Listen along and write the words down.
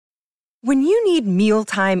When you need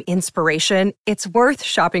mealtime inspiration, it's worth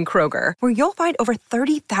shopping Kroger, where you'll find over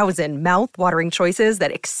 30,000 mouth-watering choices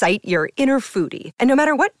that excite your inner foodie. And no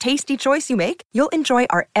matter what tasty choice you make, you'll enjoy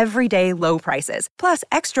our everyday low prices, plus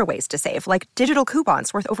extra ways to save, like digital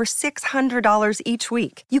coupons worth over $600 each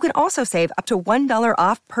week. You can also save up to $1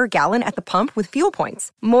 off per gallon at the pump with fuel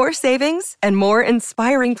points. More savings and more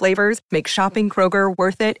inspiring flavors make shopping Kroger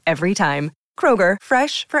worth it every time. Kroger,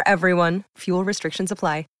 fresh for everyone. Fuel restrictions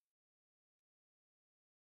apply.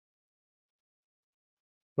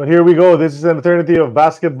 But here we go. This is an eternity of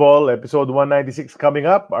basketball, episode 196 coming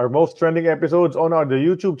up. Our most trending episodes on the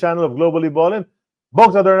YouTube channel of Globally Ballin'.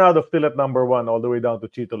 Bogs Adornado still at number 1, all the way down to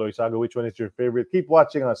Chito Loizaga. Which one is your favorite? Keep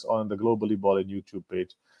watching us on the Globally Ballin' YouTube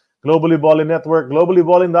page. Globally Ballin' Network,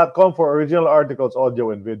 globallyballin.com for original articles, audio,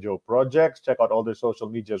 and video projects. Check out all their social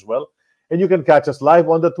media as well. And you can catch us live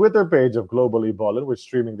on the Twitter page of Globally Ballin'. We're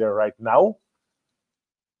streaming there right now.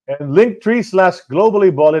 And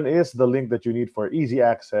Linktree/globallyballin is the link that you need for easy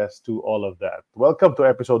access to all of that. Welcome to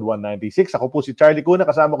episode 196. Ako po si Charlie Cuna,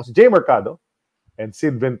 kasama ko si Jay Mercado and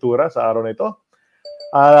Sid Ventura sa araw na ito.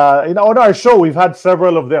 On our show, we've had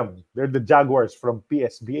several of them. They're the Jaguars from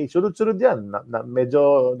PSBA. Sunod-sunod yan.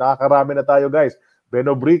 Medyo nakakarami na tayo, guys. Ben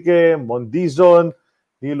Obrique, Mondizon,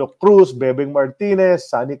 Nilo Cruz, Bebeng Martinez,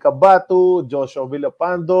 Sani Cabatu, Joshua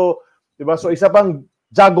Villapando. Diba? So isa pang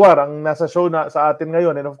Jaguar ang nasa show na sa atin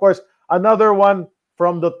ngayon. And of course, another one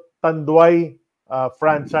from the Tanduay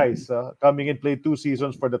franchise. Coming in, played 2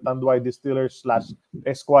 seasons for the Tanduay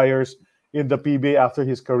Distillers/Esquires in the PBA after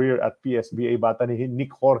his career at PSBA. Bata ni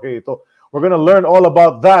Nick Jorge ito. We're gonna learn all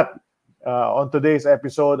about that on today's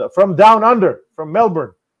episode from Down Under, from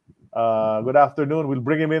Melbourne. Good afternoon. We'll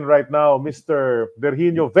bring him in right now. Mr.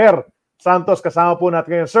 Virginio Santos, kasama po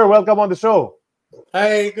natin ngayon. Sir, welcome on the show.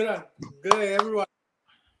 Hi, good everyone.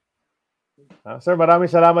 Sir, maraming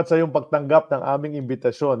salamat sa iyong pagtanggap ng aming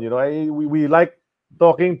imbitasyon. You know, we like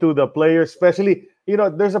talking to the players, especially, you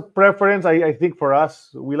know, there's a preference, I think, for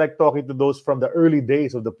us. We like talking to those from the early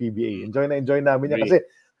days of the PBA. Enjoy namin yan. Kasi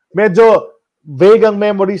medyo vague ang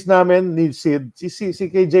memories namin ni Sid. Si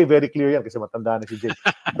KJ, very clear yan kasi matanda na si J.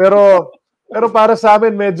 Pero para sa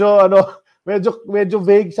amin, medyo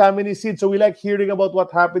vague sa amin ni Sid. So we like hearing about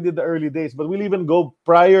what happened in the early days. But we'll even go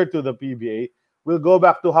prior to the PBA. We'll go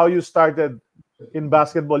back to how you started in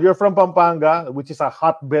basketball. You're from Pampanga, which is a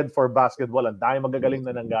hotbed for basketball. And dahil magagaling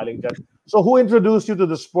na nanggaling dyan. So who introduced you to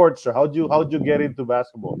the sports, sir? How'd you get into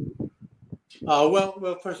basketball?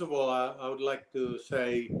 Well, first of all, I would like to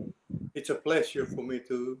say it's a pleasure for me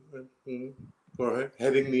for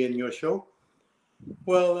having me in your show.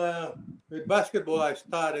 Well, with basketball, I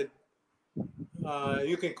started.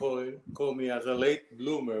 You can call me as a late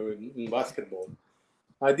bloomer in basketball.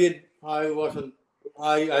 I did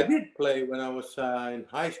play when I was in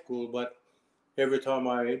high school, but every time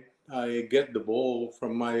I get the ball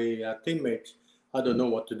from my teammates, I don't know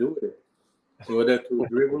what to do with it. Whether to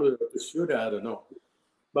dribble it or to shoot it, I don't know.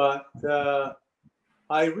 But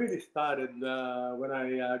I really started when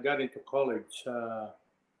I got into college,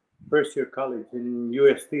 first year college in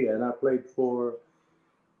UST, and I played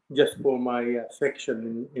just for my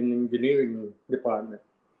section in engineering department.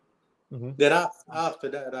 Mm-hmm. Then after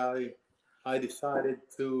that, I decided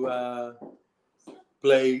to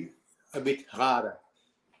play a bit harder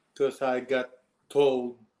because I got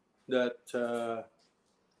told that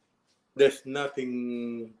there's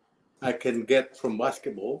nothing I can get from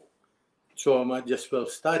basketball, so I might just well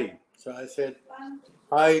study. So I said,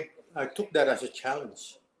 I took that as a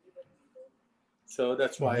challenge. So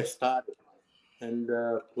that's why I started and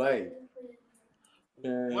played.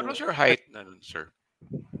 What was your height, sir?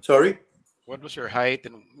 Sorry? What was your height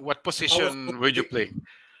and what position were you playing?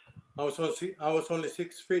 I was only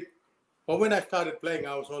 6 feet. But when I started playing,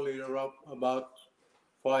 I was only around about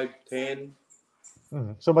 5'10".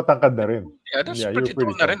 So matangkad na rin. Yeah, that's pretty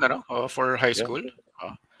tall na rin, for high school.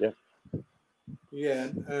 Yeah,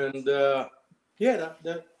 and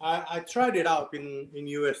I tried it out in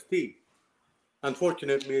UST.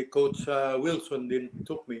 Unfortunately, Coach Wilson didn't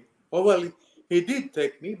took me. Well, he did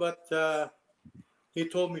take me, but he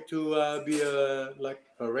told me to be a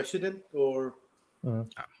resident or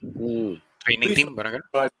training team,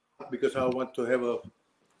 because I want to have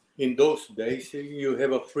in those days you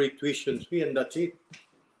have a free tuition fee and that's it.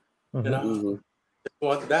 And I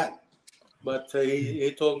want that, but he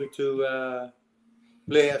told me to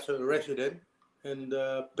play as a resident and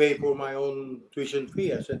pay for my own tuition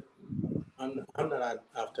fee. I said, I'm not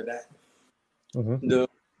after that.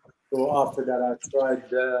 So after that, I tried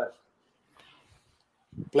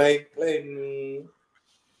playing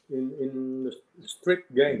in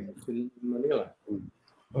strict games in Manila.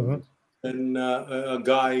 And a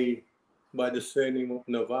guy by the surname of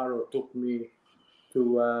Navarro took me to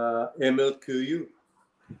MLQU.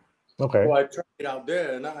 Okay. So I tried it out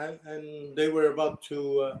there, and they were about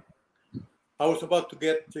to. I was about to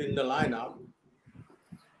get in the lineup,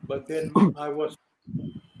 but then I was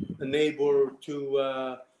a neighbor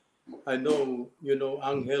to. I know you know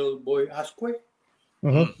Angel Boy Asque.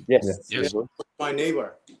 Mm-hmm. Mm. Yes. Yeah, Yes. Mhm. my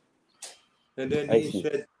neighbor, and then I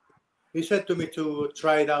see. he said to me to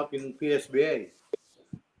try it out in PSBA,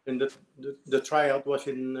 and the tryout was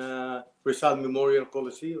in Rizal Memorial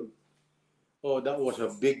Coliseum. Oh, that was a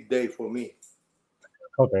big day for me.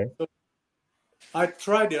 Okay. So I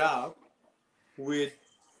tried it out with.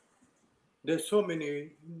 There's so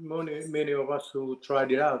many of us who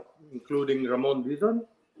tried it out, including Ramon Dizon.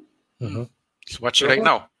 Mm-hmm. He's watching right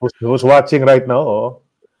Ramon, now. Who's watching right now? Oh.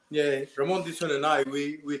 yeah, Ramon Dizon and I,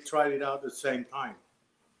 we tried it out at the same time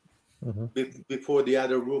Mm-hmm. before the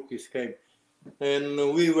other rookies came, and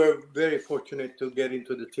we were very fortunate to get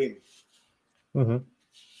into the team. Mm-hmm.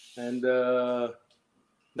 And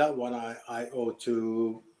that one I owe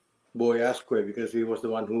to Boy Asque because he was the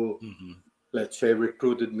one who, Mhm. let's say,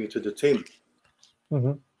 recruited me to the team.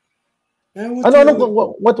 Mm-hmm. And would Ano,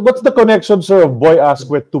 you, what's the connection, sir, of Boy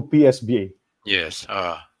Asquith to PSBA? Yes.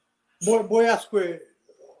 Boy Asque,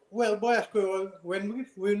 well, Boy Asque,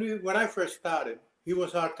 when I first started, he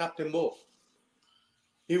was our captain ball.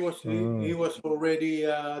 He was already,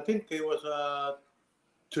 I think he was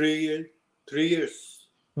 3 years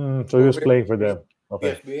So he was already playing for in them.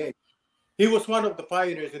 Okay. PSBA. He was one of the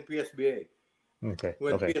pioneers in PSBA Okay.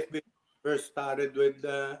 when Okay. PSBA first started with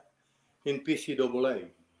in PCAA.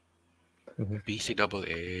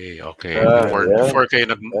 PCAA. Okay. Yeah. Yeah. Before Ika.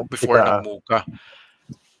 nagmuka.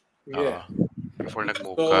 Yeah. Before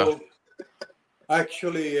nagmuka. So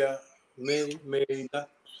actually, may that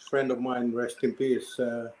friend of mine rest in peace.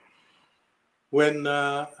 When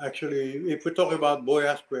actually, if we're talking about Boy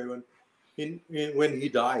Asque, when he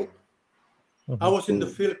died, I was in the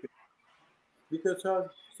Philippines because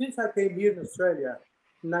since I came here in Australia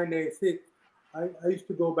in 1986, I used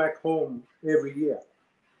to go back home every year.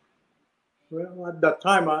 Well, at that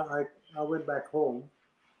time, I went back home,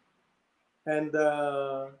 and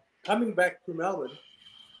coming back to Melbourne,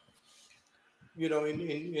 you know, in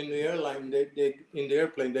the airline, they in the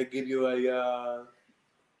airplane they give you a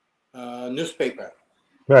newspaper.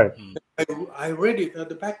 Right. Mm. I read it at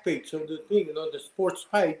the back page of the thing, you know, the sports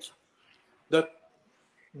page, that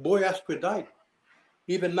Boy Asque died.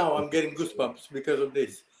 Even now, I'm getting goosebumps because of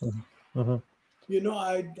this. Mm-hmm. You know,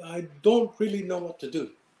 I don't really know what to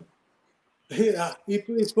do. Yeah,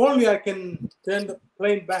 if only I can turn the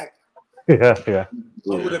plane back, Yeah. Yeah. I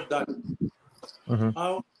would Yeah. have done it.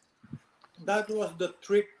 Mm-hmm. That was the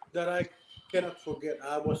trick that I cannot forget.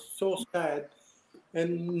 I was so sad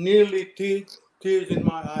and nearly tears in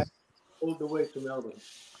my eyes all the way to Melbourne.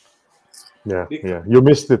 Yeah. Because Yeah. You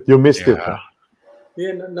missed it. You missed it. Yeah. Huh?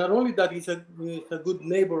 yeah, not only that he's a good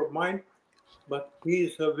neighbor of mine, but he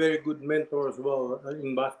is a very good mentor as well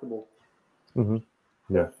in basketball. Mm-hmm.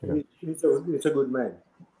 Yeah. Yeah, Yeah. he's a good man.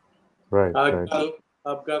 Right. I Right. got,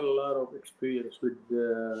 I've got a lot of experience with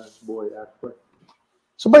Boy Asper.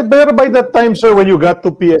 So by that time, sir, when you got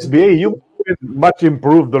to PSBA, you were much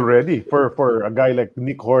improved already for a guy like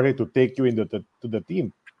Nick Jorge to take you into to the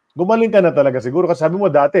team. Gumaling ka na talaga siguro kasi sabi mo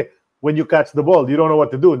dati, when you catch the ball, you don't know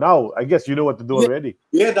what to do. Now, I guess you know what to do Yeah, already.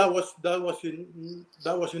 yeah, that was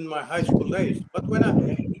in my high school days. But when I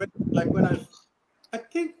think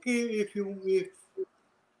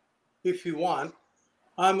if you want,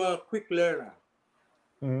 I'm a quick learner.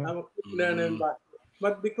 Mm-hmm. I'm a quick learner in Mm. basketball.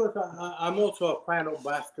 But because I'm also a fan of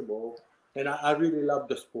basketball and I really love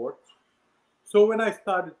the sport. So when I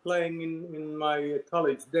started playing in my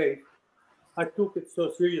college days, I took it so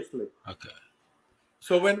seriously. Okay.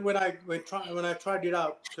 So when I tried it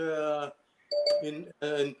out in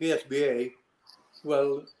PSBA,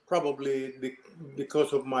 well, probably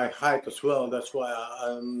because of my height as well. That's why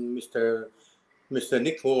Mr.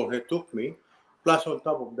 Nick Jorge took me. Plus, on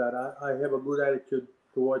top of that, I have a good attitude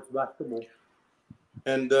towards basketball,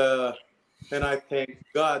 and I thank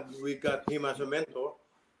God we got him as a mentor,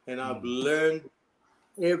 and I've Mm. learned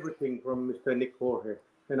everything from Mr. Nick Jorge,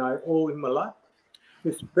 and I owe him a lot,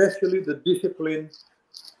 especially the discipline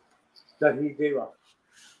that he gave us.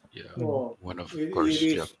 Yeah. Oh, One of it course.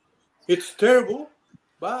 Yeah. is, it's terrible,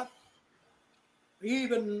 but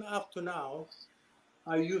even up to now,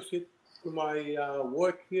 I use it to my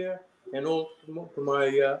work here and also to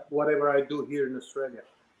my whatever I do here in Australia.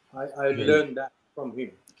 I Mm. learned that from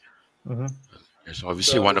him. Mm-hmm. There's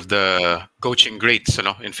obviously one of the coaching greats,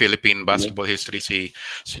 in Philippine basketball history, si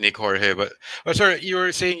Nick Jorge. But sir, you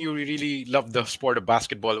were saying you really love the sport of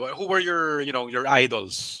basketball. Who were your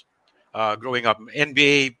idols growing up?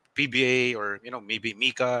 NBA, PBA, or maybe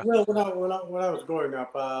Mika? Well, when I was growing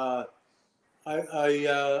up, I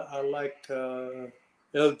liked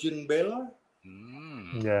Elgin Baylor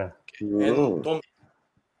Mm. Yeah. and Tom.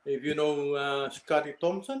 If you know Scotty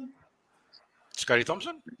Thompson, Scotty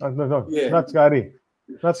Thompson? No, yeah, not Scotty.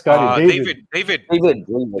 Not Scotty. David. David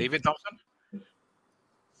Thompson.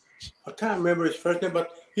 I can't remember his first name,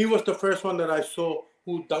 but he was the first one that I saw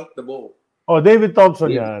who dunked the ball. Oh, David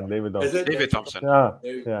Thompson yan. David Is Thompson. it David Thompson. Yeah.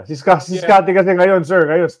 There you go. Yeah. Si Scotty kasi ngayon, sir.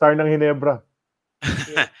 Ngayon, star ng Hinebra.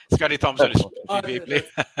 Yeah. Scotty Thompson is Oh, PBA player.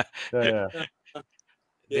 Yeah.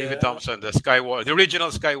 David yeah. Thompson, the original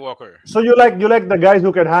Skywalker. So you like the guys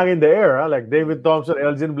who can hang in the air, huh? Like David Thompson,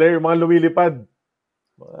 Elgin Blair, yung mga lumilipad.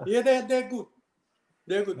 Yeah, they're good.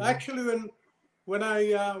 They're good. Actually, when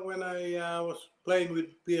I was playing with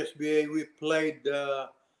PSBA,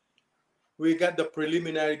 we got the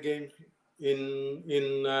preliminary games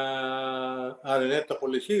in Araneta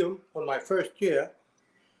Coliseum on my first year,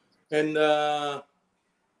 and the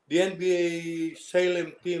NBA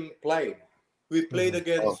Salem team played. We played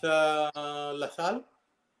against LaSalle,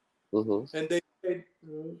 and they played,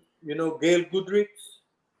 Gail Goodrich,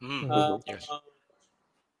 Yes.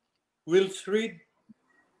 Wills Reed,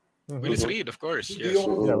 Willis Reed, of course. Yes.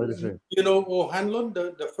 Yeah, what is it? O'Hanlon,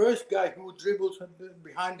 the first guy who dribbles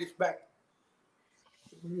behind his back.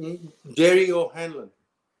 Jerry O'Hanlon.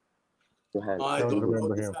 I don't don't know.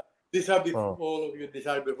 remember him. These are before Oh. all of you. These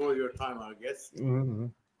are before your time, I guess. Mm-hmm.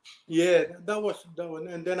 Yeah, that was that one.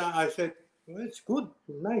 And then I said, well, it's good,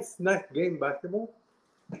 nice game basketball.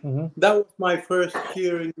 Mm-hmm. That was my first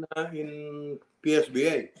year in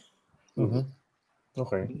PSBA. Mm-hmm.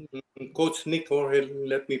 Okay. Coach Nick Jorge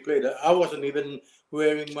let me play. I wasn't even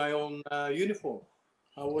wearing my own uniform.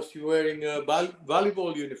 I was wearing a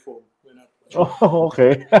volleyball uniform when I played. Oh,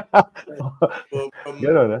 okay.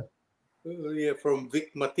 Ganun, From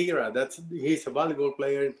Vic Matira. He's a volleyball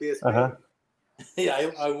player in PSBA. Uh-huh. Yeah,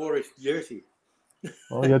 I wore his jersey.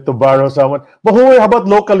 Oh, you had to borrow someone. But how about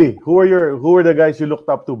locally? Who were the guys you looked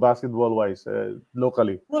up to basketball wise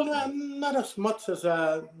locally? Well, not as much as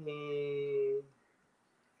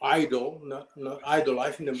idol, not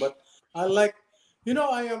idolizing them, but I like,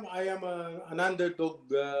 I am an underdog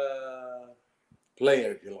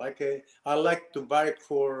player. If you like, I like to barrack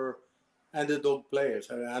for underdog players,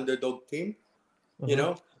 an underdog team.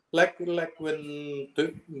 Mm-hmm. Like when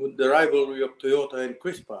the rivalry of Toyota and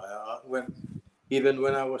Crispa, even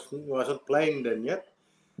when I wasn't playing them yet.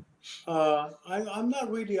 I'm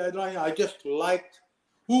not really. I just liked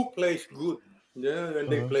who plays good. Yeah, when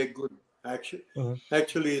they play good.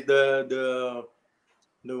 Actually, the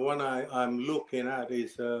one I'm looking at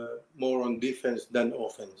is more on defense than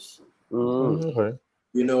offense. Okay.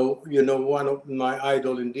 One of my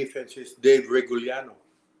idol in defense is Dave Reguliano.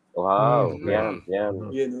 Wow, Mm. yeah.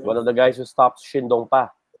 Mm-hmm. One of the guys who stopped Shindong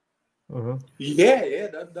Pa. Mm-hmm.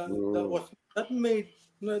 Yeah, that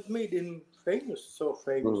made him famous, so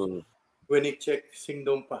famous when he checked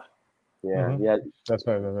Singdong-pa. Yeah, Mm-hmm. yeah. That's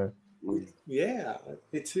right. Yeah,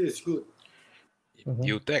 it's good.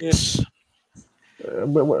 UTEX.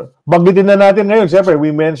 Banggitin na natin ngayon. Siyempre,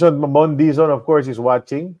 we mentioned Mon Dizon, of course, is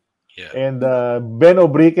watching. Yeah. And Ben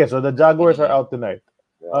Obrique. So the Jaguars are out tonight.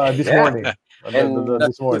 This morning. And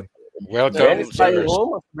This morning. Ben Welcome, is flying sirs.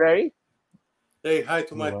 home, Barry. Say hi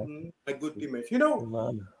to my good teammates.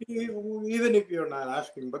 Even if you're not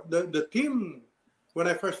asking, but the team, when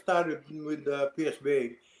I first started with the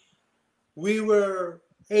PSBA, we were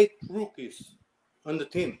 8 rookies on the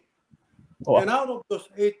team. Oh. And out of those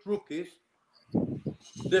 8 rookies,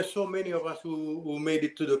 there's so many of us who made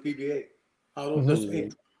it to the PBA. Out of those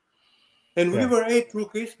 8. And we were 8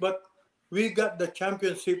 rookies, but we got the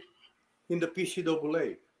championship in the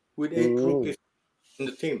PCAA with 8 rookies in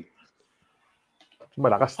the team.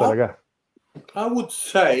 Malakas talaga. I would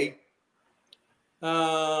say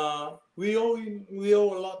we owe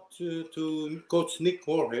a lot to Coach Nick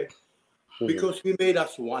Jorge because he made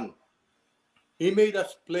us one. He made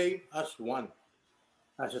us play as one,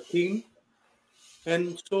 as a team.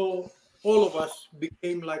 And so all of us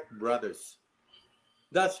became like brothers.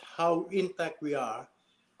 That's how intact we are.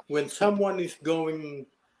 When someone is going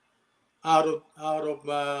out of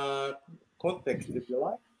context, if you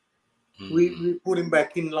like, we put him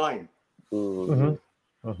back in line. So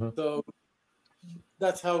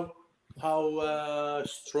that's how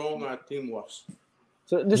strong our team was.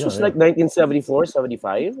 So this was like 1974,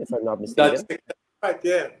 75, if I'm not mistaken. That's right.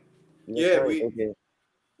 Yeah. That's right,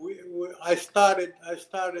 I started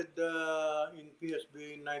in PSB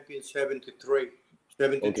in 1973,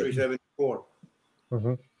 73, 74.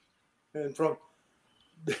 Mhm. And from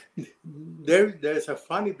there's a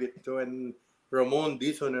funny bit when Ramon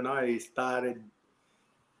Dison and I started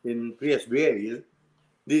in PSBA.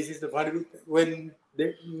 This is the funny bit when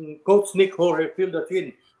Coach Nick Jorge filled us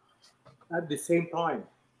in at the same time.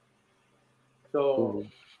 So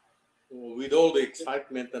with all the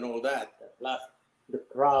excitement and all that, plus the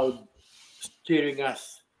crowd cheering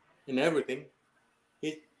us and everything,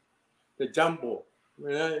 the jumbo,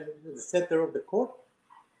 the center of the court,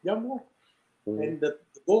 jumbo, and the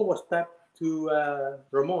ball was tapped to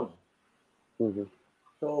Ramon.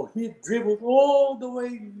 So he dribbled all the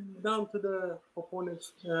way down to the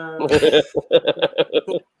opponent's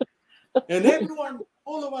and everyone,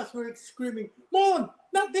 all of us were screaming, Mon,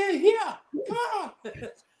 not there, here, come on.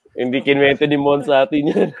 Hindi kinwento ni Mon sa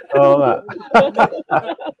atin yan. Oo nga.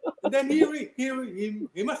 And then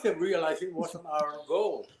he must have realized it wasn't our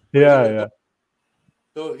goal. Yeah.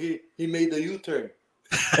 So he made a U-turn.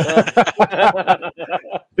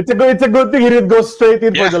 It's a good thing he didn't go straight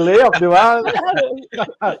in for the layup, di ba?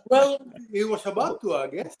 Well, he was about to, I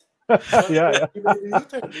guess. Yeah. He made a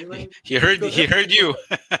U-turn. He heard you.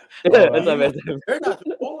 He heard us,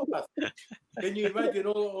 all of us. Can you imagine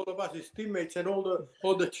all of us, his teammates, and all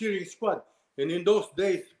the cheering squad? And in those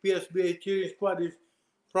days, PSBA cheering squad is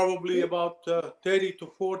probably about 30 to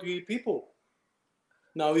 40 people.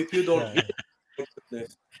 Now, if you don't hear,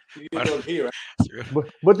 you don't hear.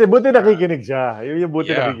 Buti nakikinig siya. Yung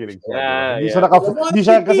buti nakikinig siya. Hindi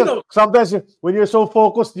siya kasi sometimes when you're so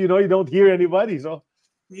focused, you don't hear anybody. So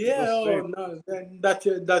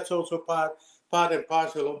that's also part and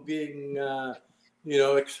parcel of being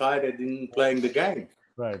excited in playing the game.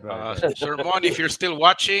 Right. Sir Mon, if you're still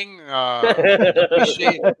watching,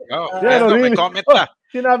 appreciate. May comment na.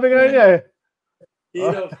 Sinabi nga niya eh. He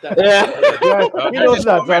knows that. He knows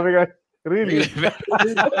that. Sabi nga, really?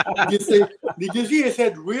 Did you see? He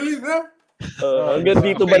said, really, bro? Hanggang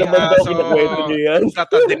dito ba naman daw kinakwento niyo yan? Is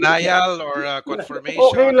that a denial or a confirmation?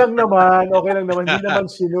 Okay lang naman. Hindi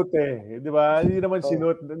naman sinut eh. Di ba? Hindi naman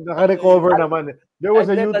sinut. Naka-recover naman. There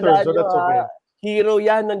was a U-turn, so that's okay. Hero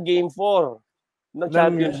yan ng Game 4. Ng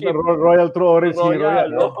championship. Royal True Orange hero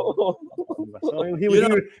yan. So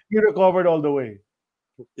he recovered all the way.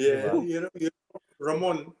 Yeah,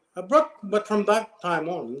 Ramon, but from that time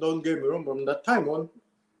on, don't get me wrong, from that time on,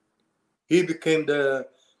 he became the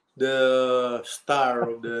star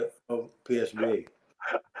of PSBA.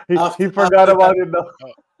 He forgot about it now.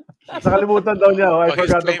 Nakalimutan daw niya. I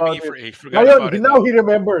forgot about it. Ngayon, now he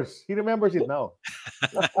remembers. He remembers it now.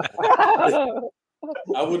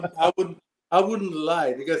 I wouldn't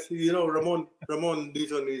lie because Ramon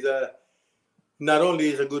Dison is not only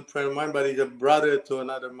is a good friend of mine, but he's a brother to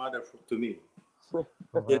another mother to me.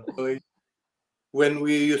 When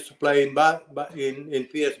we used to play in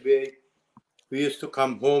PSBA, we used to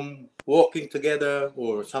come home walking together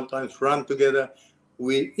or sometimes run together.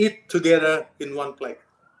 We eat together in one plate.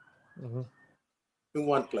 In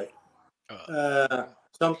one plate.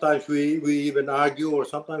 Sometimes we even argue or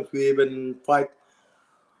sometimes we even fight.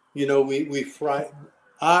 We fry.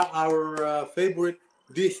 Our favorite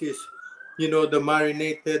dish is, the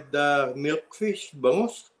marinated milkfish,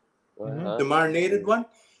 bangus. The marinated one.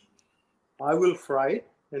 I will fry it,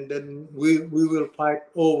 and then we will fight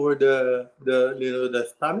over the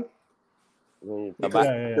stomach. The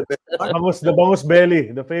bangus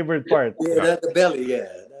belly, the favorite part. Yeah, the belly. Yeah.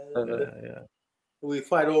 We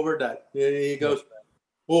fight over that. And he goes,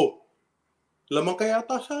 "Oh, lamang kaya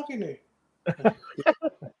ata sa akin eh."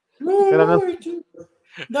 No,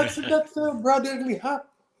 that's a brotherly hug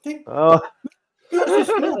thing.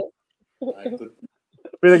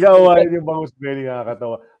 Pinag-aawayan yung bangus belly,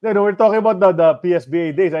 nakakatawa. We're talking about the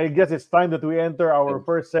PSBA days. I guess it's time that we enter our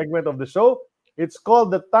first segment of the show. It's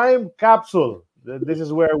called the Time Capsule. This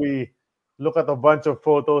is where we look at a bunch of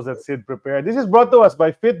photos that Sid prepared. This is brought to us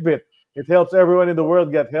by Fitbit. It helps everyone in the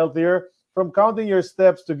world get healthier. From counting your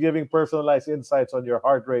steps to giving personalized insights on your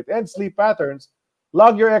heart rate and sleep patterns,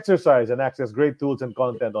 log your exercise and access great tools and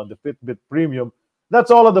content on the Fitbit Premium.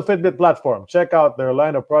 That's all on the Fitbit platform. Check out their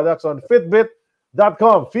line of products on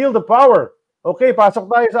Fitbit.com. Feel the power. Okay, pasok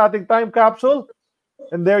tayo sa ating time capsule.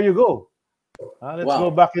 And there you go. Let's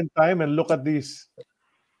go back in time and look at these.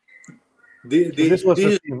 This was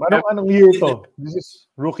the team. Anong year ito? This is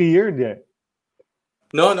rookie year? Yeah.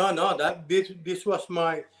 No. This was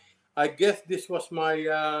my. I guess this was my.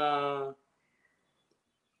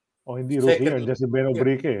 Hindi rookie year. Just Ben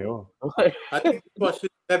Obrique. I think it was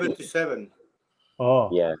 77. Oh,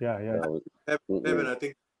 yeah. 77, I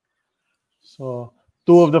think. So,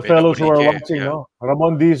 two of the Ben fellows who are Oblique, watching, yeah. no?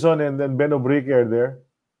 Ramon Dizon and then Ben Obrique are there.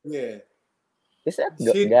 Yeah. Is that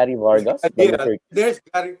See, Gary Vargas? Number yeah, 13. there's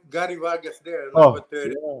Gary Vargas there, Oh, number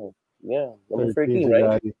 30. Yeah. Number 13 13, si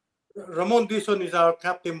right? Gary. Ramon Dizon is our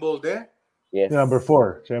captain ball there, Yes. Number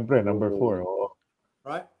 4. Siyempre, number 4. Oh.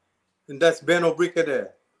 right? And that's Ben Obrique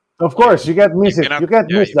there. Of course, you can't miss You it. cannot- You can't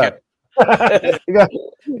yeah, miss you that. You got-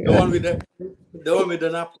 The one with the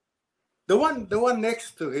nap. The one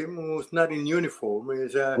next to him who's not in uniform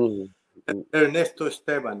is Ernesto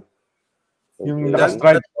Esteban. yung That's-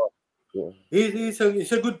 naka-stripe.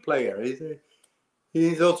 He's a good player.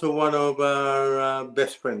 He's also one of our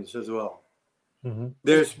best friends as well. Mhm.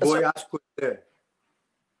 There's Boy Asquith there.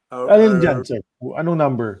 Alin dyan, sir? Anong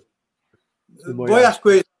number? Si Boy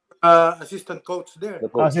Asquith, assistant coach there. The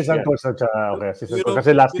coach, Assistant yeah. coach na siya. Okay, assistant You coach. know-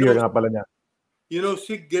 Kasi last you year know- nga pala niya. You know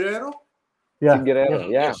Sig Guerrero? Yeah. Si Guerrero,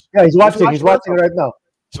 yeah. Yes. Yeah, he's watching. He's watching watching right now.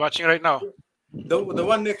 He's watching right now. The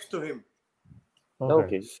one next to him.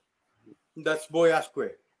 Okay. That's Boy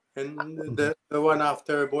Asquith. And the one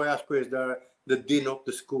after Boy Asquith is the dean of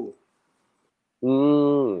the school.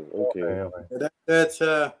 Okay. Okay. That's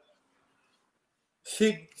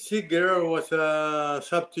Sig Guerrero was a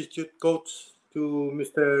substitute coach to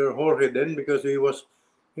Mr. Jorge then because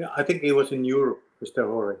I think he was in Europe, Mr.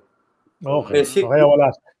 Jorge. Okay. And Sig-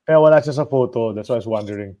 Kaya wala siya sa photo. That's why I was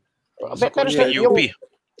wondering. Sa Pero coach sir, ng yung- UP.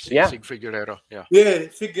 Si Yeah. Siegfried Guerrero. Yeah. Yeah,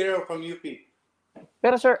 Sig Guerrero from UP.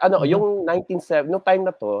 Pero sir, yung 1970, no time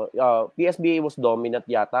na to, PSBA was dominant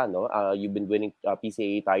yata, no? You've been winning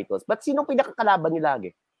PCAA titles. But sino pinakakalaban niyo lagi?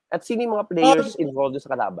 At sino yung mga players involved sa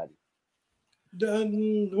kalaban? The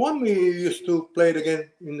one we used to play again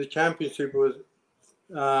in the championship was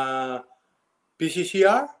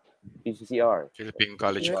PCCR. PCCR, Philippine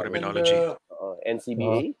College of Yeah, Criminology. and,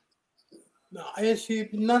 NCBA? no,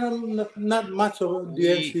 NCB, not much of the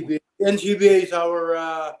NCBA. NCBA is our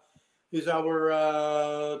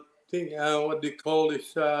thing. What they call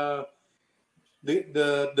is the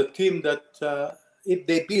team that if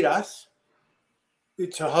they beat us,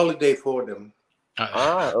 it's a holiday for them.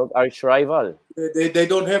 Arch rival. They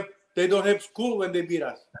don't have school when they beat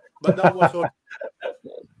us. But that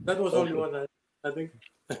was only one, I think.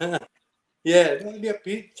 Yeah,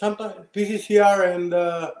 sometimes PCCR and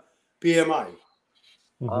PMI.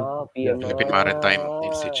 PMI. Philippine Maritime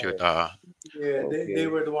Institute. Yeah, they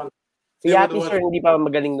were the ones. Fiati, sir, hindi pa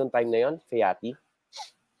magaling nung time na yon? Fiati?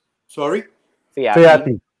 Sorry?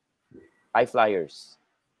 Fayati. High Flyers.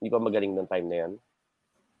 Hindi pa magaling nung time na yon?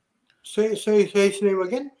 Say his name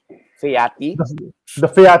again. Fiati? The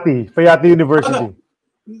Fayati University.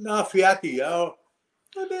 No, Fiati.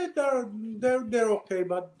 They're okay,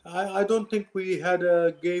 but I don't think we had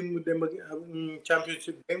a game with them,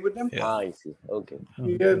 championship game with them. Yeah. I see. Okay.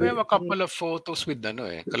 Yeah, We have a couple of photos with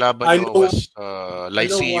kalaban I nyo know- was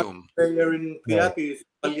Lyceum. Player in Fiati is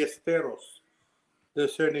Ballesteros. The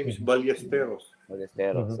surname is Ballesteros.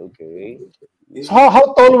 Ballesteros, okay. So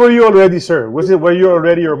how tall were you already, sir? Were you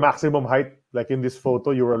already your maximum height? Like in this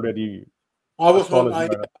photo, you were already I was as tall on. as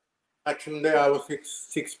you are now? Actually, there I was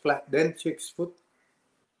six flat. Then 6 foot.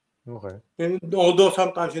 Okay. And although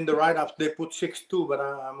sometimes in the write-ups they put 6'2", but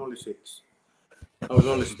I'm only 6. I was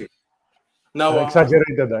only 6. Now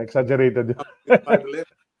Exaggerated. I'm 5'11".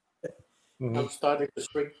 I'm starting to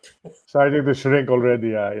shrink. Starting to shrink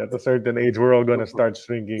already. At a certain age, we're all gonna start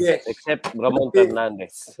shrinking. Yes. Except Ramon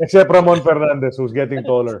Fernandez. Except Ramon Fernandez, who's getting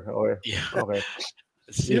taller. Okay. Yeah. Okay.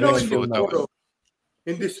 You know, Next photo.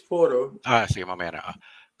 in this photo, Sige, mamaya na.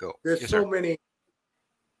 Go. there's Yes, so sir. many.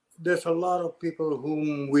 There's a lot of people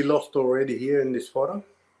whom we lost already here in this photo.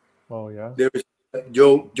 Oh yeah. There is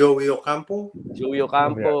Joey Ocampo, Joey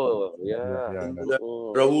Ocampo. Yeah. Yeah.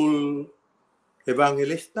 Raul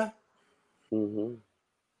Evangelista. Mhm.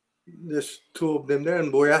 There's 2 of them there,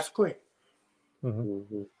 and Boy Asquith.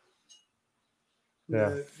 Mhm.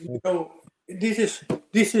 Yeah. You know, this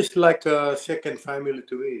is like a second family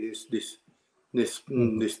to me. This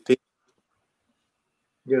thing.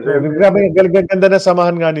 Yes, Grabe, ganda na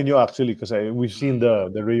samahan nga ninyo actually kasi we've seen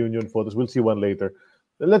the reunion photos. We'll see one later.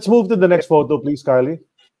 Let's move to the next photo, please, Carly.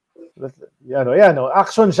 Yan,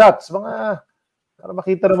 action shots. Para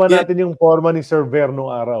makita naman natin yung forma ni Sir Ver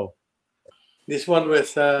nung araw. This one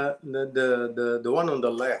was the one on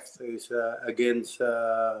the left is against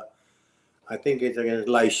I think it's against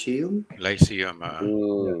Lyceum. Lyceum.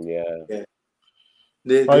 Yeah.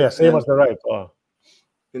 Same as the right. Oh.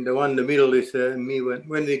 And the one in the middle is me when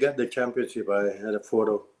we got the championship. I had a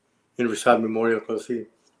photo in Rizal Memorial Coliseum.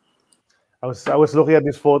 I was looking at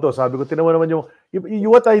this photo. Sabi ko, tinan mo naman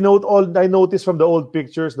what I noticed from the old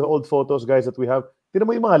pictures, the old photos, guys, that we have. Tinan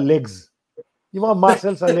mo yung mga legs. Yung mga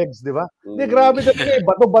muscles sa legs, di ba? Hindi, grabe talaga.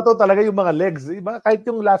 Bato-bato talaga yung mga legs. Di ba? Kahit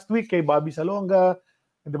yung last week kay Bobby Salonga,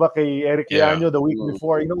 di ba, kay Eric Liaño the week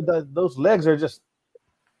before, those legs are just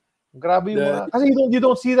grabe yung mga... Kasi you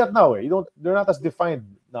don't see that now, eh. They're not as defined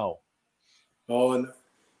now. Oh,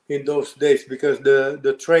 in those days, because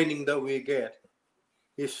the training that we get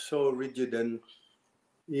is so rigid and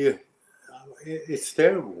it's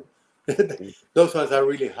terrible. Those ones are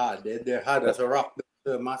really hard. They're hard as a rock,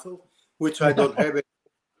 the muscle, which I don't have it.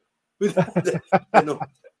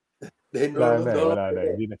 They know. Wala na.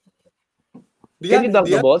 Can you dunk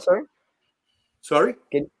the ball, sir? Sorry?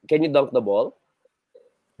 Can you dunk the ball?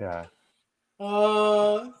 Yeah.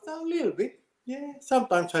 A little bit. Yeah,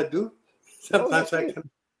 sometimes I do. Sometimes I can.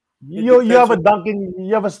 You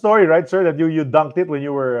have a story, right, sir, that you dunked it when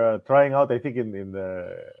you were trying out, I think in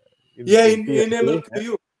MLQ.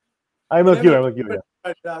 MLQ,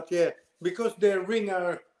 yeah. Because their ring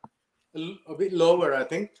are a bit lower, I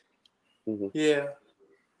think. Mm-hmm. Yeah,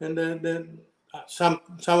 and then some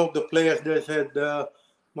of the players they said,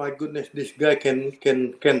 "My goodness, this guy can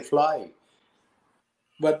fly."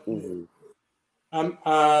 But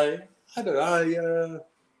I don't know.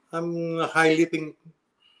 I'm a high leaping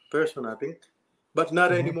person, I think, but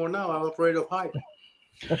not anymore now. I'm afraid of height.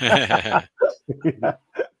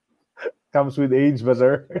 Comes with age, but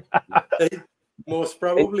sir. Most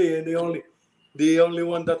probably, and the only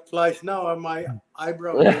one that flies now are my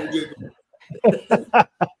eyebrows.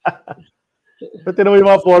 But you know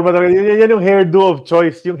yung mga forma talaga, yan yung hairdo of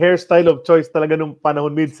choice, yung hairstyle of choice talaga nung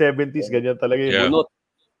panahon mid-70s, ganyan talaga yun.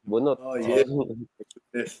 Bunot. Oh, yeah.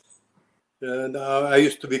 Yes. And I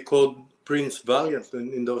used to be called Prince Valiant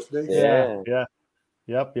in those days. Yeah.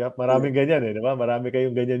 Yep. Maraming ganyan eh, di ba? Marami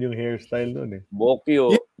kayong ganyan yung hairstyle noon eh.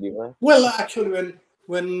 Bokyo, di ba? Well, actually,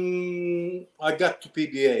 when I got to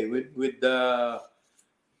PBA with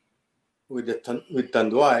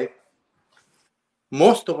Tanduay,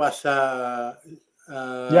 most of us that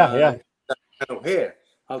kind of hair.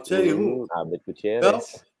 I'll tell you who. Abet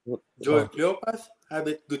Gutierrez. Joey Cleopas,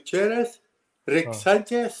 Abet Gutierrez, Rick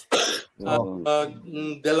Sanchez,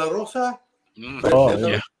 De La Rosa.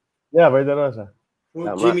 Verde Rosa.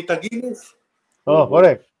 Jimmy Taguines. Oh,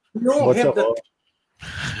 correct. You all have that.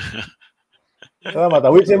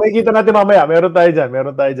 Salamat. Which may kita natin mamaya. Meron tayo dyan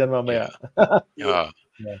mamaya.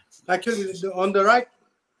 Actually, on the right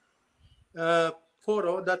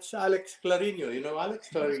photo, that's Alex Clarino. You know Alex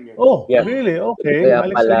Clarino? Oh, really? Okay. Kaya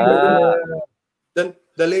Alex pala.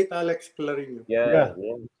 The late Alex Clarino. Yeah.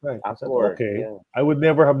 Right. Actor. Okay. Yeah. I would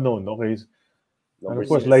never have known. Okay. And of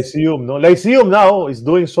course, 6. Lyceum. No, Lyceum now is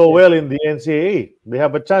doing so well in the NCAA. They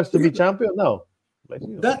have a chance to be champion now.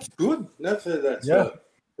 Lyceum. That's good. That's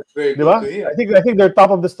very Diba? good to hear. I think they're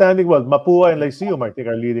top of the standing. Well, Mapua and Lyceum, I think,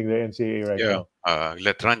 are leading the NCAA right now.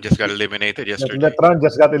 Letran just got eliminated yesterday. Letran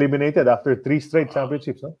just got eliminated after 3 straight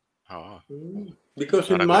championships. Huh?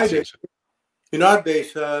 Because in our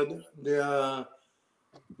days,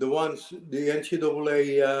 the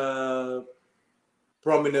NCAA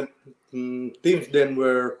prominent teams then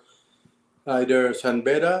were either San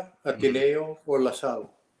Beda, Ateneo, or La Salle.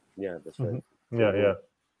 Yeah, that's right. Yeah.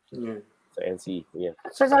 Sa NC, yeah.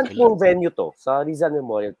 Sir, saan pong venue to? Sa Rizal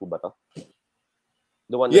Memorial po ba to?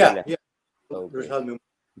 The one Yeah. Okay.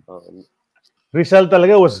 Rizal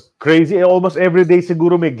talaga was crazy. Almost every day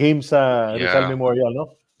siguro may games sa Rizal Memorial,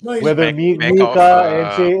 no? Whether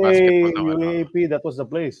Mika, NCAA, UAAP, that was the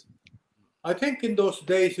place. I think in those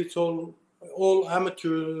days it's all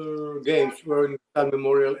amateur games were in Rizal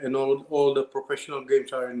Memorial, and all the professional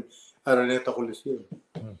games are in Araneta Coliseum.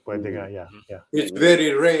 Pwede nga, yeah. It's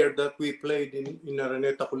very rare that we played in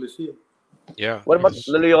Araneta Coliseum. Yeah. What about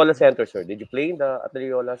Loyola Center, sir? Did you play at the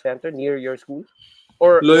Loyola Center near your school?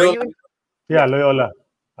 Or Loyola? Yeah, Loyola.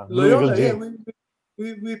 Loyola, yeah.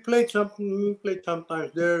 We played sometimes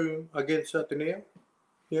there against Ateneo.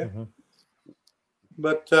 Yeah.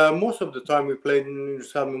 But most of the time we played in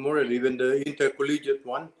Rizal Memorial, even the intercollegiate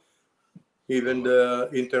one, even the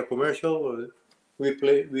intercommercial.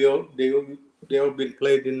 They all been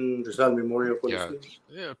played in Rizal Memorial Coliseum.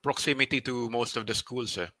 Yeah, proximity to most of the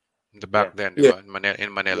schools. Back then,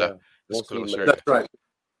 in Manila, it's closer. That's right.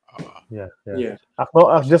 Yeah.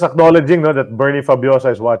 Just acknowledging that Bernie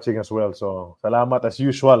Fabiosa is watching as well. So, salamat as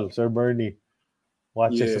usual, Sir Bernie.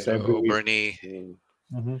 Watches us every week. Bernie.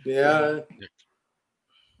 Yeah.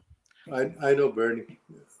 I know Bernie.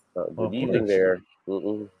 Good evening there.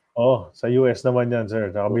 Sa US naman yan,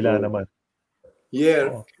 sir. Sa kabila naman.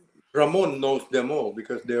 Yeah. Ramon knows them all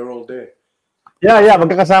because they're all there. Yeah.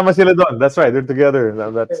 Magkakasama sila doon. That's right. They're together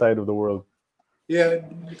on that side of the world. Yeah,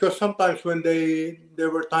 because sometimes when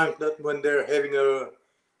there were times that when they're having a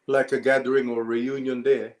like a gathering or reunion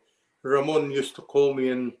there, Ramon used to call me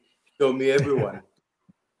and show me everyone,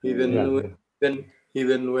 even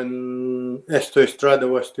even when Esto Estrada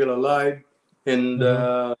was still alive, and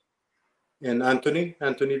Anthony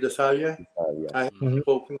Dasalia. Yeah. I have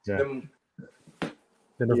spoken to Yeah. them.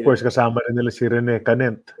 Then of Yeah. course kasama rin nila si Rene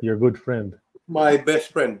Canent, your good friend. My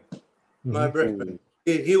best friend, my Mhm. best friend.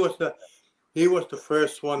 He was the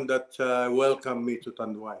first one that welcomed me to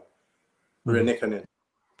Tanduay, Rene Canet.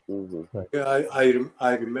 Mhm. Yeah,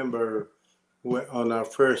 I remember on our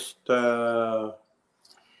first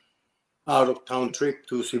out of town trip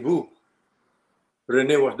to Cebu.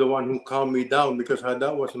 Rene was the one who calmed me down because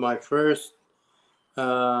that was my first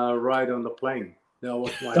ride on the plane. That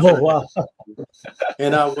was my Oh first, wow.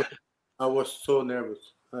 and I was so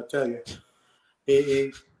nervous. I tell you,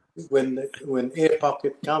 he, when air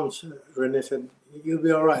pocket comes, Rene said, "You'll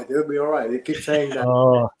be all right. You'll be all right." He keeps saying that.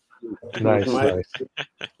 Oh, nice, My nice.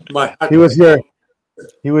 my heart He was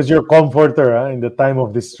was your comforter, in the time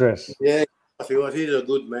of distress. yeah. He's a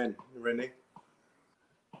good man, Rene.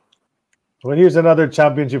 Well, here's another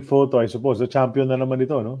championship photo. I suppose the champion na naman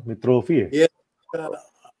ito, no? May trophy. Yeah, uh,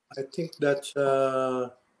 I think that's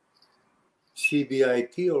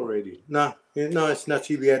CBIT already. No, it's not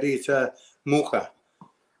CBIT. It's Muka.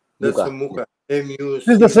 That's Muka. a Muka. MU This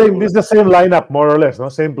is the same. Singapore. This is the same lineup, more or less, no?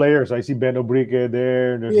 Same players. I see Ben Obrique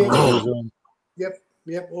there. There's Yeah. Montezon.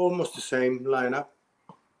 Yep. Almost the same lineup.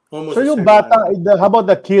 Almost So the yung same bata, lineup. how about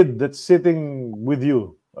the kid that's sitting with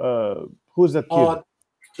you? Who's that kid?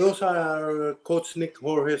 Those are Coach Nick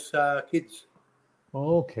Jorge's kids.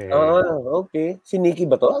 Okay. Okay. Si Nicky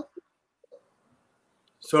ba to?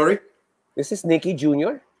 Sorry, This is Nicky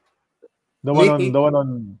Jr.? The Nicky. one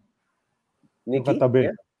on yung Nicky? katabi.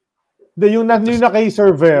 Yeah. Hindi, yung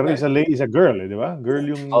naka-server is a girl, di ba? Girl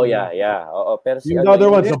yung... Oh, yeah. Oo, pero si Yung the ano other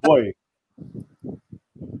yung... one's a boy.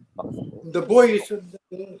 The boy is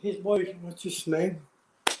his boy. What's his name?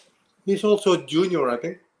 He's also junior, I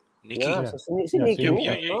think. Nikki. Yeah, Yeah. so si Yeah, Nicky. si-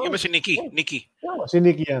 Yung si Nikki. Nikki. Yeah. Si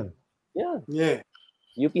Nicky yan. Yeah. Yeah,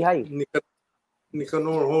 UP High.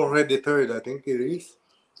 Nicanor Jorge the third, I think it is.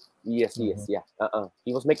 Yes. Yeah.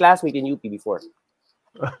 He was my classmate in UP before.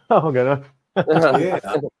 Oh, ganun. Yeah,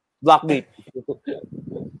 Blockmate.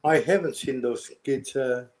 I haven't seen those kids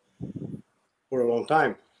for a long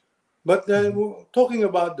time. But talking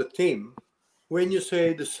about the team, when you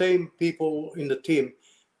say the same people in the team,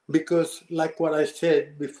 because like what I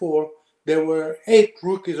said before, there were 8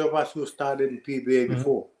 rookies of us who started in PBA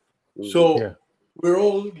before. So Yeah. we're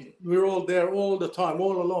all there all the time,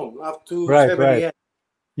 all along, up to Right. 78.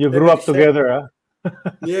 You grew up 77. together, huh?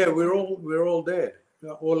 Yeah, we're all there,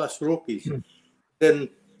 all as rookies. Then,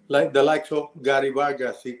 like the likes of Gary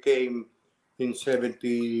Vargas, he came in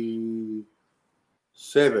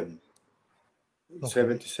 77.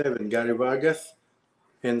 77, Gary Vargas,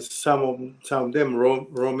 and some of them,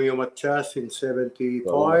 Romeo Matias in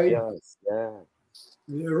 75. Yes. Yeah.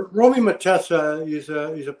 Romeo Matias is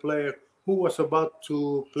a player who was about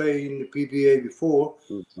to play in the PBA before.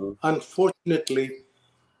 Mhm. Unfortunately,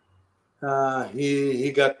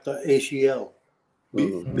 he got the ACL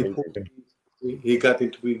before he got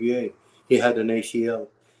into PBA. He had an ACL.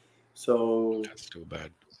 So That's too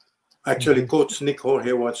bad. actually, Coach Nick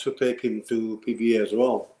Jorge wants to take him to PBA as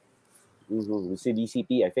well. You see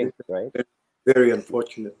DCP, I think, right? Very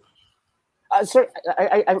unfortunate. Sir,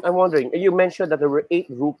 I'm wondering. You mentioned that there were 8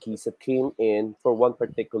 rookies that came in for one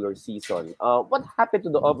particular season. What happened to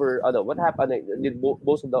the other? What happened? Did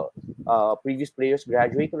most of the previous players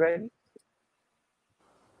graduate already?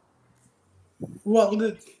 Well,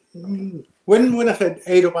 when I said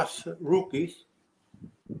 8 of us rookies,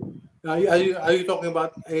 are you talking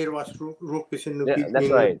about 8 of us rookies in the Yeah, that's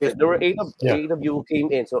in right. the There were 8 of Yeah. 8 of you who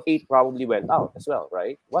came in, so 8 probably went out as well,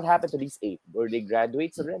 right? What happened to these 8? Were they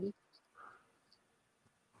graduates already?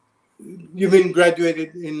 You mean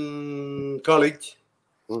graduated in college?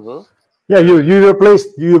 Mm-hmm. Yeah, you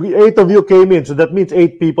replaced 8 of you came in, so that means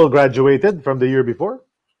 8 people graduated from the year before.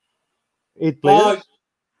 8 players.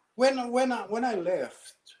 When I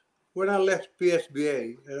left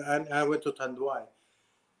PSBA and I went to Tanduay,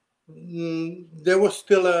 there was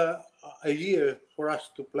still a year for us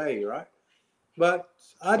to play, right? But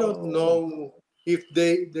I don't know if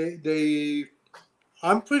they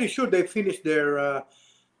I'm pretty sure they finished their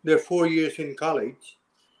 4 years in college.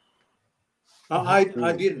 I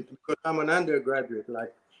didn't because I'm an undergraduate,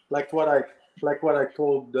 like what I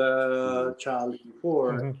told Charlie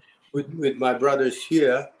before. With my brothers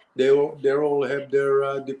here, they all have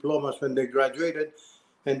their diplomas when they graduated,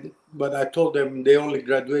 but I told them they only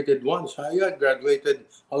graduated once. I graduated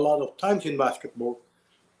a lot of times in basketball.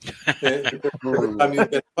 Because every time you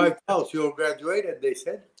get 5 fouls, you're graduated. They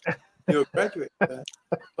said you're graduate. But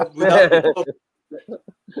without diploma,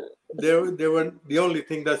 they were the only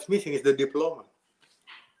thing that's missing is the diploma.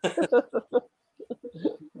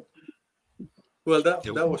 Well, that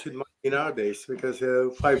was in our days because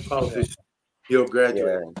 5 fouls is your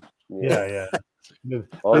graduate. Yeah. Then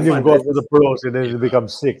Oh, you go to the pros, and then it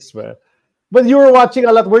becomes 6, man. But you were watching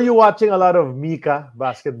a lot. Were you watching a lot of Mika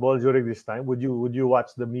basketball during this time? Would you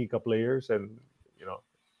watch the Mika players? And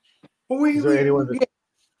is there anyone that?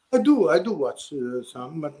 Yeah, I do watch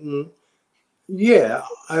some, but yeah,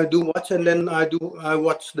 I do watch, and then I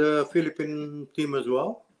watch the Philippine team as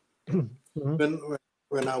well. when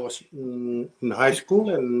when I was in high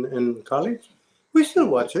school and in college, we still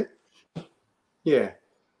watch it. Yeah.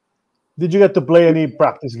 Did you get to play any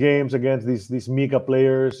practice games against these Mika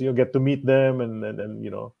players? You get to meet them and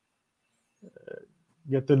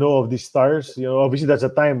get to know of these stars. Obviously that's a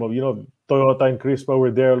time of Toyota and Crispa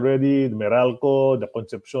were there already. The Meralco, the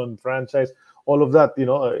Concepcion franchise, all of that.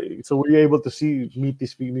 So were you able to meet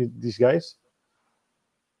these guys?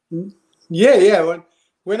 Yeah.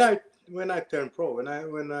 When I turned pro, when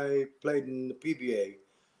I played in the PBA.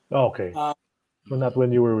 Okay, well, not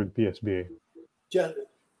when you were with PSBA. Just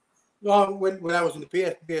when I was in the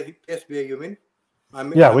PSBA, you mean?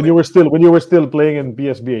 When you were still playing in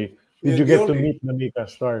PSBA, did you get to meet the Mika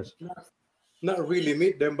stars? Not really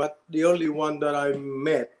meet them, but the only one that I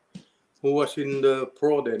met who was in the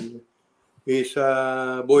pro then is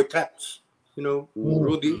Boy Katz.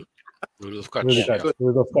 Rudy. Rudolph Kutch.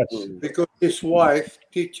 Rudolph Kutch. Because his wife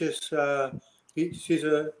teaches. She's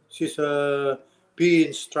a PE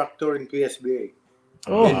instructor in PSBA.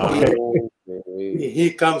 Oh, and okay. he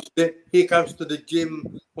comes to the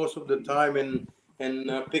gym most of the time and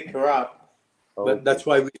pick her up. But that's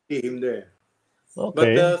why we see him there. Okay,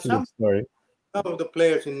 But good story. some of the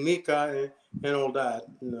players in Mika and all that,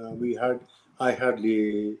 I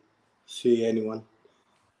hardly see anyone.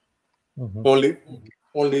 Only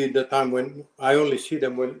the time when I only see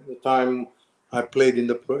them when the time I played in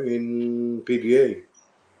PBA.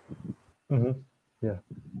 Yeah.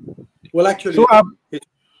 Well, actually, So,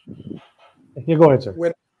 you go ahead, sir.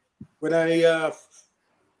 When I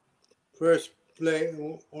first play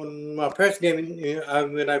on my first game,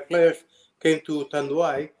 when I players came to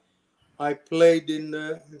Tanduay, I played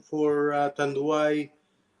for Tanduay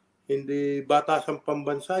in the Batasang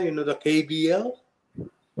Pambansa, the KBL,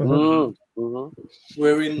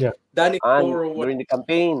 wherein Danny Floro was during the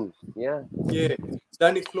campaign. Yeah,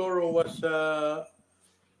 Danny Floro was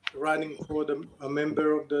running for a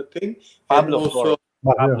member of the team, Pablo and also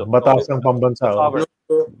Batasang Pambansa.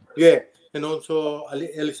 and also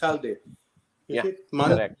Elizalde. Is it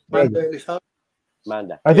correct. Manda Elizalde?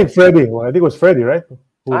 Manda. I think Freddie. Well, I think it was Freddie, right?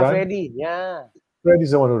 Who ran? Freddie. Yeah.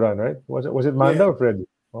 Freddie's the one who ran, right? Was it Manda or Freddie?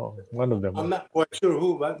 Oh, one of them. I'm not quite sure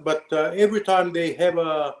who, but every time they have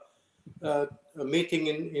a meeting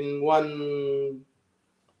in one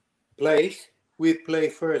place, we play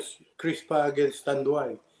first Crispa against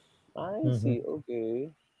Tanduay. I see.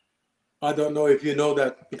 Okay. I don't know if you know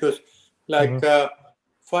that because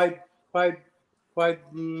five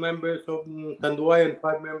members of Tanduay and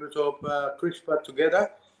 5 members of Crispa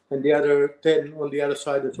together, and the other 10 on the other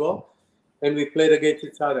side as well, and we played against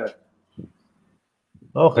each other.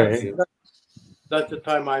 Okay. That's the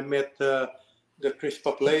time I met the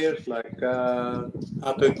Crispa players like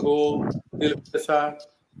Atoy Cole, Dilpesa,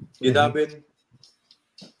 Gidabin,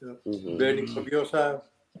 Bernie Fabiosa,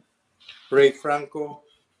 Ray Franco.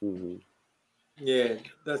 Yeah,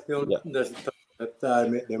 that's the time that I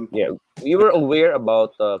met them. Yeah, we were aware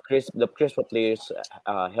about the Crispa players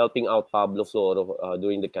helping out Pablo Floro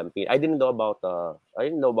during the campaign. I didn't know about the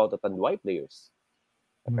Tanduay players.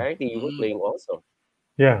 Apparently, you were playing also.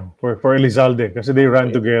 Yeah, for Elizalde because they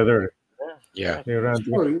ran together. Yeah. They ran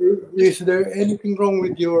together. Is there anything wrong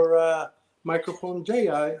with your microphone, Jay?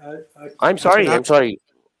 I'm sorry.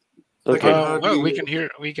 Okay. Well, we can hear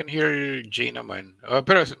Jay naman.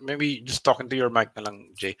 Pero maybe just talking to your mic na lang,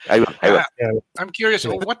 Jay. I will. I'm curious.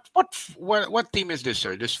 What team is this,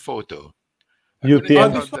 sir? This photo.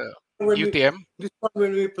 UTM. UTM. This one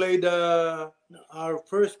when we played our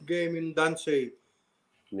first game in Dansei.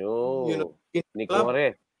 No. In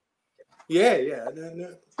Nicore. Yeah.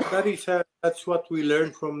 That's what we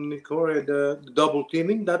learned from Nicore, the double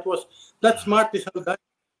teaming. That's Marty Saldana.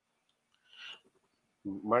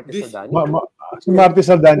 Marty Saldana. Marty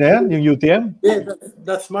Saldana yan, yung UTM? Yeah,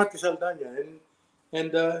 that's Marty Saldana,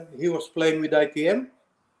 and he was playing with ITM.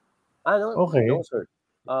 No. Okay. No, sir.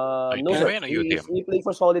 No, sir. He played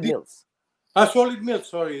for Solid Mills. Solid Mills.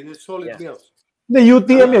 Sorry, it's Solid Mills. The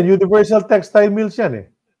UTM yan, Universal Textile Mills yan eh.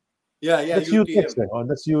 Yeah, That's UTM. UTEX. Oh,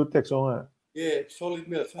 that's UTEX. Oh, nga. Yeah, solid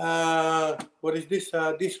mills. What is this?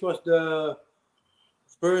 This was the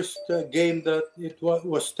first game that it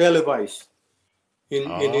was televised in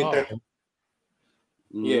Oh. Inter.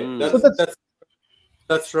 Yeah, So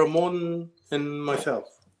that's Ramon and myself.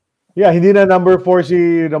 yeah, hindi na number 4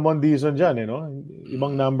 si Ramon Dizon dyan, eh, no?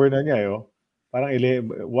 Ibang number na niya, eh, oh. Parang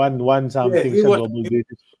one Yeah, something he siya, was. double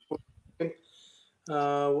digits.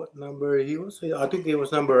 What number he was? I think he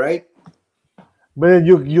was number 8. But then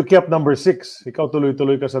you kept number 6. Ikaw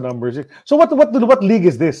tuloy-tuloy ka sa number 6. So what league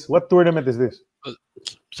is this? What tournament is this?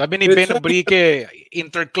 Sabi ni It's Ben Obrique,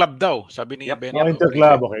 Interclub daw. Sabi ni Ben Oh, Obrique.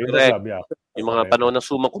 Interclub. Okay, Correct. Interclub, yeah. Yung mga Okay. panahon ng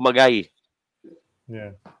Sumang Kumagay.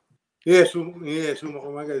 Yeah.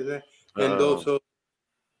 Sumakumaga. And also,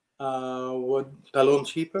 what Talon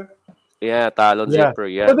Shipper? Yeah, Talon Yeah. Zipper.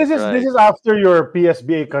 Yeah. So this right. is after your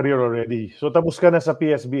PSBA career already. So tapos ka na sa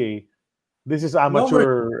PSBA. This is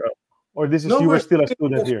amateur or this is you were still a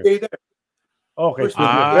student here. Okay,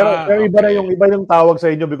 student. Pero iba yung tawag sa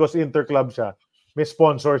inyo because interclub siya. May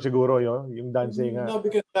sponsor siguro yung dancing nga. No,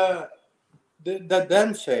 because the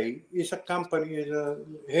Dansei is a company, is a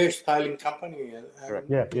hairstyling company.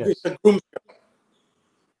 Yeah, yes. It's a groom shop.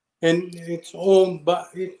 And it's owned by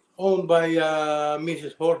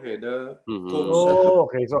Mrs. Jorge, the coach. Oh,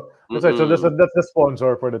 okay. So that's right. So that's the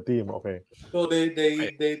sponsor for the team. Okay. So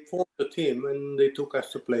they formed the team and they took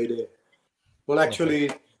us to play there. Well,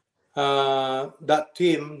 actually, that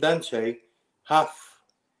team, Dansei, half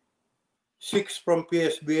 6 from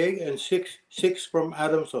PSBA and six from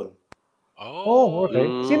Adamson. Oh, okay.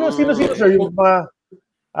 Sino sir yung mga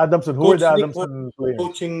Adamson? Who are the Adamson players?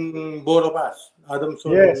 Coaching both of us.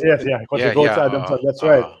 Adamson. Yes. Coach Adamson. That's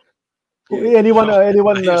right. Anyone who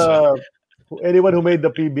made the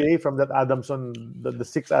PBA from that Adamson, the 6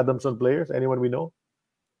 Adamson players? Anyone we know?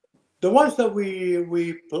 The ones that we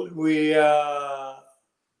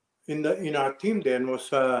in our team then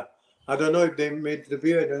was I don't know if they made the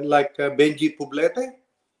video like Benji Publete.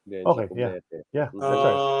 Okay, yeah, that's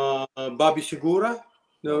right. Bobby Segura,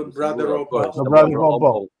 the brother of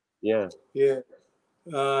Ompong. Yeah.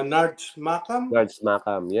 Nards Makam.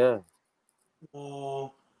 Yeah.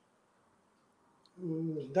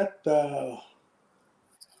 That I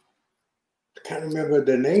can't remember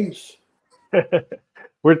the names.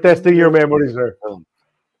 We're testing your memory, sir.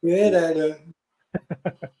 Yeah,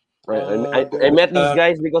 I met these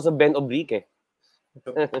guys because of Ben Obrique.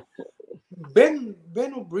 Ben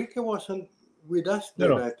Obrique wasn't with us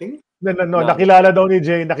then, I think. No. Nakilala daw ni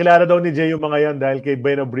Jay yung mga yan dahil kay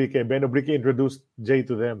Ben Obrique. Ben Obrique introduced Jay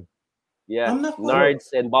to them. Yeah,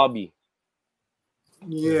 Nards and Bobby.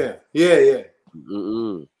 Yeah.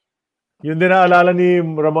 Yun din naalala ni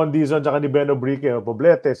Ramon Dizon at ni Ben Obrique,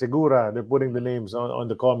 Poblete, Segura. They're putting the names on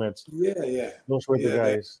the comments. Yeah. Those were the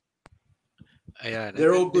guys.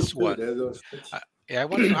 They're all good this one. I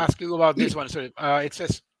want to ask you about this one, sir. It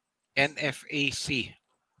says NFAC.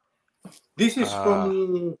 This is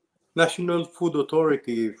from National Food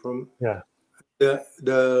Authority. From the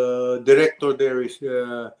director there is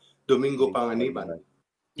Domingo Panganiban.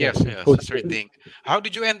 Yes, that's the thing. How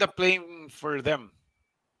did you end up playing for them?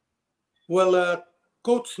 Well,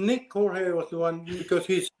 Coach Nick Jorge was the one because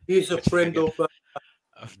he's a friend of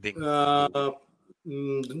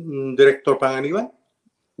Director Panganiban.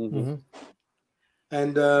 Mm-hmm.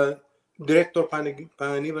 And Director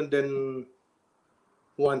Panganiban then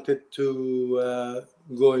wanted to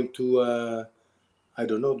go into I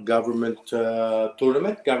don't know, government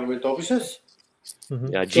tournament, government offices.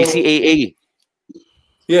 Mm-hmm. Yeah, GCAA.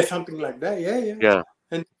 Yeah, something like that. Yeah.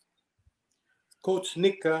 And Coach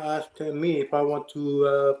Nick asked me if I want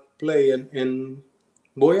to play, and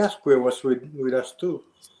Boy Asquare was with us too.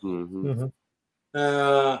 Mm-hmm.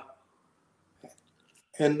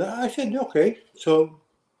 And I said, okay. So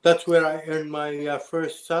that's where I earned my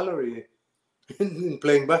first salary in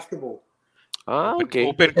playing basketball. Okay.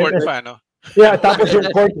 Open court pa, no? Yeah, tapos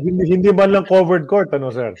yung court, hindi man lang covered court, ano,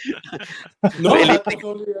 sir? No,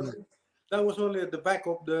 that was only at the back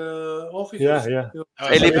of the office. Yeah.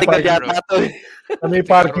 Elliptical yata to. May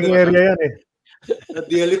parking area yan eh. At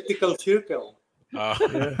the elliptical circle.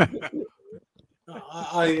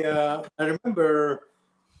 I remember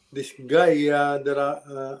this guy that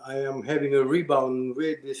I am having a rebound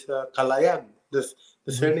with, this Kalayag. The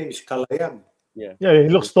surname is Kalayag. Yeah, he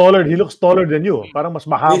looks taller. He looks taller than you. Parang mas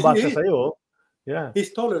mahaba siya sa'yo. Yeah.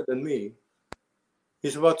 He's taller than me.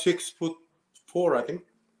 He's about 6'4", I think.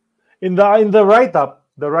 In the write-up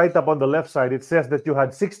on the left side, it says that you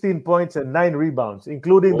had 16 points and 9 rebounds,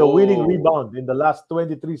 including the winning rebound in the last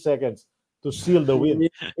 23 seconds to seal the win.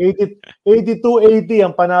 82-80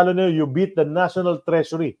 ang panalo niyo. You beat the National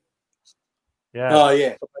Treasury Yeah. Oh,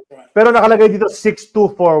 yeah. Pero nakalagay dito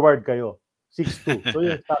 6'2" forward kayo. 6'2". So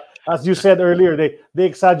yung, as you said earlier, they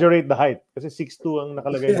exaggerate the height kasi 6'2" ang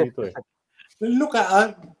nakalagay dito eh. Look,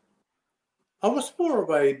 I was more of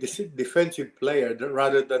a defensive player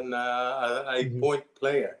rather than a point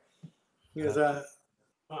player. Because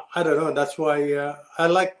I don't know. That's why I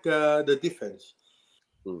like the defense.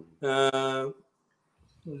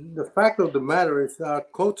 The fact of the matter is, our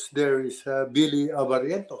coach there is Billy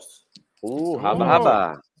Avarientos.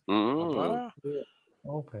 Haba-haba. Aba.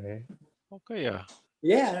 Okay. Okay, yeah.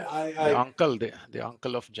 Yeah, The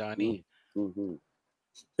uncle of Johnny.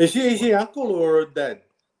 Is he uncle or dad?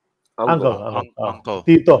 Uncle.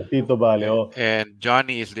 Tito Bale. Oh. And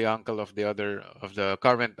Johnny is the uncle of the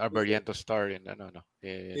current Abariento star in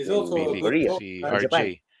He's also a good Korea. coach. si Japan.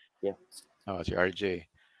 RJ. Yeah. Oh, si RJ.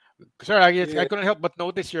 Sir, I couldn't help but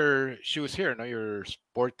notice your shoes here. No, you're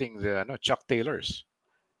sporting the Chuck Taylors.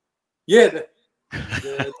 Yeah,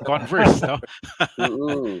 Converse, no?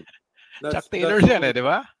 Chuck Taylors yan di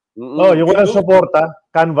ba? Oh, yung walang suporta,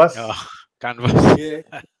 canvas. Oh, canvas. Yeah.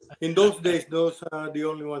 In those days, those are the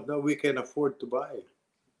only ones that we can afford to buy.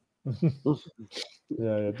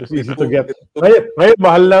 Yeah, it's easy to get. Ngayon,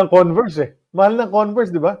 mahal na ang Converse eh. Mahal na ang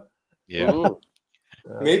Converse, di ba? Yeah.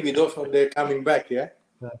 Maybe those are they're coming back, yeah?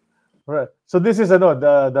 Right. So this is the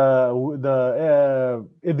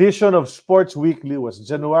edition of Sports Weekly was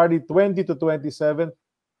January 20 to 27,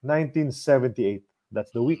 1978. That's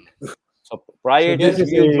the week. So prior to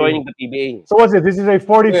you joining the PBA. So what's it? This is a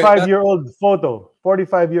 45-year-old photo.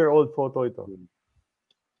 45-year-old photo ito.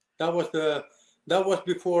 That was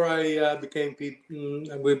before I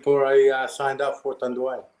before I signed up for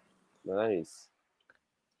Tanduay. Nice.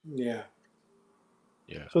 Yeah.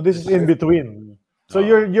 Yeah. So this is in between. So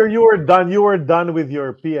you were done with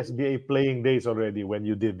your PSBA playing days already when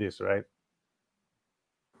you did this, right?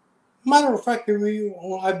 Matter of fact,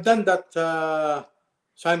 I've done that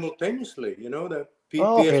simultaneously. You know, the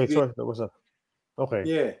okay, PSBA. so that was okay.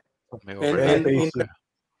 Yeah.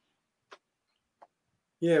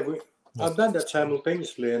 I've done that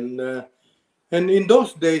simultaneously, and in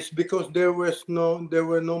those days, because there were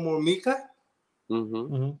no more Mika.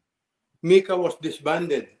 Mika was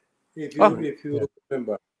disbanded. If you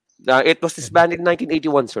remember, it was disbanded in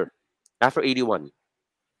 1981, sir. After 81.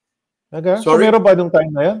 Okay. So Sorry? meron pa nung time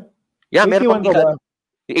na yan? Yeah, meron 81 pa ba?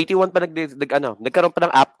 81 pa nagkaroon pa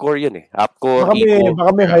ng AppCore yun eh. AppCore,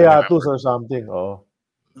 Baka may hiatus or something. Oh.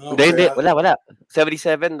 Hindi, wala.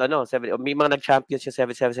 77, 70, may mga nag-champions yung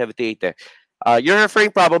 77, 78 eh. You're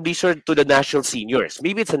referring probably, sir, to the national seniors.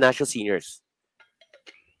 Maybe it's the national seniors.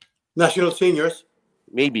 National seniors?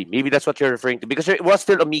 Maybe that's what you're referring to. Because it was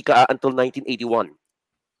still Omika until 1981.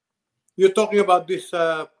 You're talking about this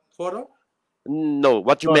photo? No,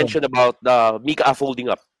 what you mentioned about the Mika folding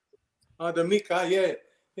up. The Mika, yeah.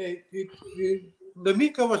 The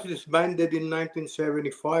Mika was disbanded in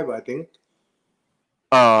 1975, I think.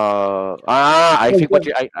 I think what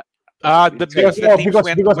you... because the teams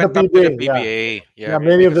went up to the PBA. Yeah,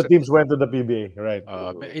 many of the teams went to the PBA, right?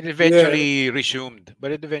 It eventually resumed.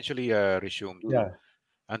 Yeah.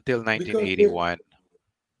 Until 1981.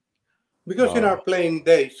 Because in our playing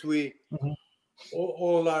days, we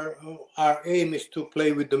all our aim is to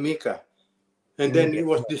play with the Mika, and then it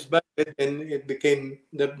was disbanded, and it became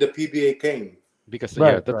the PBA came. Because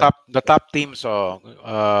the top teams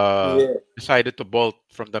decided to bolt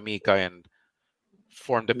from the Mika and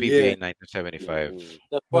form the PBA in 1975.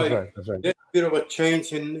 That's why there's a bit of a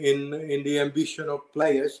change in the ambition of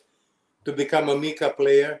players to become a Mika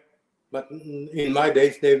player. But in my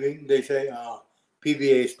days, they say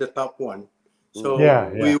PBA is the top one. So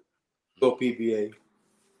we go PBA.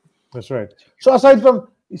 That's right. So aside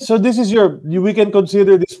from this is we can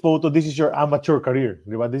consider this photo. This is your amateur career,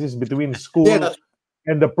 right? This is between school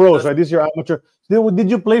and the pros, right? This is your amateur. Did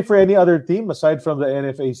you play for any other team aside from the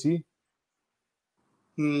NFAC?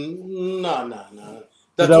 No.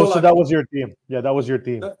 So that was your team. Yeah, that was your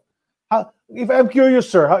team. If I'm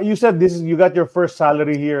curious, sir, you said you got your first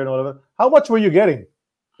salary here and all of that. How much were you getting?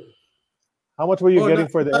 How much were you getting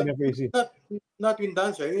for the NFAC? Not in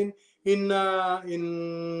Dancer. In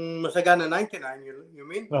Masagana 99, you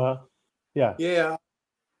mean? Yeah. Yeah.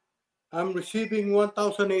 I'm receiving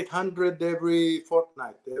 1,800 every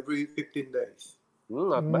fortnight, every 15 days.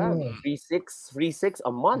 Not bad. 3,600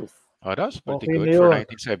 a month. Oh, that's pretty good for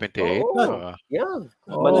 1978. Yeah.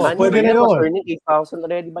 Manhattan was earning 8,000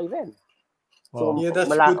 already by then. So, that's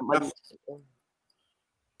good.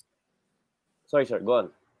 Sorry, sir. Go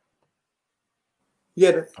on.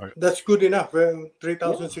 Yeah, that's good enough.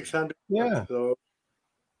 3,600. Yeah. So,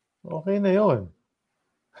 okay na yun.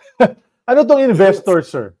 Ano tong investor,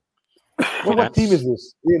 sir? What team is Finance.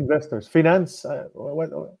 this? The investors. Finance?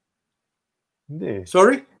 Hindi.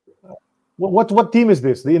 Sorry? What team is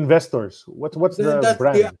this? The investors. What's the That's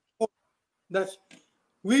brand? that's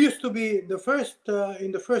we used to be the first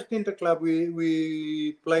in the first interclub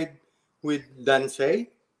we played with Dansei,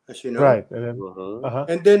 as you know. Right. And then, Mhm.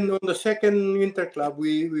 And then on the second interclub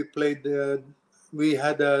we played we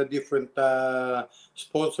had a different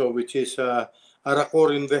sponsor, which is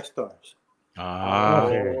Aracor Investors. Ah,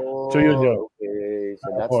 okay. So yun yun. Okay. So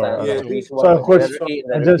that's Aracor, the Yeah, Aracor. increase So one. of course,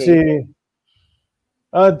 Letter andyan K. si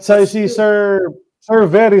But si still, Sir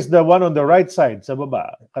Ver is the one on the right side sa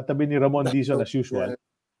baba. Katabi ni Ramon Dizon as usual.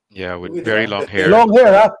 yeah, with with very Diba? long the hair. Long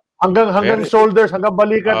hair ha. Hanggang Very. shoulders, hanggang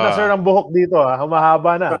balikat na sir Ah, ang buhok dito ha.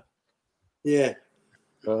 Humahaba na. yeah.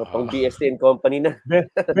 Pang ah, BST and company na.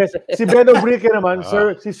 Si Beno Brique naman,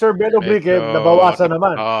 ah. si Sir Beno Brique, Medyo, nabawasan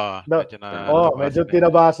naman. medyo na Medyo nabawasan na.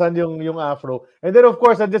 tinabasan yung afro. And then of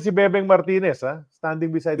course, nandiyan si Bebeng Martinez, ha?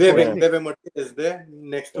 Standing beside Coach Nick. Bebe Martinez there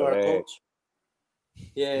next to our Correct. coach.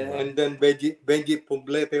 Yeah, Diba? and then Benji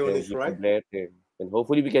Poblete on his Benji right. Poblete. And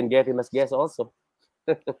hopefully we can get him as guest also.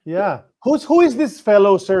 Yeah. Who is this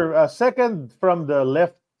fellow, sir? Second from the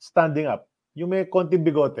left standing up. Yung may konting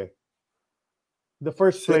bigote. The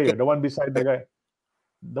first player, Second, the one beside the guy.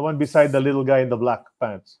 The one beside the little guy in the black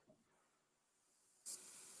pants.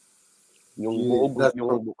 Yung Yeah, buhog, that's yung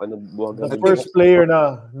buhag The I ng first think player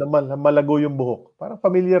na malago yung buhok. Parang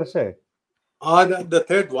familiar siya eh. the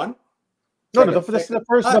third one. No, Second, this is second. the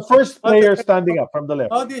first The player third standing one. up from the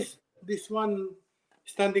left. This one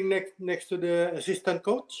standing next to the assistant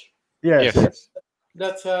coach. Yes, Yes. yes.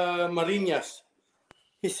 That's Marinas.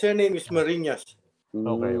 His surname is Marinas.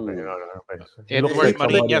 Okay. Looks Edward like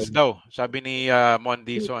somebody Marinas else. daw, sabi ni Mon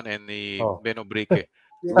Dizon and ni Oh. Beno Brique.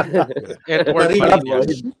 Yeah. Edward Marinas.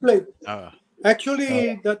 Marinas. He played. Ah,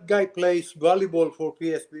 Actually, that guy plays volleyball for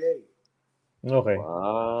PSBA. Okay.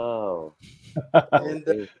 Wow. And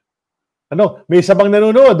Okay. Ano, may isa bang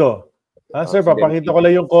nanonood oh. Sir, si papakita ko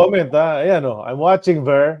lang yung comment ha. Ayan oh, I'm watching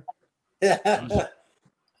Ver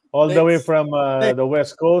all the way Thanks. from the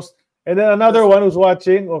West Coast. And then another one who's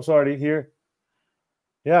watching, oh sorry, here.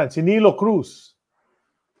 Yeah, si Nilo Cruz.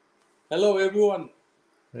 Hello, everyone.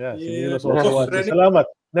 Yeah, si Yeah, Nilo's also Boss watching. Rene. Salamat.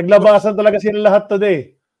 Naglabasan talaga sila lahat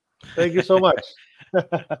today. Thank you so much.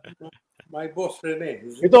 My boss Rene.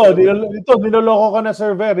 Ito, niloloko ka na,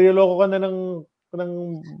 Sir Ver. Niloloko ka na ng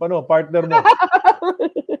partner mo.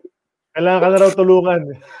 Kailangan ka na raw tulungan.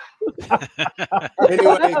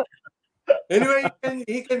 Anyway,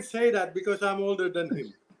 he can say that because I'm older than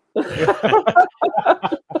him.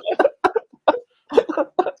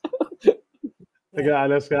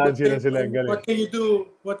 Nag-aalas-kaan sila. Galing. What can you do?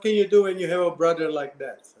 What can you do when you have a brother like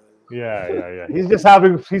that? Yeah. He's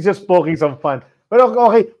just poking some fun. But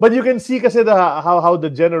okay, but you can see kasi how the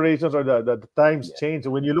generations or the times change.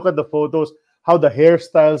 When you look at the photos, how the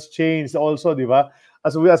hairstyles change also, di ba?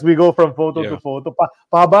 As we go from photo to photo,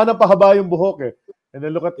 pahaba yung buhok eh. And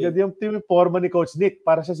then look at yung forma ni Coach Nick,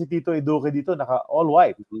 para siya si Tito Eduque dito, naka all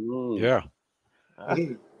white. yeah.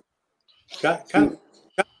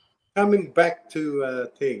 Coming back to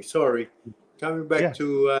things. Sorry, coming back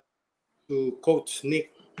to Coach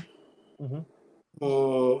Nick.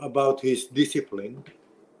 About his discipline.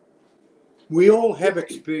 We all have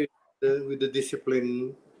experience with the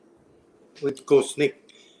discipline with Coach Nick.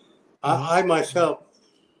 I myself,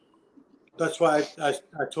 that's why I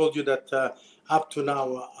told you that up to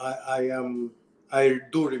now I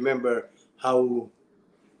do remember how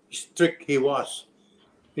strict he was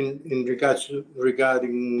in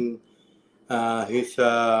regarding his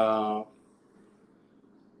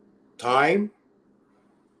time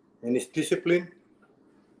and his discipline.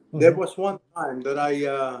 There was one time that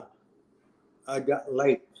I got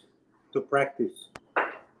late to practice.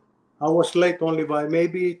 I was late only by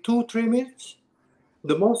maybe 2-3 minutes,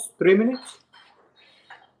 the most 3 minutes.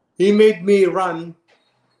 He made me run.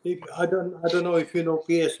 I don't know if you know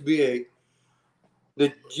PSBA.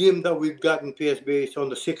 The gym that we've got in PSBA is on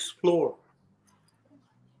the 6th floor.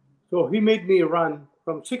 So he made me run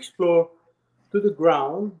from 6th floor to the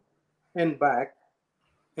ground and back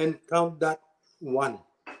and count that one.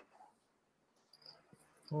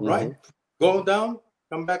 Right? Go down,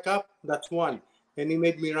 come back up, that's one. And he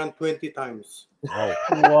made me run 20 times.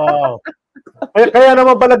 Wow. Kaya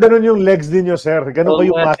naman pala ganun yung legs ninyo, sir. Ganun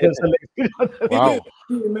kayong muscle sa legs. Wow.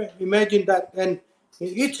 Imagine that. And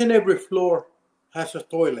each and every floor has a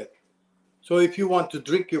toilet. So if you want to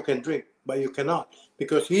drink, you can drink, but you cannot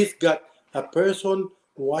because he's got a person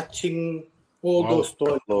watching all those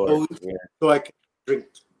toilets so I can drink.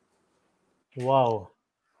 Wow.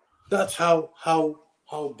 That's how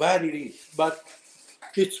bad it is. But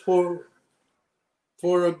it's for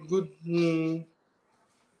for a good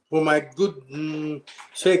for my good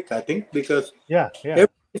sake, I think, because Yeah.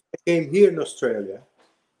 ever since I came here in Australia,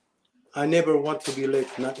 I never want to be late,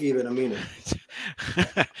 not even a minute.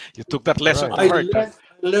 You took that lesson Right. to heart. Huh?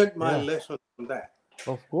 I learned my Yeah. lesson from that.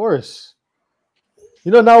 Of course.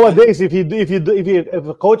 Nowadays, if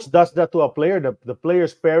a coach does that to a player, the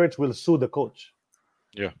player's parents will sue the coach.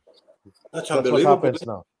 Yeah. That's That's what unbelievable. happens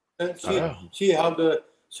now. And Yeah. see how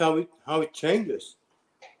it changes.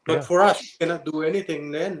 But Yeah. for us, we cannot do anything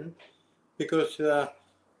then because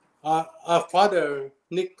our father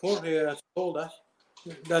Nick Correa has told us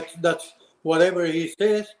that's whatever he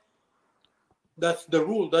says. That's the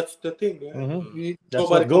rule. That's the thing. That's Nobody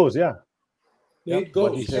what can. goes. Yeah. Yep. It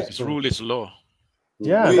What he goes. says His goes. rule is law.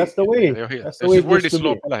 Yeah, We that's the way. That's the way His it word used is to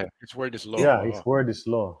law. be. Pala. His word is law. Yeah, his word is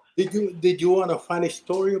law. did you want a funny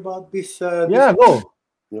story about this? Yeah, go.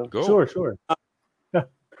 Go. Sure.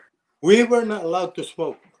 We were not allowed to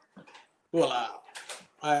smoke. Well,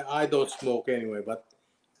 I don't smoke anyway, but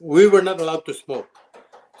we were not allowed to smoke.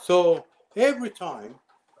 So every time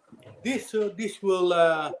this will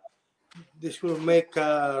make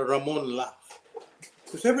Ramon laugh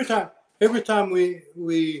because every time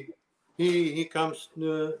he comes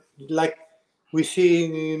like we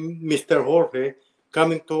see Mr. Jorge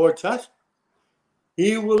coming towards us,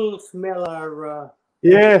 he will smell our.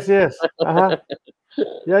 Yes. Uh-huh.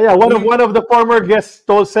 Yeah. One of the former guests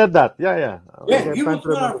said that. Yeah. Yeah, I'm he trying will to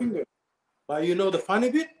smell our remember. finger. But you know the funny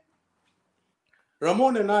bit?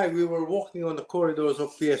 Ramon and I, we were walking on the corridors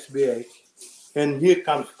of PSBA, and here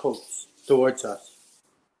comes Coach towards us.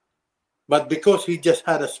 But because he just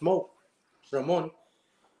had a smoke, Ramon,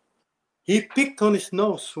 he picked on his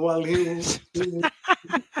nose while while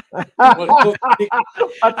Coach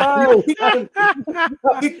Atay!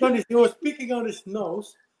 he was picking on his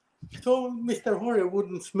nose, so Mr. Jorge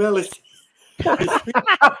wouldn't smell his finger.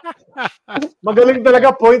 Magaling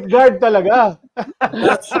talaga, point guard talaga.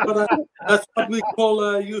 That's what we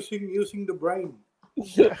call using the brain.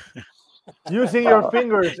 Using your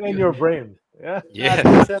fingers and your brain. Yeah. Yeah.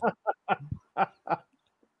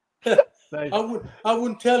 Nice. I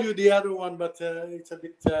wouldn't tell you the other one, but it's a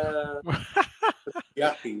bit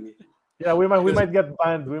yucky. Yeah, we might get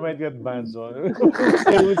banned. We might get banned. So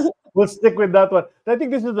we'll stick with that one. I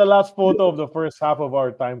think this is the last photo of the first half of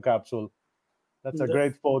our time capsule. That's a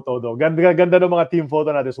great photo, though. Ganda ng mga team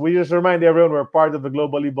photo natin. So we just remind everyone we're part of the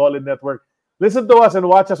Globally Ballin Network. Listen to us and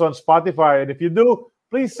watch us on Spotify. And if you do,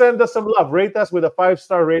 please send us some love. Rate us with a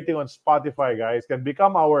 5-star rating on Spotify, guys. Can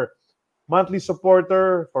become our monthly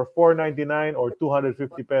supporter for $4.99 or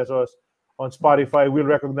 250 pesos on Spotify. We'll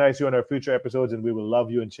recognize you on our future episodes, and we will love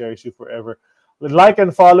you and cherish you forever. Like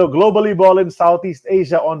and follow Globally Ballin Southeast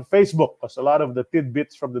Asia on Facebook, because a lot of the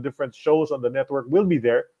tidbits from the different shows on the network will be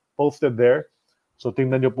there, posted there. So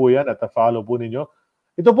tingnan nyo po yan at follow po ninyo.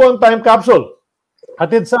 Ito po ang time capsule.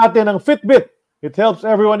 Hatid sa atin ng Fitbit. It helps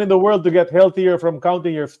everyone in the world to get healthier, from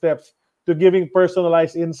counting your steps to giving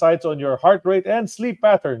personalized insights on your heart rate and sleep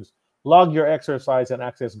patterns. Log your exercise and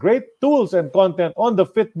access great tools and content on the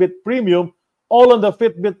Fitbit Premium, all on the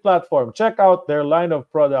Fitbit platform. Check out their line of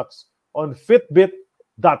products on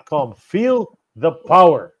fitbit.com. Feel the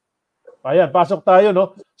power. Ayan, pasok tayo,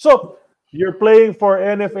 no? So, you're playing for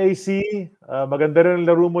NFAC. Maganda rin ang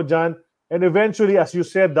laro mo dyan. And eventually, as you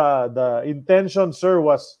said, the intention, sir,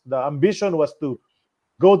 the ambition was to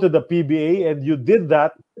go to the PBA, and you did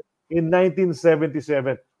that in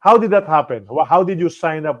 1977. How did that happen? How did you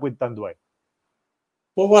sign up with Tanduay?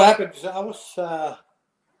 Well, what happened is I was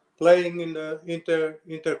playing in the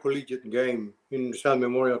intercollegiate game in San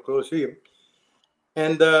Memorial Coliseum,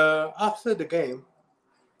 and after the game,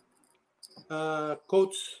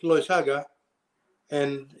 Coach Loisaga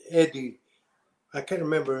and Eddie, I can't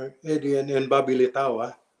remember Eddie and Bobby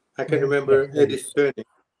Litawa. I can remember Eddie's surname.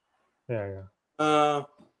 Yeah.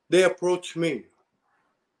 They approached me.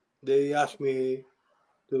 They asked me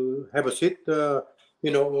to have a seat,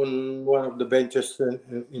 on one of the benches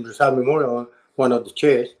in Rizal Memorial, one of the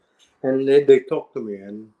chairs, and they talked to me.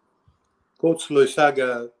 And Coach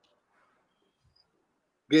Loisaga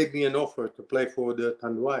gave me an offer to play for the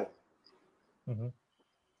Tanduay. Mm-hmm.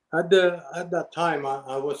 At that time,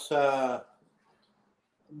 I was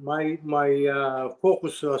my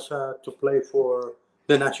focus was to play for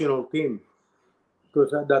the national team,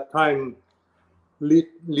 because at that time,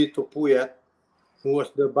 Lito Puyat, who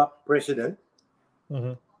was the BAC president,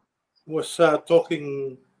 was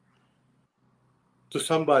talking to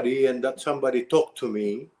somebody, and that somebody talked to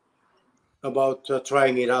me about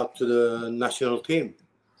trying it out to the national team.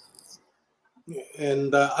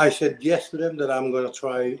 And I said yes to them, that I'm going to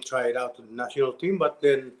try it out to the national team. But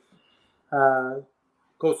then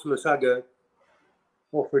Coach Lusaga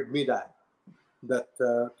offered me that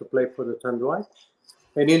to play for the Tanduay.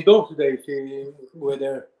 And in those days,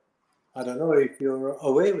 whether I don't know if you're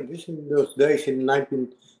aware of this, in those days in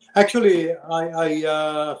 19. Actually,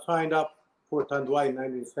 I signed up for Tanduay in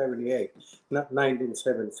 1978, not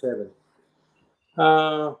 1977.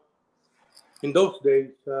 In those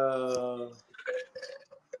days,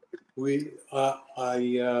 when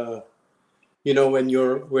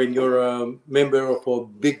you're a member of a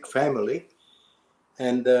big family,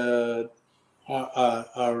 and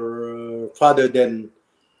our father then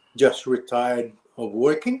just retired of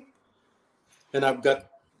working, and I've got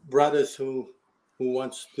brothers who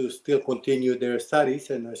wants to still continue their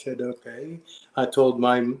studies, and I said okay. I told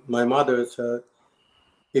my mother,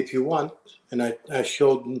 if you want, and I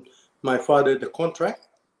showed my father the contract,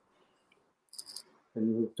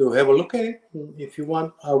 and to have a look at it. If you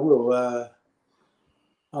want, I will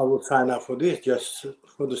sign up for this just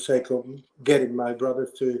for the sake of getting my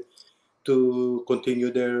brothers to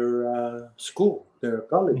continue their school, their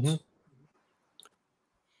college. Mm-hmm.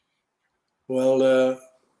 Well,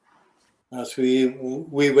 as we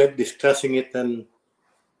went discussing it and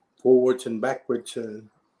forwards and backwards,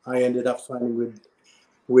 I ended up signing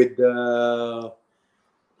with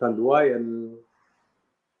Tanduay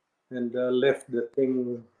and left the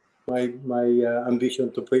thing. My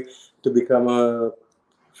ambition to become a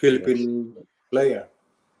Philippine player,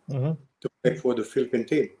 Mm-hmm. to play for the Philippine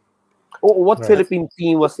team. Oh, what Right. Philippine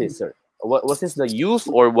team was this, sir? Was this the youth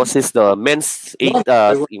or was this the men's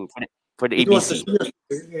No, team for the it was the ABC? seniors.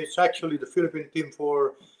 It's actually the Philippine team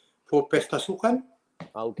for Pestasukan.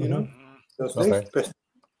 Okay. You know, Mm. those Okay. days,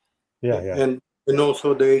 Yeah. and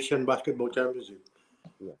also the Asian Basketball Championship,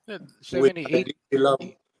 which 78,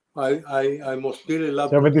 I most really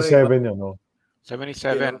love to play. 77, you know.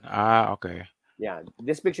 77. Ah, okay. Yeah,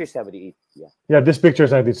 this picture is 78. Yeah, Yeah, this picture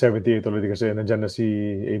is 1978 already kasi nandyan na si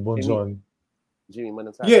Abe Monzon. Jimmy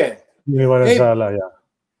Manansala. Yeah, Jimmy Manansala, yeah.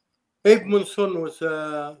 Abe Monson was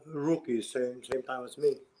a rookie, same time as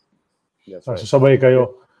me. That's So right. sabay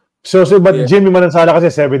kayo. So but Yeah. Jimmy Manansala kasi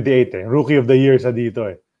 78 eh. Rookie of the year sa dito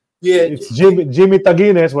eh. Yeah, It's Jimmy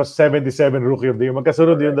Taguines was 77 rookie of the year.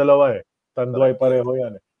 Magkasunod yung dalawa eh. Tanduay pareho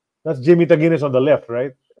yan eh. That's Jimmy Taguines on the left,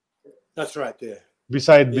 right? that's right. Yeah,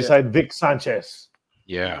 Beside Vic Sanchez.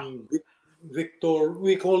 Yeah. Victor.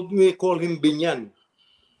 We call him Binyan.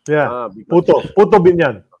 Yeah. Because Puto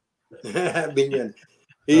Binyan. Binyan.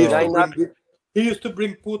 He used to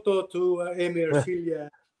bring Puto to Emir Cilia.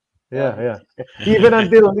 Yeah. Even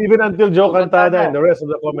until Joe Cantada and the rest of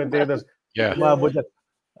the commentators. Yeah. umabot yan.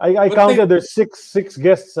 I But counted there's six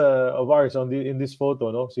guests of ours in this photo,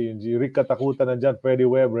 no? Si Rick Katakutan nandyan, Freddie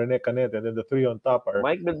Webb, Rene Canet, and then the three on top are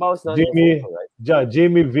Mike Bilbao is not Jimmy, in the photo, right?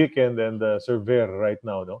 Jimmy, Vic, and then Sir Ver right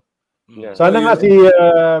now, no? Yeah. Sana Oh, nga si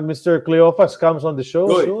Mr. Cleophas comes on the show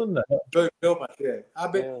Good. soon. Yeah.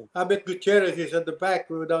 Abet Gutierrez is at the back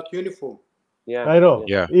without uniform. Yeah. I know.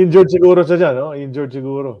 Yeah. Injured siguro siya dyan, no? Injured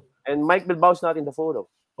siguro. And Mike Bilbao is not in the photo.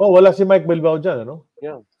 Oh, wala si Mike Bilbao dyan, ano?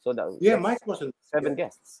 Yeah. So Yeah, that's Mike wasn't. 7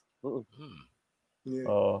 guests. Mm-mm. Yeah.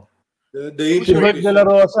 Oh. The Si Bert injury De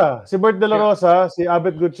La Rosa. Si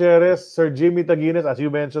Abet Gutierrez, Sir Jimmy Taguines, as you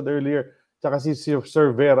mentioned earlier, tsaka si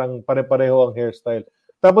Sir Ver, ang pare-pareho ang hairstyle.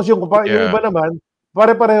 Tapos yung iba naman,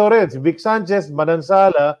 pare-pareho rin. Si Vic Sanchez,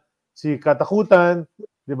 Manansala, si Katakutan,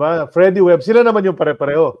 di ba? Freddie Webb, sila naman yung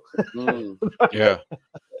pare-pareho. Yeah.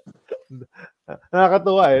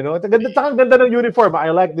 Nakakatuwa eh, no? Ganda ng uniform. I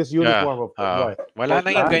like this uniform of Tanduay. Wala na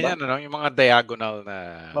yung ganyan, ano? Yung mga diagonal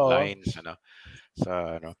na lines, ano?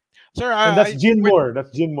 Ano. Sir, and that's Gene Moore. That's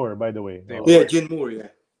Gene Moore, by the way. Yeah, Gene Moore,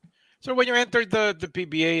 yeah. So when you entered the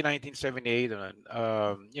PBA in 1978,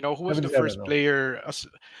 who was the first player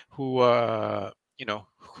who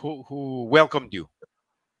welcomed you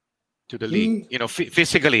to the league?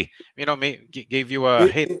 Physically, gave you a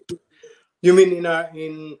hit. You mean in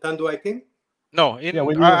Tanduay team? No, an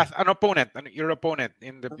opponent, your opponent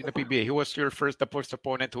in the PBA. Who was the first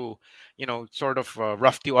opponent who, sort of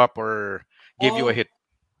roughed you up or gave you a hit?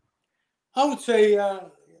 I would say I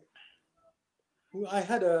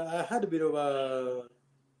had a bit of a,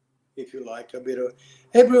 if you like, a bit of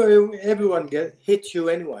everyone hits you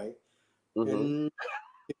anyway, and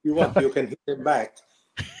if you want, you can hit them back.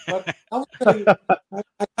 But I would say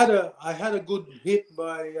I had a good hit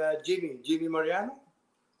by Jimmy Mariano.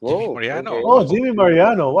 Jimmy Mariano. Okay. Oh, Jimmy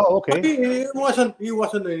Mariano. Wow, okay. He wasn't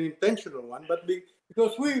an intentional one, but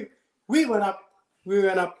because we went up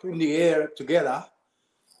in the air together,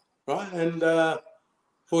 right? And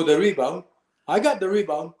for the rebound, I got the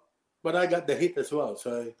rebound, but I got the hit as well.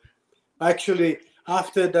 So actually,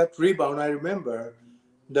 after that rebound, I remember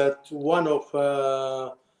that one of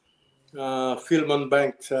Philmon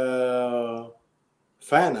Bank's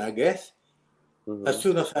fan, I guess. As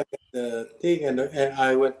soon as I get the thing and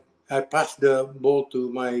I passed the ball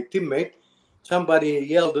to my teammate, somebody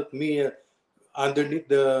yelled at me underneath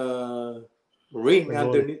the ring,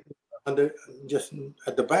 under just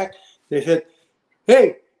at the back. They said,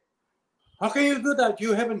 "Hey, how can you do that?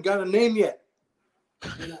 You haven't got a name yet."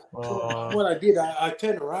 And what I did, I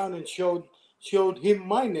turned around and showed him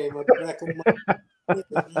my name at the back of my.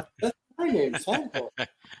 That's my name, Santos.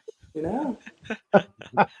 You know.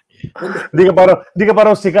 Di ka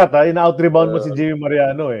parang sikat, ha? In-out-rebound mo si Jimmy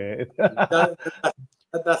Mariano, eh.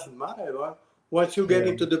 That doesn't matter. Right? Once you get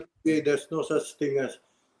into the PBA, there's no such thing as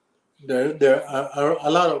there are a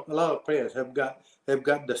lot of players have got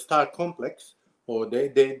the star complex, or they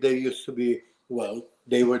used to be, well,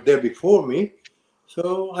 they were there before me,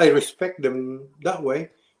 so I respect them that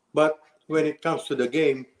way. But when it comes to the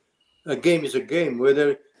game, a game is a game.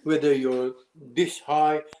 Whether you're this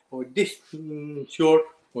high or this short,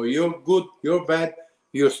 or you're good, you're bad,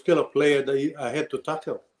 you're still a player that I had to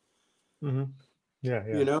tackle. Yeah.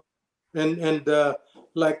 You know, and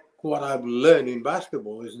like what I've learned in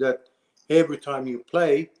basketball is that every time you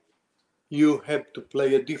play, you have to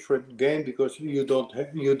play a different game, because you don't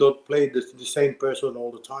play the same person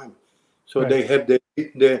all the time. So they have their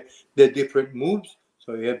different moves.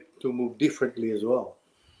 So you have to move differently as well.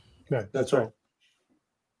 Yeah, That's right. all.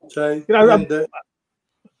 So Go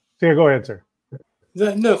ahead, sir.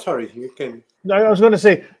 no, sorry, you can. I was going to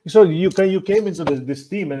say, so you came into this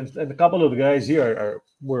team, and a couple of the guys here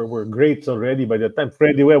were greats already by the time.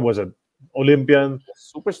 Freddie Webb was an Olympian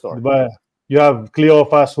superstar, but you have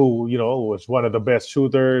Cleophas, who was one of the best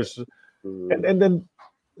shooters,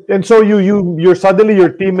 and so you're suddenly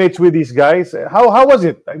your teammates with these guys. How was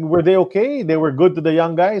it? I mean, were they okay? They were good to the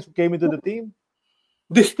young guys who came into the team.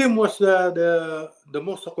 This team was the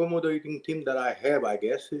most accommodating team that I have, I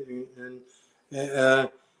guess, and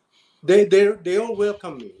they all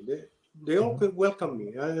welcome me. They all welcome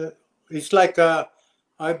me. It's like I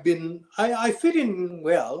fit in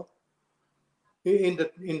well in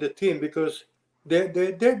the team, because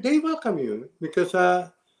they welcome you, because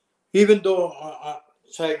even though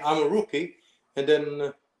say I'm a rookie, and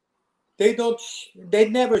then they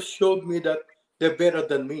never showed me that they're better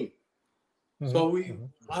than me. So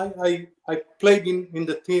I played in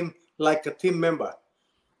the team like a team member,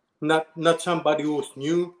 not somebody who was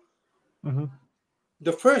new.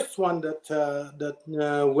 The first one that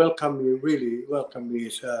really welcomed me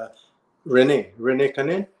is Rene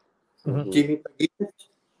Canen, Jimmy Paguines,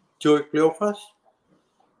 Joey Cleophas,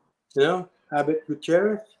 Abed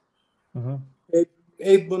Gutierrez,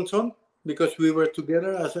 Abe Bonson, because we were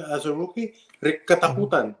together as a rookie. Rick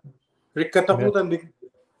Katakutan,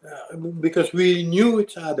 because we knew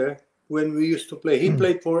each other when we used to play. He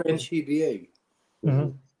played for NCBA.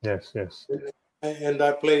 Yes. And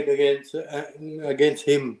I played against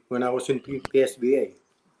him when I was in PSBA.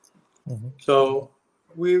 So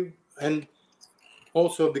and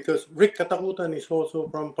also because Rick Katakutan is also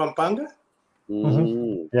from Pampanga.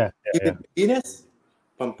 Yeah. Ines,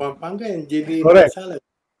 Pampanga, and JB Correct. Gonzalez.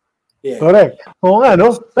 Yeah. Correct. Oo nga,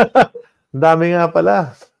 no? Dami nga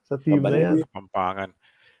pala sa team na yan. Pampangan.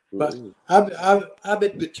 But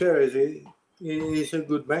Abed Gutierrez is a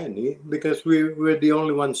good man, because we're the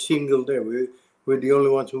only ones single there. We're the only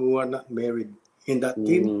ones who are not married in that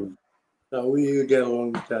team. So we get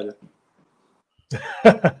along with each other.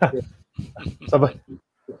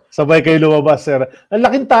 Sabay kayo lumabas, sir. Ang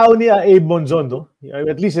laking tao ni Abe Monzon, no?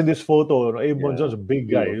 At least in this photo, Abe Monzon's a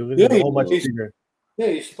big guy. How much bigger? Yeah,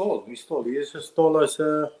 he's tall. He's as tall as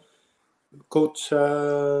Coach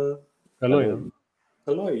Kaloy.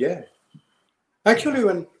 Kaloy, yeah. Actually,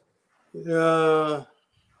 when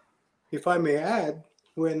if I may add,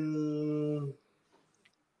 when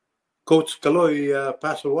Coach Kaloy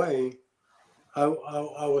passed away, I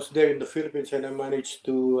was there in the Philippines, and I managed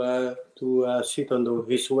to sit on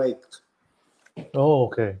his wake. Oh,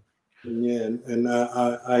 okay. Yeah, and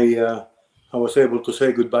I was able to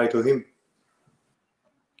say goodbye to him.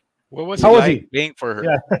 What was it like playing for her?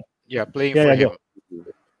 Yeah, playing for him.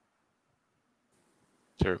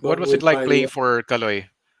 Sure. What was it like playing for Kaloy?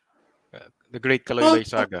 The great Kaloy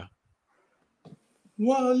Laisaga.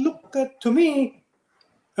 Well, look, to me,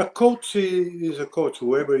 a coach is a coach.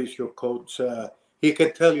 Whoever is your coach, he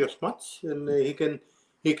can tell you as much, and he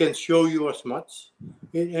can show you as much,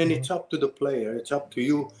 and it's up to the player. It's up to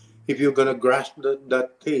you if you're gonna grasp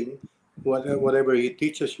that thing, whatever he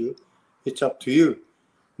teaches you. It's up to you.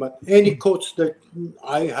 But any coach that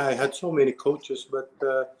I had so many coaches, but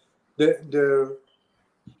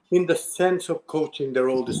in the sense of coaching, they're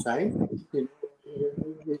all the same.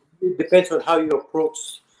 It depends on how you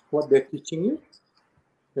approach what they're teaching you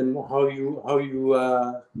and how you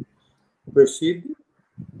perceive it.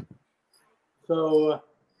 So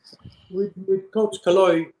with Coach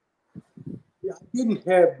Kaloy, I didn't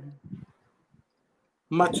have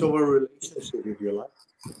much of a relationship, if you like,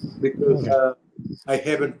 because I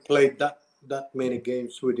haven't played that many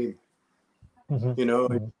games with him. You know,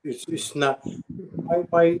 it's not my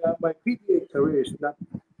PBA career is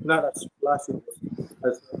not as flashy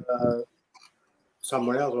as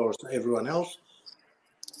someone else or everyone else,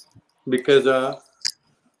 because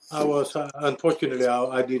I was unfortunately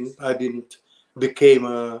I didn't became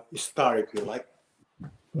a star, if you like,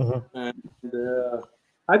 and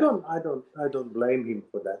I don't blame him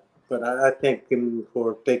for that, but I thank him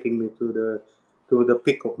for taking me to the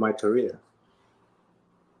peak of my career.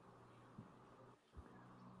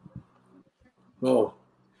 Oh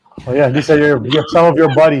yeah, these are some of your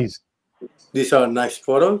buddies. These are nice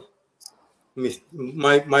photos.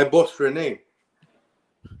 My boss Rene.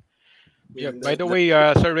 Yeah. By the way,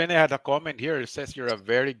 Sir Rene had a comment here. It says you're a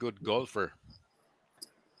very good golfer.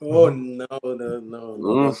 Oh no.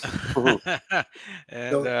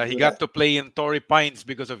 And he got to play in Torrey Pines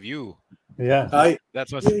because of you. Yeah.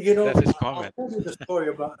 That's I'll his comment. tell you the story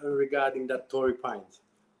about regarding that Torrey Pines.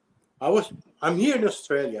 I'm here in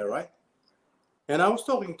Australia, right? And I was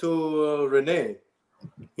talking to Rene.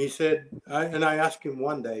 He said, I asked him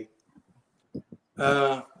one day,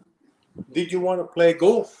 did you want to play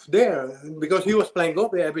golf there? Because he was playing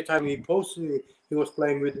golf there. Every time he posted, he was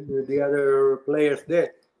playing with the other players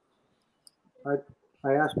there.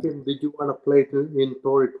 I asked him, did you want to play in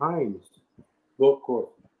Torrey Pines golf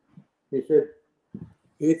course? He said,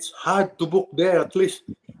 it's hard to book there. At least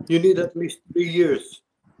you need at least 3 years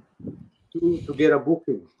to get a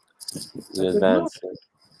booking. I said, no,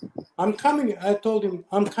 I'm coming. I told him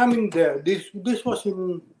I'm coming there. This was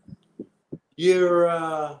in year,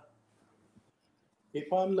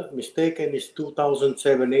 if I'm not mistaken, it's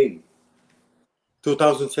 2017.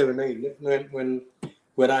 2017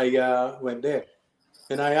 when I went there,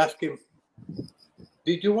 and I asked him,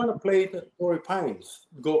 "Did you want to play the Torrey Pines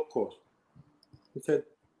golf course?" He said,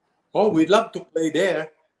 "Oh, we'd love to play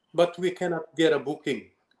there, but we cannot get a booking.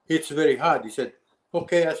 It's very hard." He said,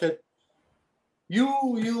 "Okay." I said,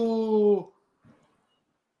 You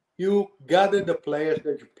gather the players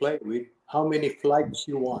that you play with, how many flights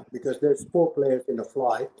you want, because there's 4 players in a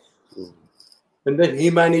flight. And then he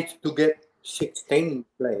managed to get 16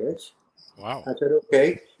 players. Wow. I said,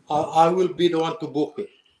 okay, I will be the one to book it.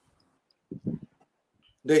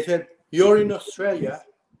 They said, you're in Australia.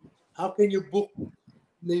 How can you book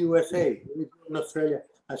the USA in Australia?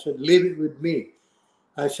 I said, leave it with me.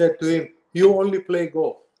 I said to him, you only play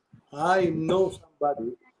golf. I know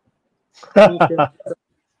somebody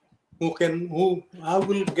who I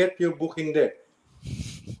will get your booking there.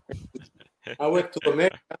 I went to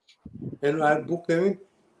America and I booked them,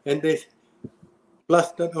 and they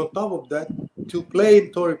plus that on top of that, to play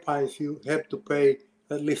in Torrey Pines, you have to pay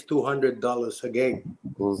at least $200 a game.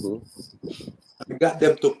 I got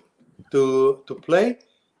them to play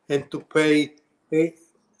and to pay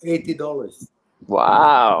 $80.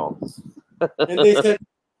 Wow. And they said,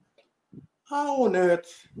 how on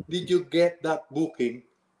earth did you get that booking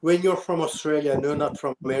when you're from Australia and you're not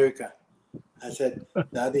from America? I said,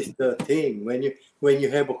 that is the thing. When you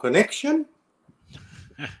have a connection,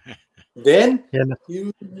 then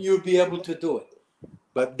you'll be able to do it.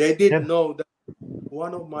 But they didn't know that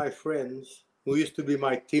one of my friends, who used to be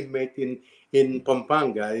my teammate in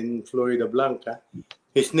Pampanga, in Florida Blanca,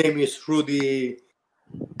 his name is Rudy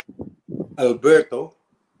Alberto.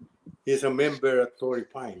 He's a member at Torrey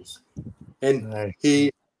Pines. And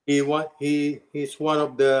he's one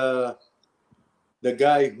of the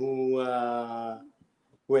guy who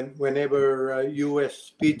whenever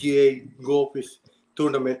US PGA golf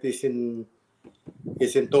tournament is in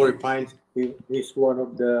Torrey Pines, he's one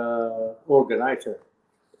of the organizers.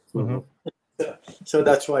 So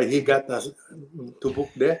that's why he got us to book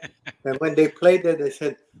there. And when they played there, they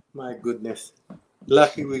said, "My goodness,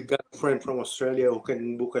 lucky we got a friend from Australia who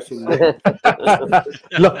can book us in there."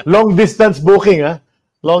 Long distance booking, huh?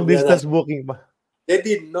 Long distance booking. They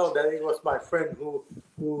didn't know that it was my friend who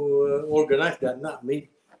organized that, not me.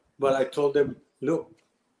 But I told them, look,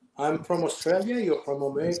 I'm from Australia, you're from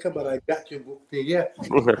America, but I got you booked here.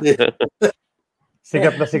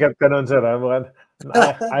 Sikat na sikat ka nun, sir.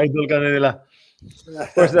 Idol ka na nila.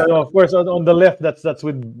 Of course, on the left, that's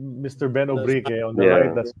with Mr. Ben Obrique. On the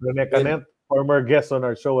right, that's Rene Canet, former guest on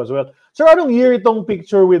our show as well. Sir, anong year itong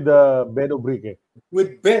picture with Ben Obrique?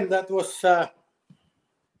 With Ben, that was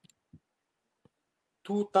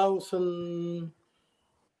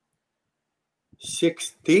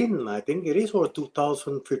 2016, I think it is, or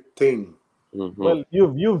 2015. Mm-hmm. Well, you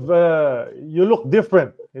look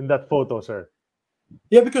different in that photo, sir.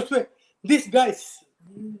 Yeah, because these guys,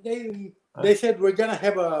 they said we're gonna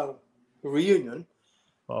have a reunion.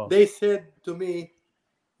 Oh. They said to me,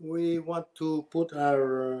 we want to put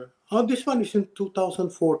our this one is in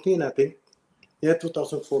 2014, I think. Yeah,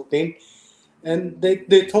 2014, and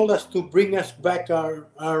they told us to bring us back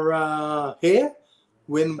our hair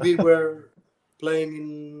when we were playing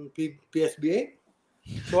in PSBA.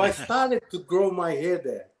 So I started to grow my hair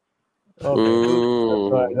there Okay.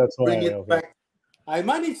 to That's why. bring it Okay. back. I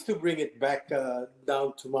managed to bring it back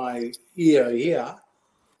down to my ear here.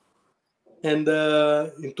 And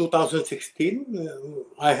in 2016,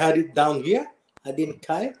 I had it down here. I didn't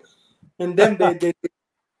cut it. And then they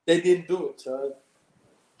didn't do it. So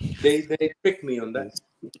they tricked me on that.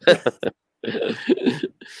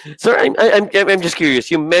 Sir, I'm just curious.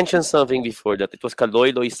 You mentioned something before that it was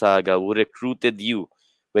Kaloy Loizaga who recruited you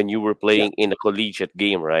when you were Yeah. playing in a collegiate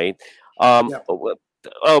game, right? Um, Yeah.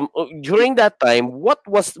 During that time, what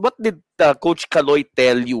did Coach Kaloy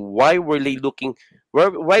tell you? Why were they looking?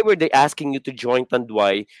 Why were they asking you to join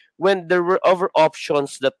Tanduay when there were other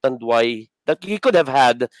options that Tanduay that he could have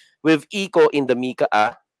had with Iko in the Mika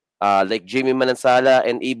A, like Jimmy Manansala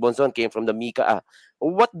and Abe Bonzon came from the Mika A.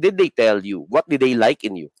 What did they tell you? What did they like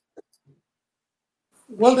in you?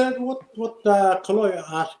 Well, that what Kaloy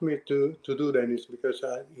asked me to do then is because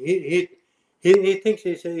he thinks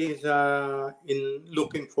he's in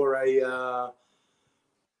looking for a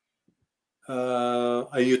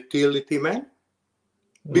utility man.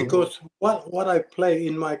 Because what I play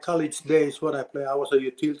in my college days, I was a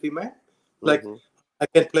utility man. Like Mm-hmm. I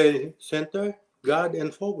can play center, guard,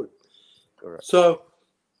 and forward. Correct. So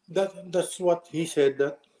that's what he said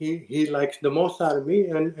that he likes the most out of me,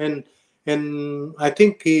 and I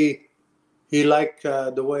think he liked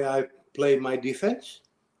the way I play my defense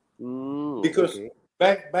because Okay.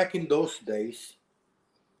 back in those days,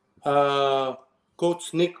 uh,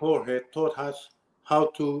 Coach Nick Jorge taught us how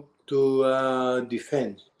to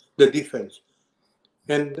defend the defense.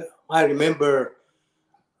 And I remember,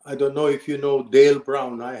 I don't know if you know Dale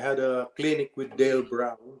Brown. I had a clinic with Dale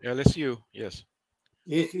Brown. LSU, yes.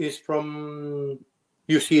 He's from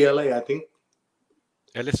UCLA, I think.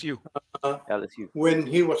 LSU. Uh, LSU. when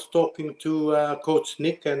he was talking to Coach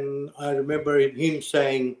Nick, and I remember him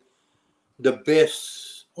saying the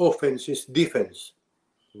best offense is defense.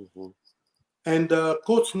 Mm-hmm. And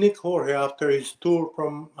Coach Nick Jorge, after his tour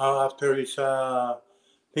after his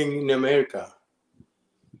thing in America,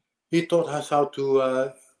 he taught us how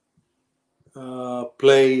to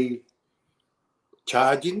play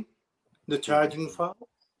charging, the charging foul,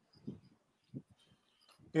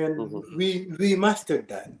 and Mm-hmm. we mastered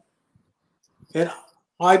that. And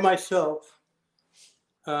I myself,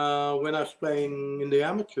 when I was playing in the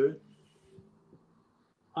amateur,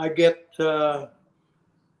 I get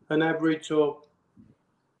an average of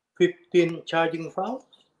 15 charging fouls.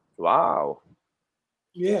 Wow.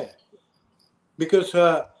 Yeah, because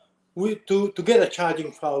we to get a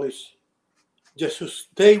charging foul is just to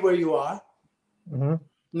stay where you are,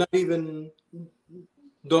 not even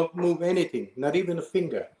don't move anything, not even a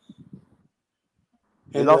finger.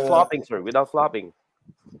 And Without flopping, sir. Without flopping.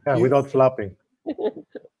 Yeah, you, without flopping.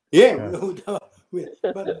 yeah, Yeah.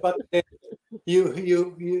 but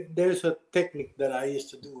you there's a technique that I used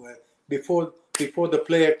to do before the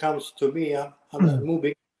player comes to me. I'm not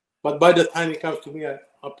moving, but by the time he comes to me, I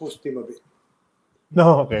push him a bit,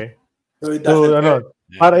 No, okay. so it So, doesn't hurt.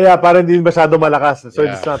 para hindi masyado malakas. So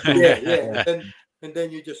it's Yeah. not too. Yeah. And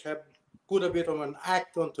then you just have put a bit of an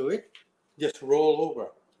act onto it, just roll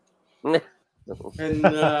over, and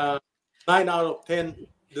 9 out of 10,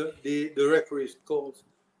 the referee calls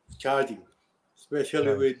charging,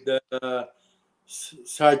 especially Yeah. with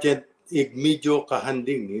Sergeant Igmedio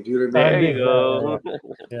Kahanding, if you remember. There you Standing. go.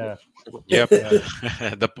 Yeah. Yep. Yeah.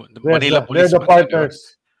 The There's Manila they're the policeman, yan, di ba?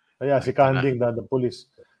 partners. Yeah, si Ito na. Kanding, the police.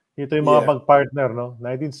 Ito yung mga Yeah. pag-partner, no?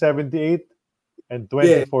 1978 and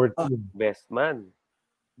Yeah. 2014. Best man.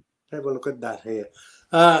 Have a look at that here.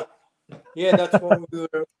 Yeah, that's why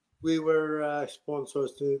we were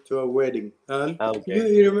sponsors to a wedding. Okay.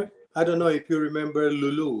 I don't know if you remember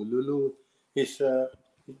Lulu. Lulu is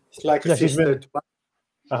it's like a Yeah, she's sister been. to my,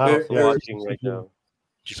 Uh-huh. her, Also Yeah, her watching right now.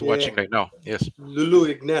 She's yeah, watching right now. Yes. Lulu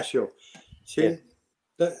Ignacio. Yeah.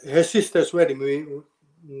 Her sister's wedding.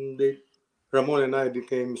 Ramon and I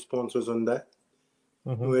became sponsors on that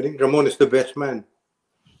wedding. Ramon is the best man.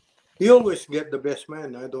 He always get the best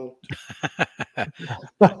man. I don't know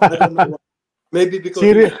why. Maybe because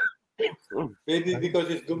Serious. Maybe because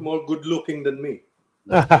he's more good looking than me.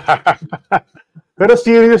 Pero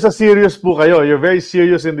serious po kayo. You're very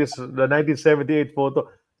serious in the 1978 photo.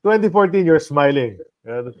 2014, you're smiling.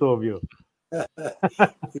 The two of you.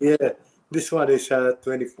 Yeah, this one is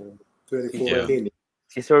 2014.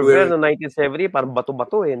 Si Sir Where- Ver no 1970, parang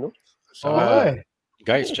bato-bato eh, no? Okay.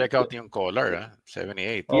 Guys, check out yung collar,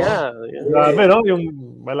 78. Oh. Yeah. Grabe, no? Yung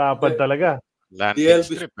malapad talaga. The Landing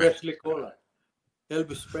Elvis strip. Presley collar.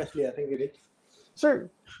 Elvis Presley, I think it is. Sir,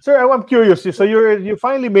 I'm curious. So you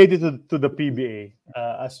finally made it to the PBA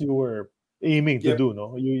as you were aiming to Yep. do,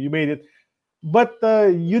 no? You made it. But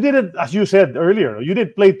you didn't, as you said earlier, you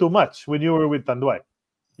didn't play too much when you were with Tanduay.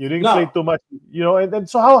 You didn't No. play too much, and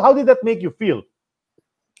so how did that make you feel?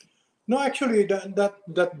 No, actually,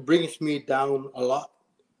 that brings me down a lot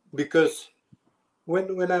because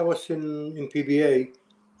when I was in PBA,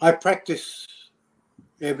 I practice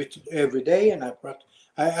every day, and I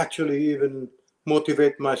actually even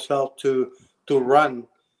motivate myself to run.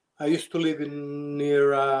 I used to live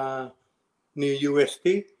near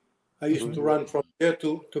UST. I used to run from there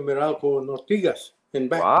to Meralco and Ortigas and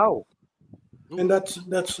back. Wow. And that's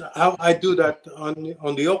how I do that on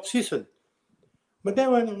the off season. But then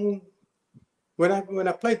when I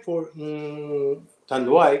played for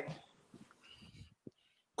Tanduay,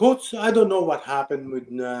 Coach, I don't know what happened with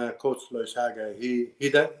Coach Loisaga. He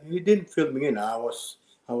didn't fill me in. I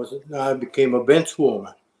became a bench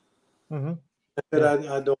warmer. Mm-hmm. I said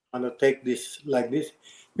I don't want to take this like this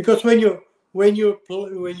because when you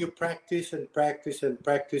practice and practice and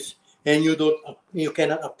practice and you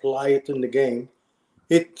cannot apply it in the game,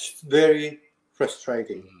 it's very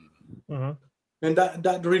frustrating. Mm-hmm. And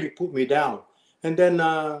that really put me down. And then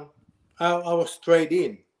I was traded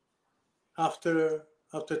in. After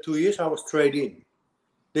 2 years, I was traded in.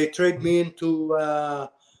 They trade me into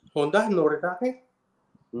Honda Noritake,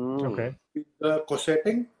 Okay. with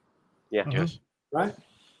Cosetting, Yeah. Yes. right?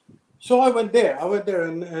 So I went there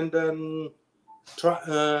and then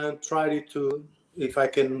tried it to if I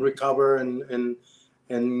can recover and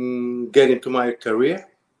get into my career.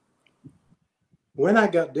 When I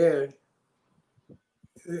got there,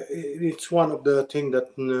 it's one of the things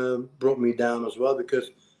that brought me down as well because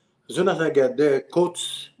as soon as I got there,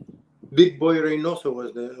 Coach Big Boy Reynoso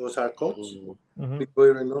was our coach. Mm-hmm. Big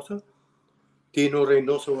Boy Reynoso. Tino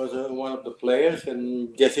Reynoso was one of the players,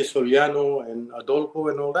 and Jesse Soliano and Adolfo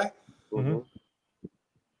and all that. Mm-hmm.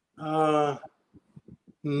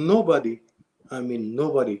 Nobody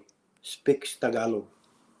speaks Tagalog.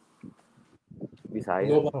 Bisaya.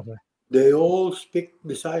 Nobody. Okay. They all speak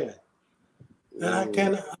Bisaya. And I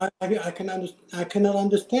cannot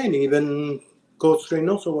understand. Even Coach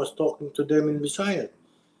Reynoso was talking to them in Bisaya.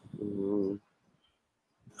 Mm.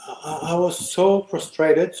 I was so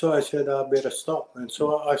frustrated, so I said I better stop, and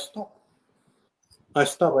so I stopped. I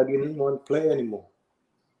didn't want to play anymore.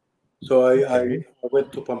 So I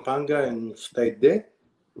went to Pampanga and stayed there.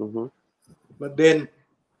 Mm-hmm. But then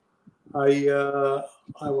I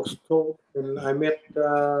was told, and I met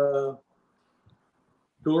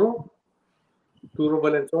Turo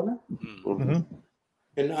Valenzuela, Mm-hmm.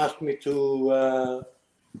 and asked me to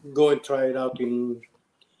go and try it out in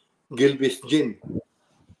Gilbis Gin.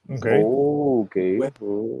 Okay. Oh, okay. Well,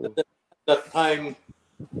 Oh. That time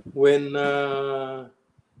when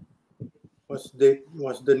what's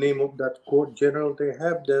the name of that court general they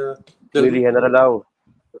have the Lily Generalao.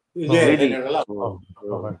 yeah Really? General Oh,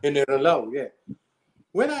 okay. General yeah.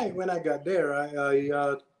 When I got there,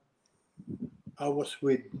 I was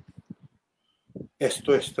with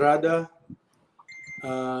Esto Estrada,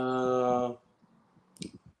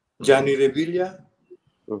 Johnny Revilla,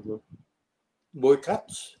 Mm-hmm. Boy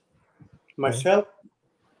Katz, myself.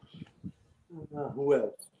 Who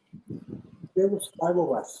else? There was 5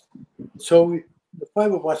 of us. So the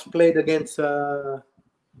 5 of us played against their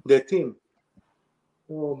team.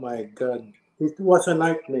 Oh my God! It was a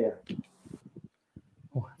nightmare.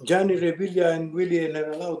 Johnny Revilla and Willie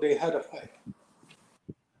Neralao, they had a fight.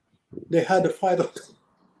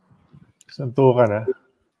 Santukan, ha?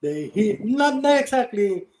 Not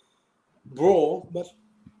exactly brawl, but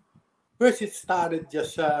first it started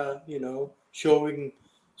just showing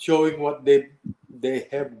what they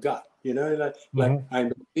have got. Like I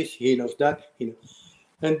know this, he knows that, and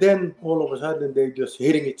then all of a sudden they just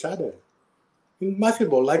hitting each other in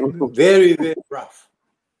basketball, like very very rough.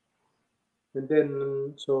 And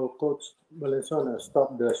then so Coach Valenzuela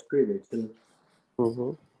stopped the scrimmage, and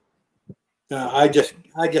Mm-hmm. I just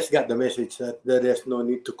got the message that there's no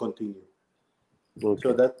need to continue. Okay.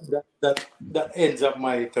 So that ends up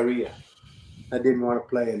my career. I didn't want to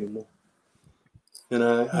play anymore, and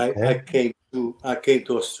I came to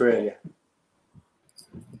Australia.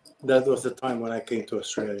 That was the time when I came to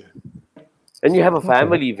Australia. And you have a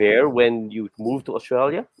family there when you moved to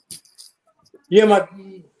Australia? Yeah,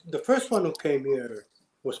 the first one who came here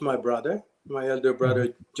was my brother, my elder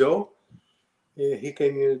brother Joe. He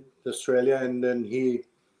came here to Australia, and then he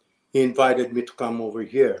invited me to come over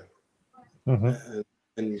here. And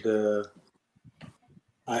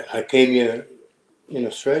I came here in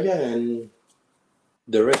Australia, and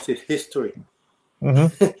the rest is history.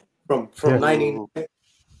 From 19,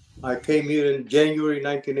 I came here in January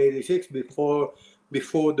 1986 before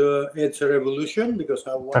the EDSA revolution, because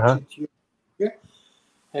I watched it here,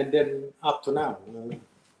 and then up to now.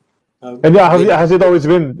 And has it always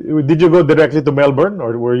been? Did you go directly to Melbourne,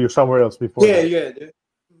 or were you somewhere else before? Yeah, that? yeah.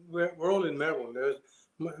 We're all in Melbourne.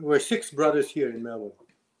 We're 6 brothers here in Melbourne.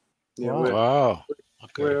 Yeah, Wow.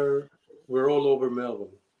 Okay. We're all over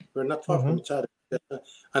Melbourne. We're not far from each other.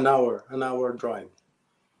 An hour drive.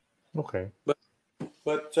 Okay.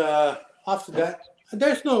 But after that,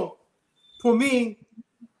 there's no. For me,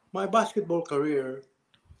 my basketball career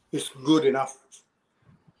is good enough,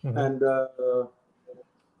 and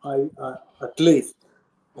I at least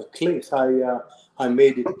I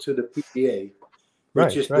made it to the PBA,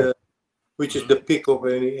 which is the peak of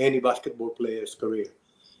any basketball player's career.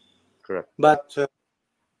 Correct. But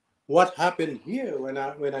what happened here when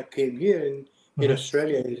I came here in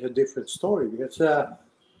Australia is a different story, because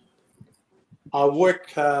I work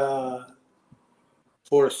for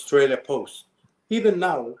Australia Post. Even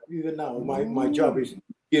now, my job is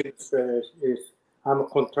here in Australia is I'm a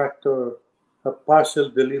contractor, a parcel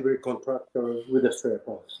delivery contractor with Australia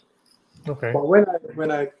Post. Okay. But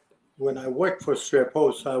when I worked for Australia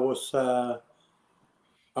Post, I was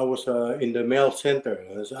in the mail center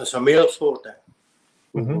as a mail sorter.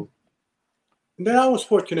 And then I was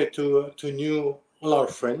fortunate to knew a lot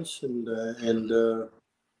of friends, and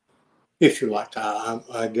if you like,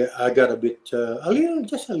 I got a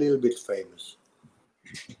little bit famous.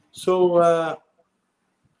 So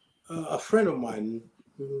a friend of mine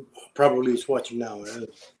probably is watching now.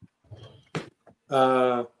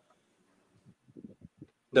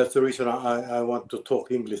 That's the reason I want to talk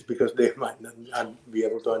English, because they might not be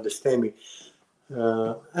able to understand me.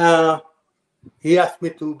 He asked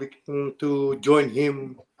me to join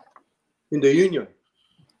him in the union,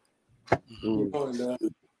 in the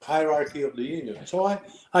hierarchy of the union. So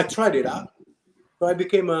I tried it out. So I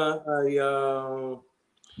became a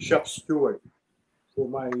shop steward for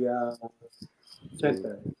my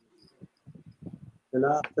center. And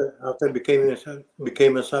after became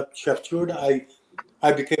a shop steward, I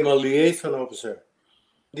became a liaison officer.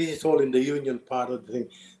 This is all in the union part of the thing.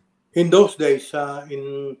 In those days,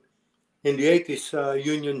 in the 80s,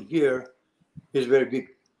 union here is very big.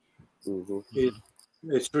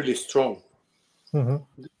 It's really strong.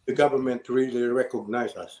 The government really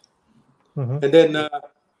recognized us. And then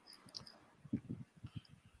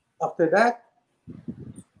after that,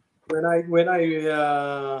 when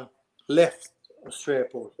I left Australia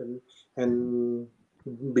Post and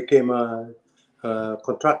became a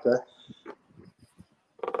contractor,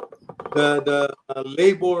 the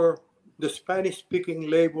Spanish-speaking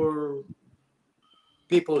labor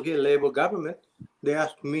people here, labor government, they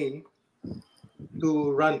asked me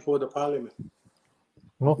to run for the parliament.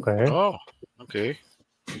 Okay. Oh, okay.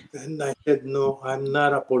 And I said, no, I'm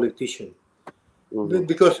not a politician.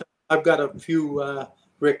 Because I've got a few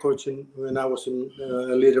records when I was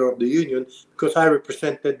a leader of the union, because I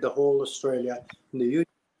represented the whole Australia in the union,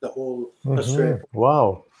 the whole Australia.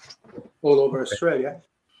 Wow. All over Australia.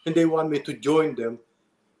 And they want me to join them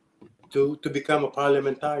to become a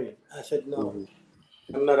parliamentarian. I said, no,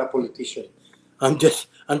 I'm not a politician. I'm just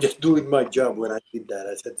doing my job. When I did that,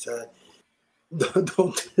 I said,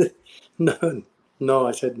 don't no.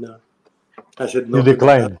 I said no. I said no. You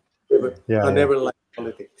declined. I never liked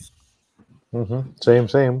politics. Same.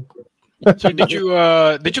 So did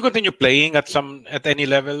you continue playing at any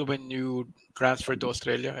level when you transferred to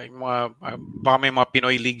Australia? Baka may mga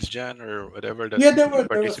Pinoy leagues dyan or whatever that Yeah, you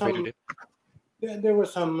participated in? Yeah, there were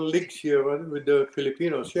some leagues here with the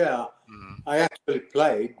Filipinos. Yeah, I actually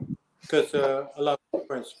played because a lot of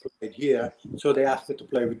friends played here, so they asked me to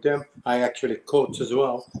play with them. I actually coached as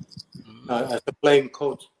well as a playing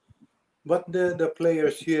coach. But the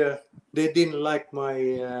players here, they didn't like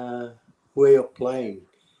my way of playing.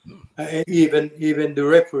 Even the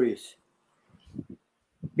referees.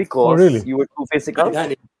 Because you were too physical?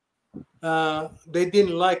 They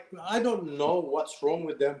didn't like. I don't know what's wrong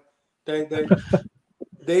with them. They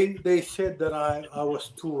said that I was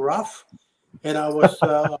too rough, and I was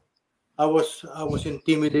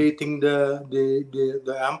intimidating the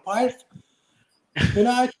umpires. And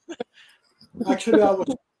I was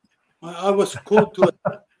I was called to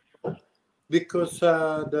because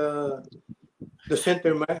the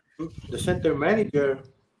center manager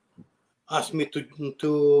asked me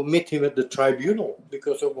to meet him at the tribunal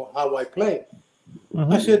because of how I play.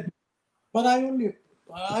 I said, but I only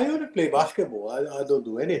play basketball. I don't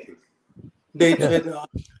do anything. They said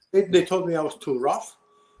they told me I was too rough,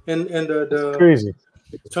 and the Crazy.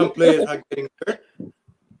 some players are getting hurt.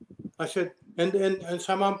 I said, and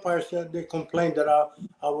some umpires said they complained that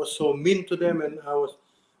I was so mean to them, and I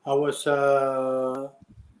was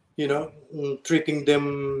treating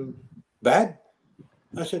them bad.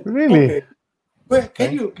 I said, Really? okay, where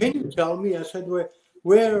can you tell me? I said,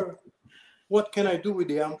 where what can I do with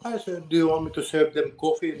the umpire? I said, do you want me to serve them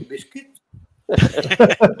coffee and biscuits?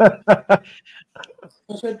 I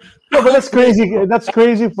said, No, but that's crazy. That's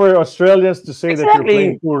crazy for Australians to say that you're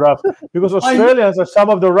playing too rough, because Australians are some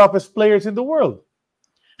of the roughest players in the world.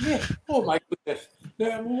 Yeah. Oh my goodness.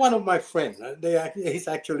 One of my friends.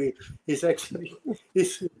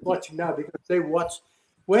 He's watching now because they watched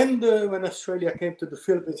when Australia came to the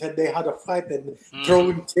Philippines and they had a fight and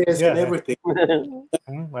throwing chairs and everything.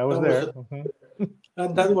 I was there.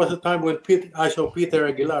 And that was the time when I saw Peter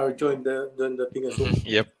Aguilar join the thing as well.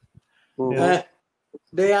 Yep.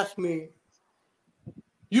 They asked me,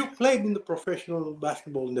 "You played in the professional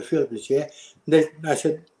basketball in the Philippines, yeah?" I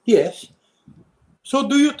said, "Yes." So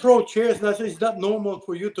do you throw chairs? And I said, is that normal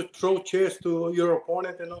for you to throw chairs to your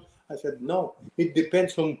opponent? And all? I said, no. It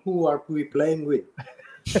depends on who are we playing with.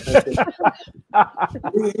 I said,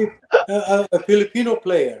 a Filipino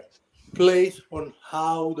player plays on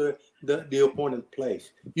how the opponent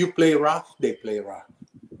plays. You play rough, they play rough.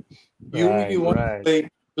 You want to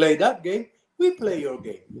play that game, we play your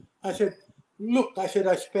game. I said, look, I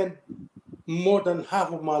spent more than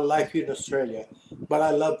half of my life in Australia, but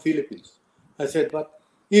I love Philippines. I said, but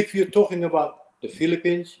if you're talking about the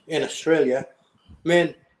Philippines and Australia,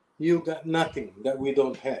 man, you got nothing that we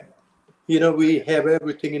don't have. We have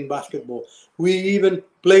everything in basketball. We even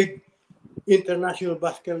played international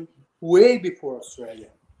basketball way before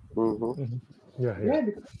Australia. Yeah.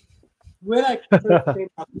 When I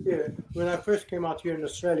first came out here in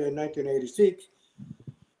Australia in 1986,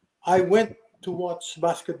 I went to watch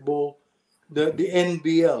basketball, the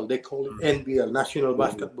NBL. They call it NBL, National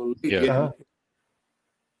Basketball League. Yeah.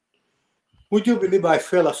 Would you believe I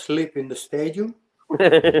fell asleep in the stadium?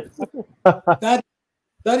 That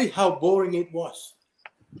is how boring it was.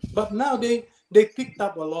 But now they picked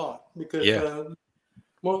up a lot because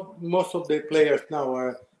most of the players now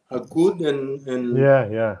are good and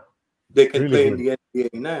they can play in the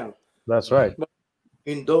NBA now. That's right. But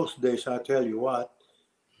in those days, I tell you what,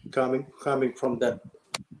 coming from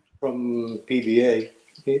PBA,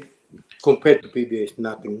 compared to PBA is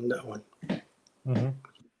nothing. That one.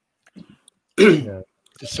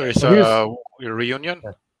 So it's a reunion.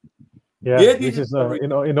 Yeah, this is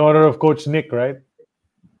in honor of Coach Nick, right?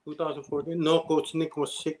 2014. No, Coach Nick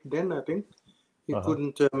was sick then. I think he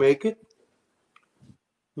couldn't make it.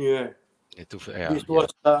 Yeah.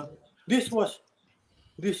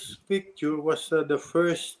 This picture was the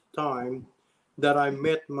first time that I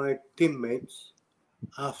met my teammates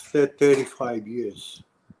after 35 years.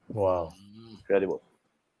 Wow. Incredible.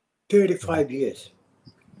 35 years.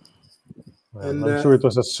 And I'm sure it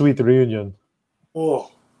was a sweet reunion.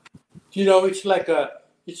 Oh, it's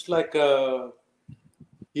like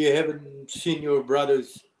you haven't seen your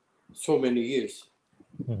brothers so many years.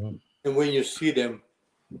 And when you see them,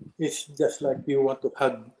 it's just like you want to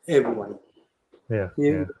hug everyone.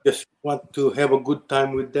 You just want to have a good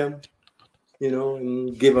time with them,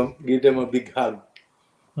 and give them a big hug.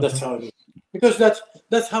 That's how it is. Because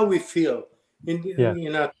that's how we feel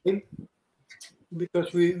in our team.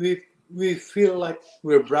 Because we feel like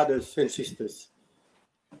we're brothers and sisters.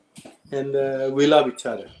 And we love each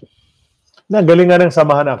other. Galing nga ng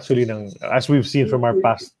samahan actually as we've seen from our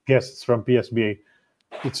past guests from PSBA.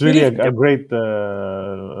 It's really a great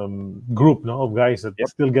group, of guys that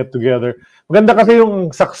still get together. Maganda kasi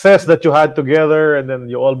yung success that you had together and then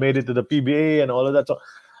you all made it to the PBA and all of that. So,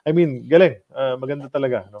 I mean, galing. Maganda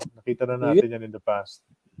talaga. Nakita na natin yan in the past.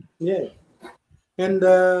 Yeah. And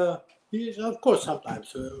of course,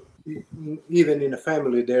 sometimes, even in a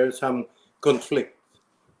family, there's some conflict.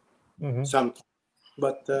 Sometimes.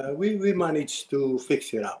 But we managed to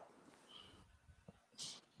fix it out.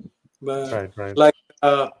 But right.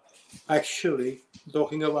 Actually,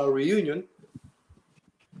 talking about reunion,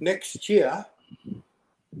 next year,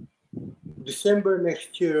 December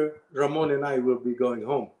next year, Ramon and I will be going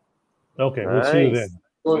home. Okay, we'll see you then.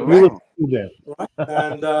 We will see you then. Right?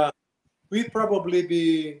 And we probably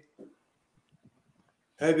be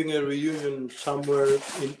having a reunion somewhere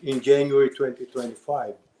in January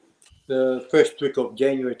 2025, the first week of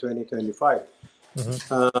January 2025.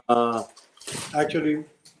 Actually,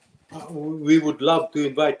 we would love to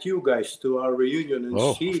invite you guys to our reunion and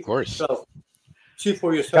Oh, of course. see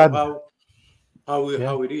for yourself God, how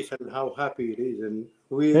yeah. it is and how happy it is, and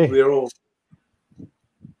Hey, we're all.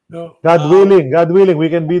 No, God willing, we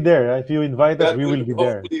can be there. If you invite us, God we will willing, be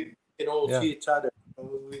there. hopefully we can all Yeah. see each other.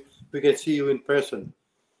 We can see you in person.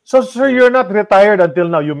 So, sir, you're not retired until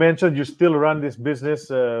now. You mentioned you still run this business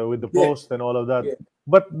with the Yeah, post and all of that. yeah.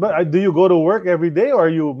 But do you go to work every day, or are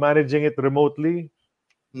you managing it remotely?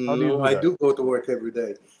 How do you No, do I that? do go to work every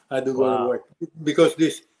day. I do go to Wow. work because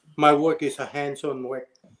my work is a hands-on work.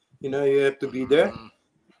 You have to be there Mm,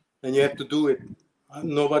 and you have to do it.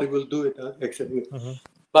 Nobody will do it except me. Hmm.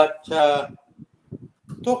 But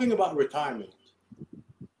talking about retirement,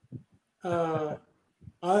 uh,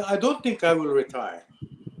 I don't think I will retire.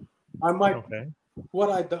 I might Okay. what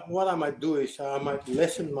I might do is I might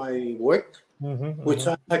lessen my work, Hmm. which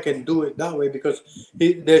Hmm. I can do it that way because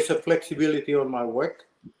there's a flexibility on my work.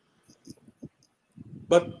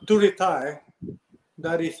 But to retire,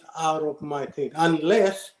 that is out of my thing.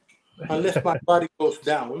 Unless my body goes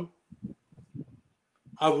down,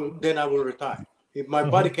 I will retire. If my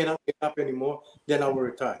body Hmm. cannot get up anymore, then I will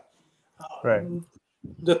retire. Right.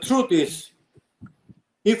 The truth is,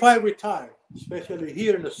 if I retire, especially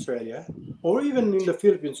here in Australia or even in the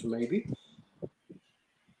Philippines, maybe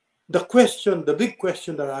the big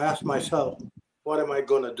question that I ask myself, what am I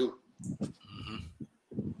gonna do?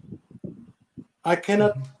 I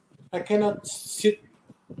cannot, Mhm. I cannot sit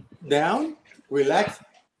down, relax,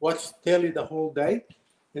 watch telly the whole day,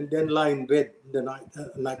 and then lie in bed the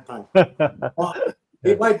night time. Well,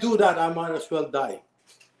 Yeah. if I do that, I might as well die.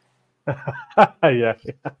 Yeah.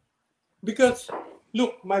 Because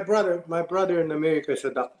look, my brother in America is a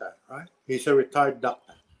doctor, right? He's a retired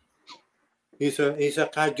doctor. He's a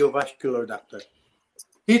cardiovascular doctor.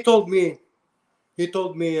 He told me he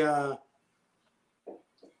told me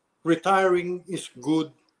retiring is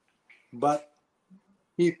good, but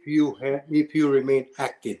if you remain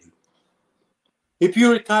active, if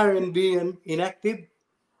you retire and be inactive,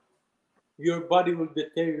 your body will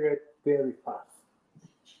deteriorate very fast.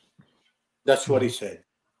 That's what he Mhm. said.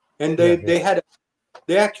 And Yeah. Yeah.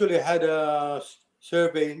 they actually had a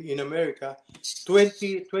survey in America,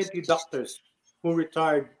 20 doctors who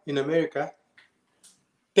retired in America.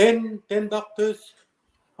 10 doctors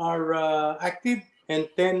are active and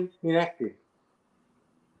 10 inactive.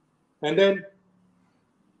 And then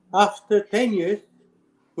after 10 years,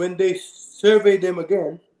 when they survey them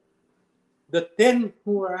again, the 10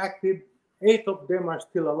 who are active, 8 of them are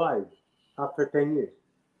still alive after 10 years.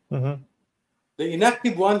 Hmm. The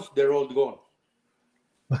inactive ones, they're all gone.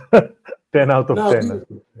 10 out of Now, 10.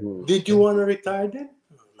 did you want to retire then?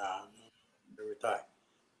 No, retire.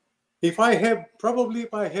 If I have $1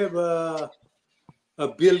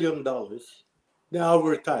 billion, then I'll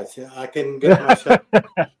retire. So I can get myself.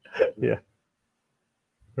 Yeah.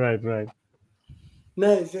 Right. Right.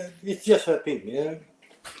 No, it's just a thing. Yeah,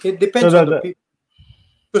 it So depends on the that. people.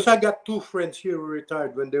 Because I got two friends here who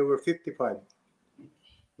retired when they were 55.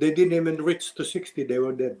 They didn't even reach to 60. They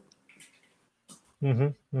were dead.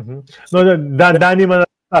 Mhm, mhm. No, So, Danny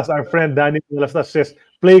Manalastas, our friend Danny Manalastas says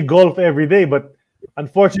play golf every day, but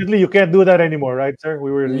unfortunately you can't do that anymore, right, sir?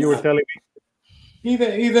 You were yeah. telling me.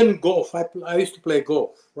 Even golf. I used to play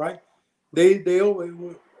golf, right? They always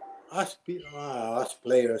us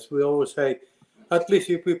players. We always say, at least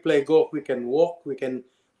if we play golf, we can walk, we can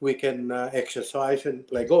exercise and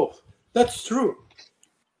play golf. That's true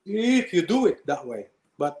if you do it that way.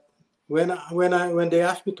 But when they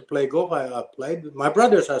asked me to play golf, I played. My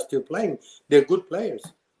brothers are still playing. They're good players.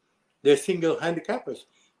 They're single handicappers.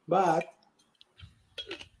 But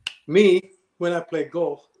me, when I play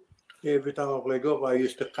golf, every time I play golf, I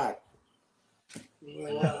used to cut.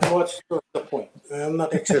 What's the point? I'm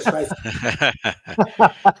not exercising.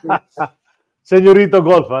 Senorito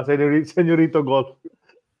Golf, huh? Senorito Golf.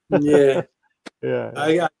 Yeah, Yeah,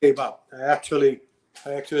 yeah. I gave up. I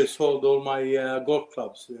actually sold all my golf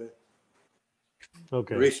clubs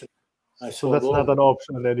Okay. recently. I So sold that's all not of an them.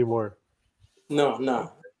 option anymore. No,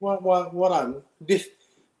 no. What I'm this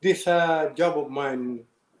job of mine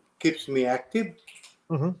keeps me active,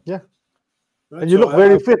 Yeah. right? And you So look I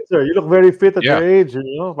very fit, sir. You look very fit at your yeah. age, you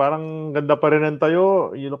know. Parang ganda pa rin ang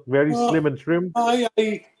tayo. You look very well, slim and trim. I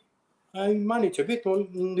I I manage a bit.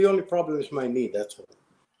 The only problem is my knee. That's all.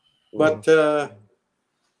 Mhm. But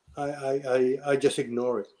I just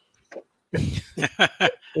ignore it.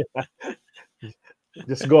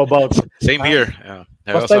 Just go about. Same Ah, here.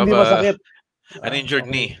 I basta also have hindi a masakit. An injured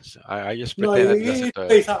Okay. knee. So I just No, pretend it doesn't. it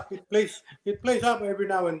plays up. It plays up every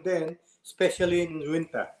now and then, especially in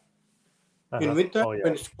winter. In winter, Oh, yeah.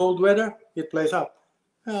 when it's cold weather, it plays up.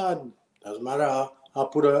 Doesn't matter. I'll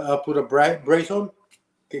put a brace on.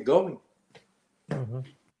 Keep going. Tama,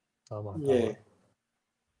 Yeah. tama.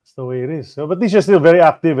 That's the way it is. So, but at least you're still very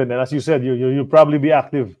active, and as you said, you'll probably be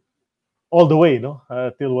active all the way, no?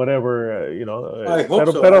 Till whatever, I hope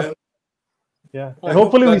so. Pero, yeah. I And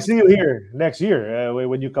hope hopefully we that see you here next year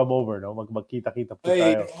when you come over, no? Magkita-kita po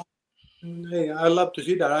tayo. I love to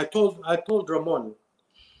see that. I told Ramon.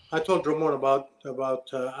 I told Ramon about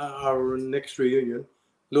our next reunion.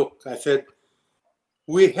 Look, I said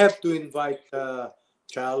we have to invite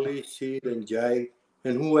Charlie, Sid, and Jay,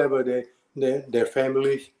 and whoever their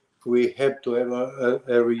families. We have to have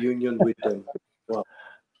a reunion with them. Well,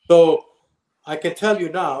 so I can tell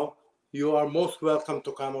you now, you are most welcome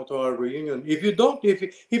to come to our reunion. If you don't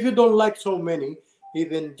like so many,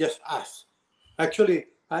 even just us.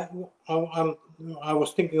 Actually, I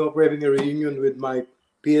was thinking of having a reunion with my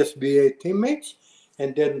PSBA teammates,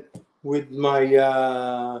 and then with my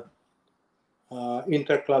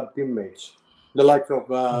interclub teammates, the likes of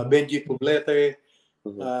Benji Puglete,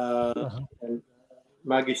 and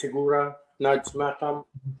Maggie Segura, Nards Makam,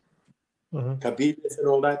 Cabides, and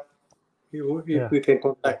all that. If we can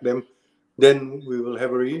contact them, then we will have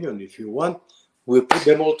a reunion. If you want, we'll put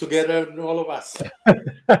them all together, all of us.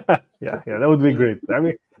 Yeah, that would be great. I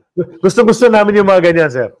mean, gusto namin yung mga ganyan,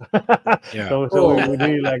 sir. Yeah. So we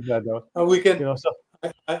really like that, no? We can. So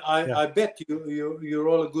I bet you're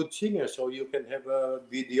all a good singer, so you can have a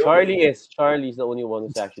video. Charlie's the only one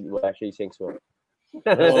who actually sings well.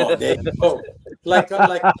 Oh, there you go. Like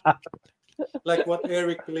what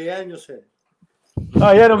Eric Leaño said.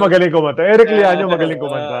 yan ang magaling kumanta. Eric Leaño magaling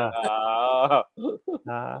kumanta.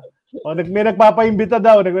 May nagpapaimbita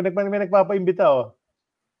daw. May nagpapaimbita, oh.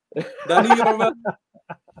 Danny,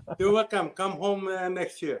 you're welcome. Come home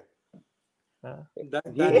next year.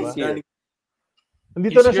 Danny.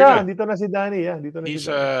 Dito na siya. Dito na si Danny. Yeah, dito na si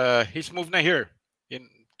Danny. He's moved na here.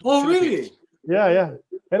 Oh, really? Yeah.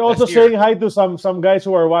 And also saying hi to some guys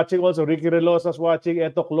who are watching also. Ricky Relosa's watching.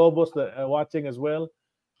 Eto Lobos watching as well.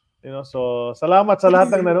 So salamat sa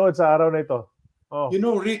lahat ng nanood sa araw na ito. Oh. You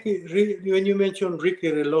know, Ricky, when you mentioned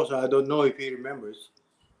Ricky Relosa, I don't know if he remembers.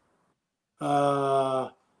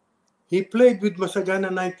 He played with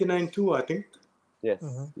Masagana 99 too, I think. Yes,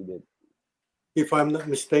 he did. If I'm not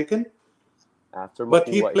mistaken. But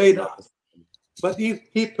he played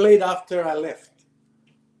after I left.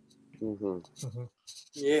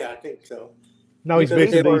 Yeah, I think so. Now he's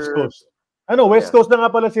based in the East Coast. West Coast na nga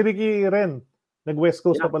pala si Ricky Ren. Nag-West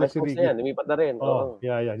Coast na pala si Ricky. Lumipat na rin. Oh,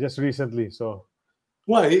 yeah, just recently. So,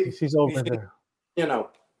 well, he's over there. You know.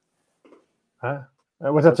 Huh?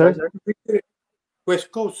 What's that, sir? West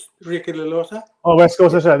Coast, Ricky Relosa? Oh, West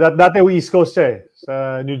Coast na siya. Dati East Coast siya eh.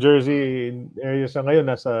 Sa New Jersey area siya ngayon.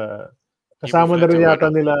 Kasama na rin yata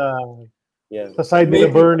nila sa side nila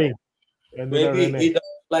Bernie. Maybe he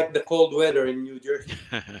doesn't like the cold weather in New Jersey.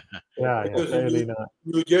 Yeah.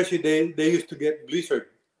 New Jersey, they used to get blizzard.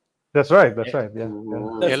 That's right. Yeah.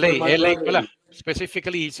 LA pala.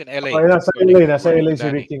 Specifically, he's in LA. Nasa LA si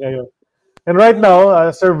Ricky ngayon. And right now,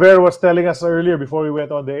 Sir Ver was telling us earlier before we went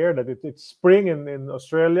on the air that it's spring in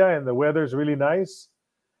Australia and the weather is really nice.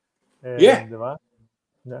 And, diba?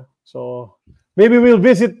 Yeah. So maybe we'll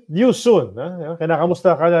visit you soon.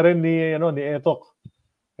 Kinakamusta ka na rin ni Etok.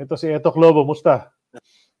 Ito si Etok Lobo, musta?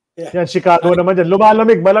 Yan, Chicago naman dyan.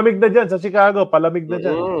 Malamig na dyan sa Chicago. Palamig na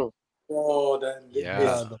dyan. Oh,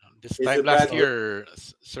 this time last year,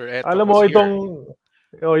 Sir Etok alam mo, itong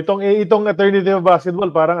alternative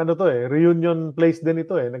basketball, parang reunion place din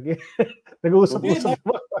ito eh. Nag-uusap-usap.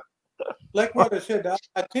 Like what I said,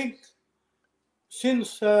 I think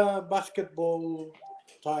since basketball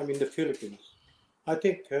time in the Philippines, I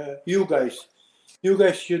think you guys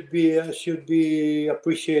should be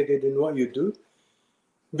appreciated in what you do,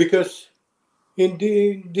 because in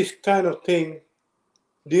this kind of thing,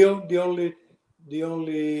 the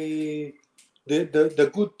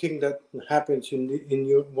good thing that happens in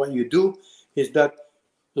what you do is that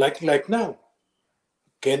like now,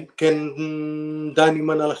 can Danny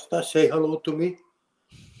Manalasta say hello to me?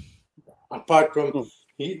 Apart from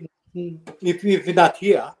if not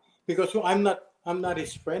here, because I'm not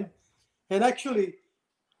his friend, and actually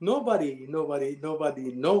nobody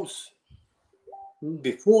knows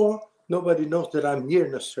before. Nobody knows that I'm here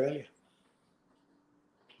in Australia.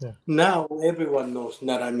 Yeah. Now everyone knows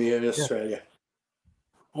that I'm here in Australia.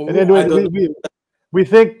 And then we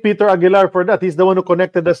thank Peter Aguilar for that. He's the one who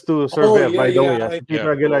connected us to Sir Ver, by the way.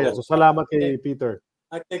 Peter Aguilar. So salamat kay Peter.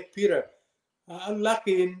 I thank Peter. I'm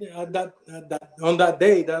lucky that on that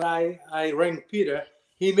day that I rang Peter,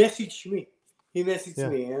 he messaged me. He messaged Yeah.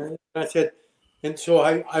 me, and I said, and so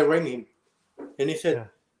I rang him, and he said,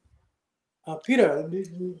 Yeah. Peter,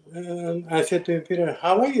 I said to him, Peter,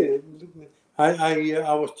 how are you?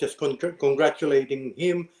 I was just congratulating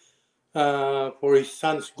him for his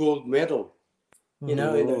son's gold medal. You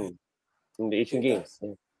know, In the Asian in the Games.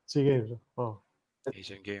 Yeah. SEA Games. Oh.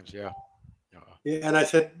 Asian Games, yeah. yeah, and I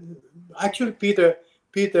said, actually, Peter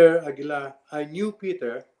Aguilar, I knew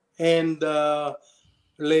Peter and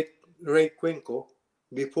late Ray Cuenco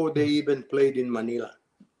before they even played in Manila.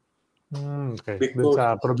 Okay. Dun Because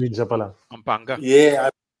sa probinsya pa lang. Pampanga. yeah,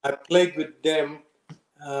 I played with them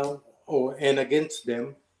and against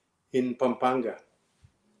them in Pampanga.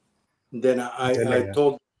 Then I Galing, ah.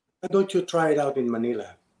 told, why don't you try it out in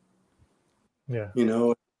Manila? Yeah. You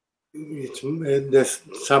know, there's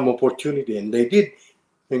some opportunity, and they did,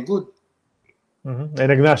 and good. Eh,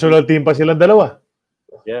 nag-national team pa silang dalawa.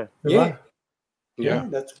 Yeah. Yeah, Diba? Yeah.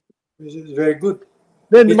 this is very good.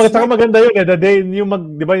 Then, It's saka not. maganda yun eh. The day, di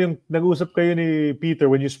ba yung nag-usap kayo ni Peter,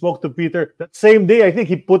 when you spoke to Peter, that same day, I think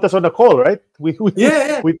he put us on a call, right?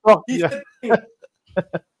 Yeah, yeah. We talked. He Yeah. said to me,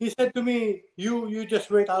 he said to me, you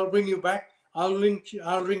just wait. I'll bring you back. I'll ring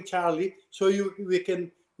Charlie so we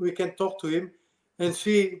can talk to him and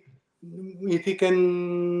see if he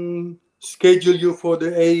can schedule you for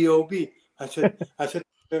the AEOB. I said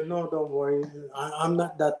no, don't worry. I'm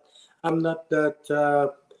not that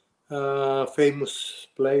famous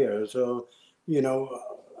player, so you know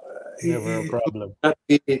Never a it, problem.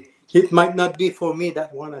 it might not be for me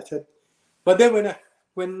that one. I said, but then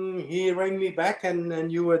when he rang me back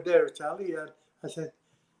and you were there, Charlie, I said,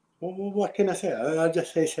 well, what can I say? I'll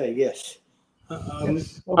just say yes. I'm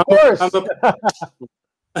Yes, of I'm I'm course.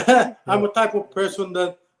 I'm a type of person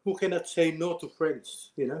that who cannot say no to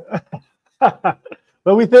friends.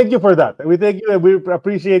 But we thank you for that. We thank you and we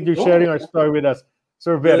appreciate you No, sharing our story with us,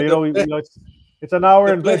 Sir Ver. the You the know, ple- it's an hour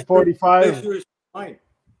the and pleasure 45. pleasure is mine.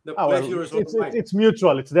 The Ah, well, pleasure is all mine. it's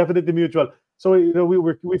mutual. It's definitely mutual. So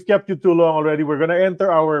we've kept you too long already. We're gonna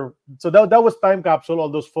enter our that was time capsule. All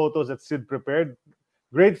those photos that Sid prepared,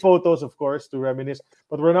 great photos, of course, to reminisce.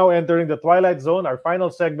 But we're now entering the Twilight Zone, our final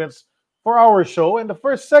segments for our show. And the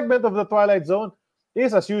first segment of the Twilight Zone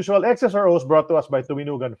is, as usual, XSROs brought to us by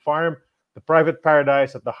Tuminugan Farm, the private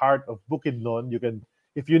paradise at the heart of Bukidnon. You can,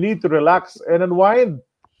 if you need to relax and unwind,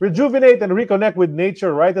 rejuvenate and reconnect with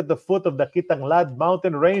nature right at the foot of the Kitanglad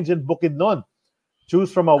mountain range in Bukidnon.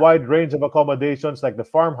 Choose from a wide range of accommodations like the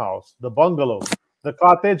farmhouse, the bungalow, the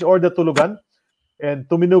cottage, or the tulugan. And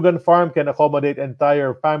Tuminugan Farm can accommodate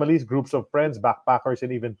entire families, groups of friends, backpackers,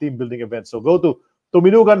 and even team building events. So go to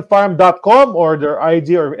tuminuganfarm.com or their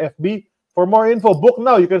IG or FB for more info. Book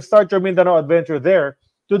now. You can start your Mindanao adventure there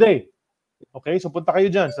today. Okay, so punta kayo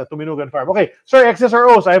dyan sa Tuminugan Farm. Okay, sir,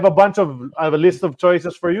 XSROs, I have a list of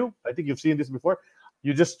choices for you. I think you've seen this before.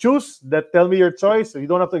 You just choose that. Tell me your choice. So you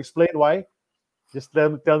don't have to explain why. Just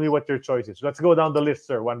tell me what your choice is. Let's go down the list,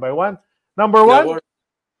 sir, one by one. Number Yeah,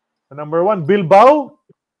 one, Bilbao,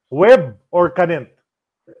 Web, or Canent?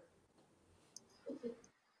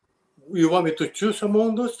 you want me to choose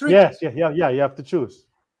among those three? Yes, yeah. You have to choose.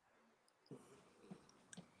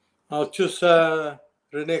 I'll choose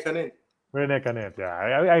Rene Canin. Rene Canet. Yeah,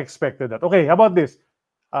 I expected that. Okay, how about this?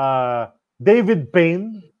 David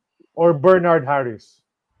Payne or Bernard Harris?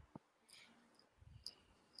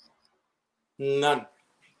 None.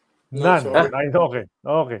 No, None. sorry.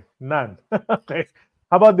 Okay. None. Okay.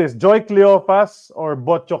 How about this? Joy Cleofas or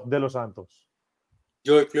Botchok de los Santos?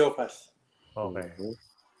 Joy Cleopas. Okay.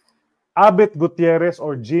 Abet Gutierrez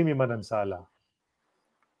or Jimmy Manansala?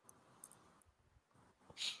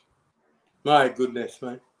 My goodness,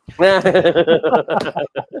 man.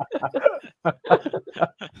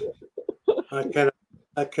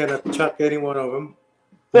 I cannot chuck any one of them.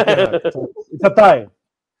 It's a tie.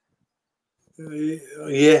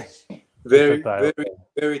 Yeah, very, It's a tie. very,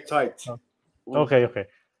 very tight. Okay.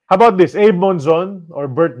 How about this? Abe Monzon or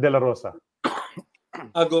Bert De La Rosa?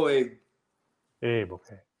 I'll go Abe. Abe,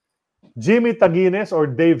 okay. Jimmy Taguines or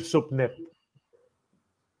Dave Supnet?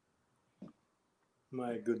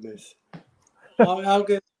 My goodness. I'll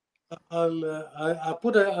get. I'll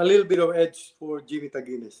put a little bit of edge for Jimmy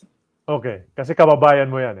Taguines. Okay, kasi kababayan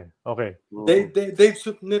mo yan eh. Okay. Dave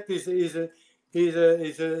Supnet is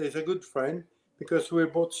a good friend because we're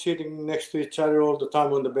both sitting next to each other all the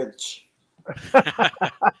time on the bench.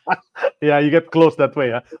 Yeah, you get close that way.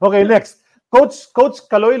 Huh? Okay, next. Coach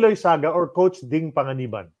Kaloy Loisaga or Coach Ding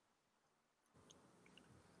Panganiban?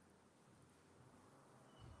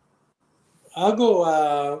 I'll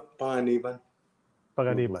go Panganiban.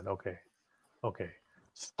 Panganiban, okay. Okay.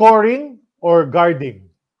 Scoring or guarding?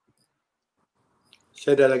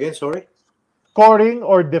 Say that again. Sorry. Scoring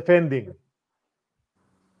or defending?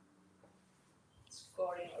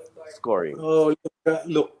 Scoring. Oh,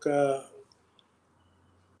 look.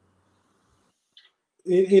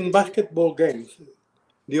 In basketball games,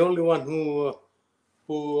 the only one who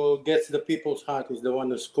gets the people's heart is the one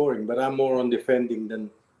who's scoring. But I'm more on defending than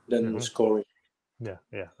scoring. Yeah,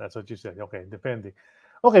 that's what you said. Okay, defending.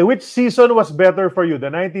 Okay, which season was better for you? The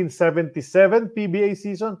 1977 PBA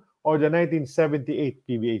season or the 1978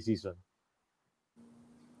 PBA season?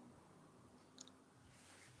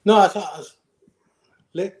 No,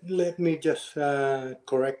 let me just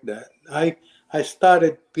correct that. I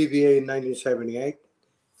started PBA in 1978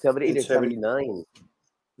 78 and and 79.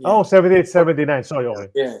 Oh, 78, 79. Sorry, okay.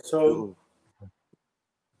 Yeah. So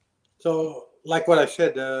like what I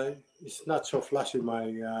said, it's not so flashy my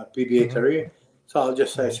PBA career. So I'll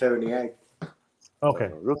just say 78. Okay.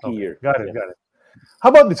 Rookie year. Got it. How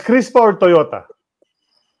about this? Crispa or Toyota?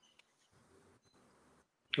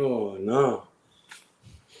 Oh no.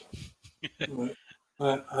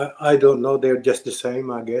 I don't know. They're just the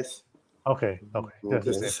same, I guess. Okay.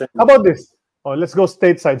 Just the same. How about this? Oh, let's go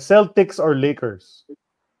stateside. Celtics or Lakers?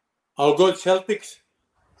 I'll go Celtics.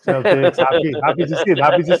 Celtics. Happy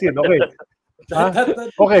to see it. Okay.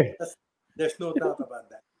 Okay. There's no doubt about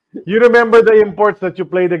that. You remember the imports that you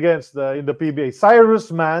played against in the PBA?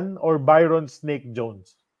 Cyrus Mann or Byron Snake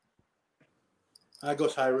Jones? I go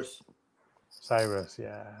Cyrus. Cyrus,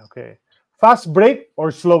 yeah. Okay. Fast break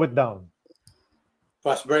or slow it down?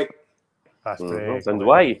 Fast break. Fast break. And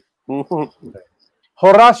why?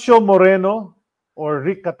 Horacio Moreno or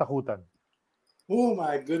Rick Katakutan? Oh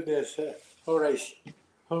my goodness. Horace.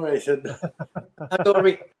 I go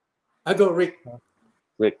Rick.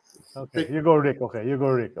 Rick. Okay, you go Rick.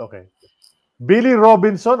 Okay. Billy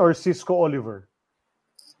Robinson or Cisco Oliver?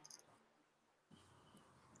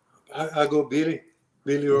 I go Billy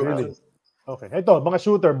Robinson. Okay. Ito, mga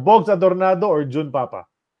shooter. Bogs Adornado or Jun Papa?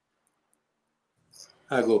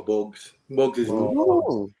 I go Bogs. Bogs is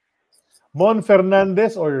good. Mon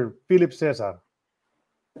Fernandez or Philip Cesar?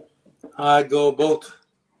 I go both.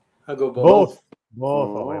 Both.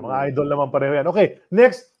 Okay. Mga idol naman pareho yan. Okay.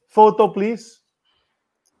 Next photo, please.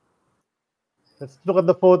 Let's look at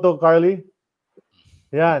the photo, Carly.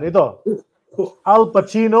 Yan, ito. Al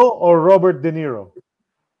Pacino or Robert De Niro?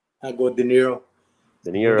 I go De Niro.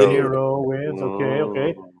 De Niro wins.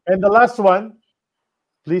 Okay. And the last one,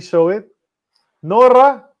 please show it.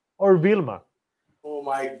 Nora or Vilma? Oh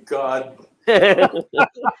my God.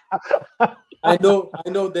 I know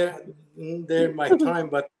they're my time,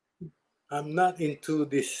 but I'm not into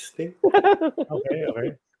this thing.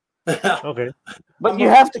 Okay. But you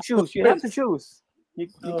have to choose. You can't say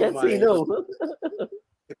no.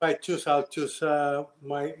 If I choose, I'll choose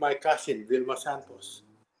my cousin, Vilma Santos.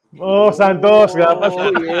 Oh, Santos. Yes.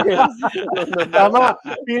 Tama.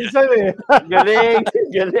 Pinsan eh.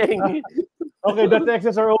 Galing. Okay, that's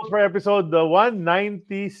X's or O's for episode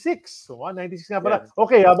 196. 196 nga pala. Yeah.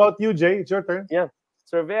 Okay, how about you, Jay? It's your turn. Yeah.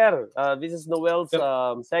 Sir Ver, this is Noel's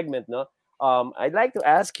segment, no? I'd like to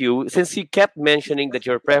ask you, since you kept mentioning that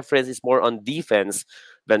your preference is more on defense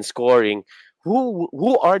than scoring, who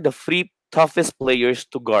are the three toughest players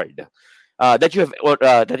to guard that you have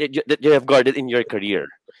guarded in your career,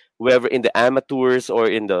 whether in the amateurs or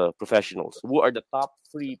in the professionals? Who are the top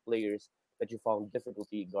three players that you found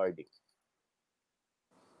difficulty guarding?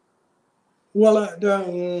 Well,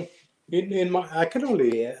 I can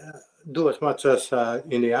only do as much as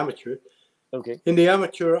in the amateur. Okay. In the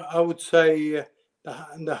amateur, I would say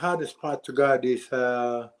the hardest part to guard is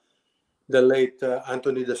the late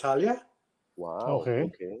Anthony Dasalia. Wow.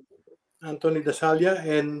 Okay. Anthony Dasalia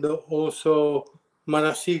and also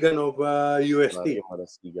Manasigan of UST. Mario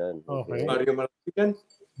Manasigan. Okay. Mario Manasigan.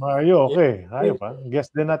 Mario, okay. Ayaw pa. Guess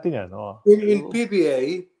din natin yan. Oh. In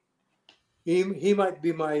PBA, he might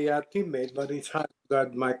be my teammate, but it's hard to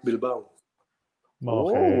guard Mike Bilbao.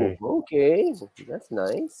 Okay. Okay. That's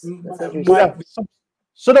nice.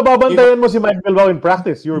 So nababantayan mo si Mike Bilbao in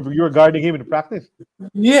practice? You're guarding him in practice?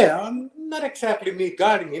 Yeah, not exactly me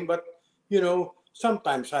guarding him, but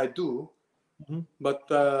sometimes I do. Mm-hmm.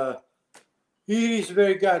 But he is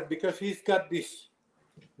very good because he's got this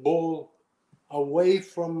ball away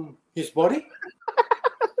from his body.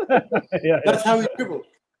 That's how he dribbles.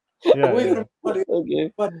 Away from his body.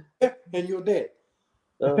 Okay. But and you're dead.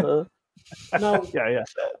 Uh-huh. Now,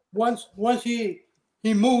 once he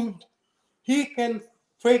moved, he can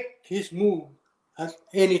fake his move at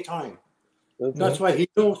any time. Okay. That's why he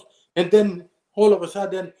knows. And then all of a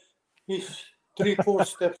sudden, he's 3-4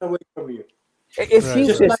 steps away from you. Is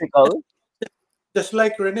he physical? just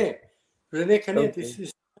like Rene. Rene Canet is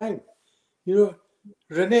his time. You know,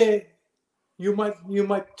 Rene, you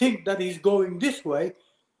might think that he's going this way.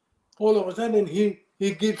 All of a sudden, he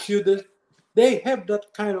gives you the. They have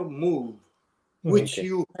that kind of move, which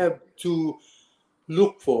you have to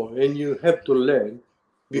look for and you have to learn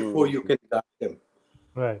before you can guide them.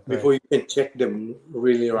 Right. Before you can check them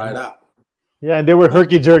really right up. Yeah, and they were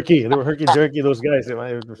herky jerky. They were herky jerky. Those guys,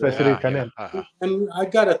 especially Yeah, Canet. And I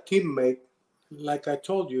got a teammate, like I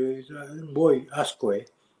told you, is boy Asque.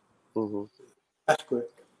 Asque.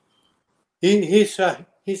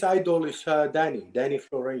 His idol is Danny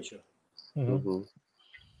Florencio.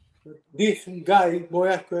 This guy, boy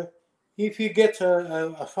Asque, if he gets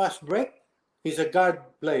a fast break, he's a guard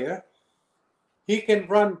player. He can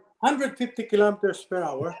run 150 kilometers per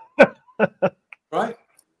hour, right?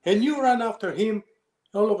 And you run after him.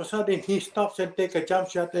 All of a sudden, he stops and take a jump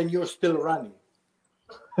shot, and you're still running.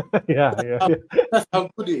 Yeah. That's how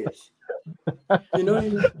good he is. You know,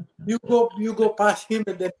 you go past him,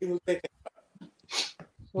 and then he will take a shot.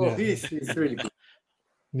 Oh, he's really good.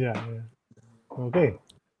 Yeah. Okay.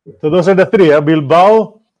 So those are the three,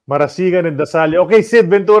 Bilbao, Marasigan, and Dasalia. Okay, Sid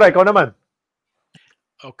Ventura, ikaw naman.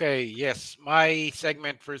 Okay, yes. My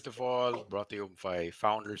segment, first of all, brought to you by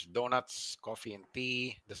Founders Donuts, coffee and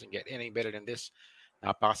tea. Doesn't get any better than this.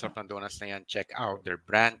 Napakasarap ng donuts na yan. Check out their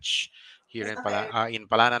branch here in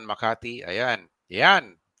Palanan, Makati. Ayan.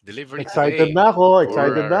 Yan. Delivery Excited today. na ako.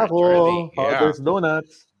 Charlie. Founders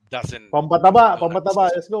Donuts. Doesn't. Pampataba.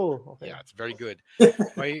 Let's go. Okay. Yeah, it's very good.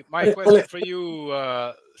 My question for you,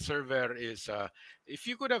 Server, is if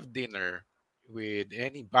you could have dinner with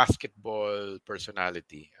any basketball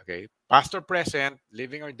personality, okay, past or present,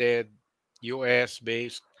 living or dead, US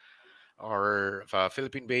based or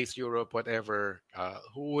Philippine based, Europe, whatever,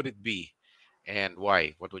 who would it be and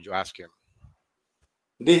why? What would you ask him?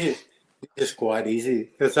 This is quite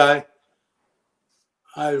easy because I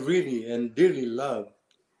really and dearly love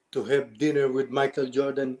to have dinner with Michael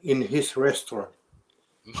Jordan in his restaurant.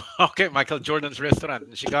 Okay, Michael Jordan's restaurant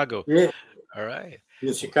in Chicago. Yeah. All right.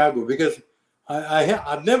 In Chicago, because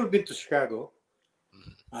I've never been to Chicago.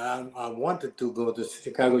 I wanted to go to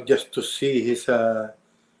Chicago just to see his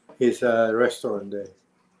restaurant there.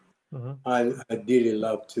 I really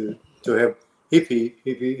love to have if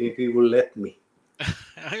he will let me.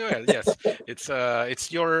 Well, yes,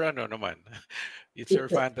 it's your no man, it's your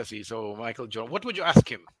fantasy. So Michael Jordan, what would you ask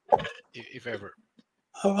him if ever?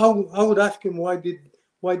 I would ask him why did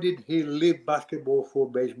he leave basketball for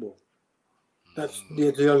baseball? That's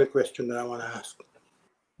the only question that I want to ask.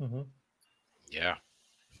 Yeah.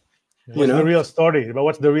 What's the real story? But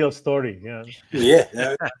what's the real story?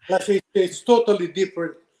 Yeah. Plus, it's totally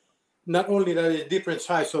different. Not only that it's different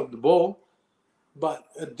size of the ball, but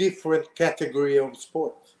a different category of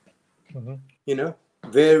sports. You know,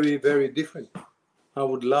 very, very different. I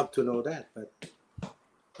would love to know that, but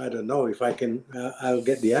I don't know if I can. I'll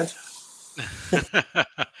get the answer.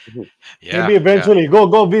 Yeah, maybe eventually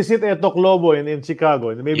go visit Etok Lobo in Chicago,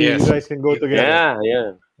 and maybe you guys can go together.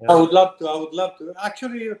 Yeah. I would love to.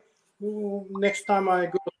 Actually, next time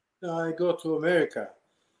I go to America,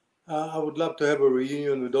 I would love to have a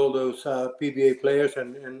reunion with all those PBA players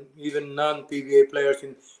and even non-PBA players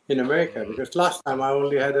in America. Because last time I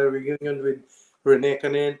only had a reunion with Rene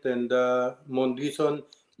Canet and Mondison,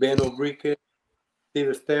 Ben Obrique, Steve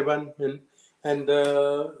Esteban, and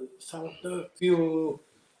some of the few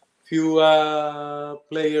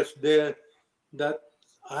players there that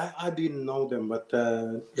I didn't know them, but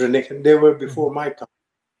Rene, they were before my time.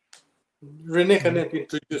 Rene Canet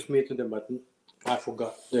introduced me to them, but I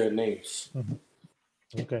forgot their names.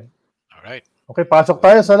 Okay. All right. Okay, pasok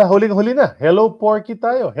tayo sa huling-huli na. Hello, Porky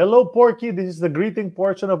tayo. Hello, Porky. This is the greeting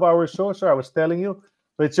portion of our show, sir. I was telling you.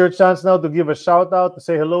 So it's your chance now to give a shout out, to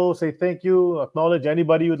say hello, say thank you, acknowledge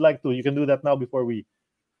anybody you'd like to. You can do that now before we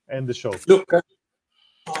end the show. Look,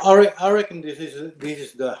 I reckon this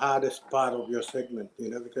is the hardest part of your segment,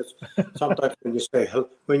 because sometimes when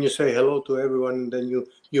you say hello to everyone, then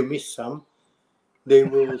you miss some. They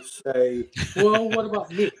will say, "Well, what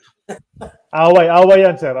about me?" Away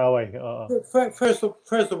yan, sir. Away. First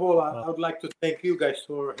of all, I would like to thank you guys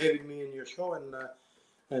for having me in your show,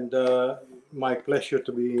 and my pleasure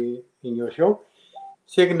to be in your show.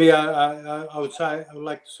 Secondly, I would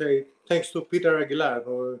like to say thanks to Peter Aguilar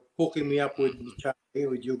for hooking me up with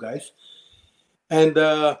you guys, and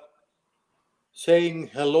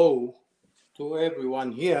saying hello to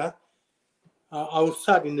everyone here. I will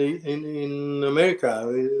start in America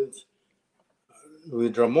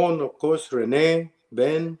with Ramon, of course, Rene,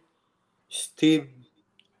 Ben, Steve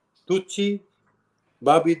Tucci,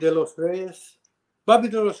 Bobby De Los Reyes, Bobby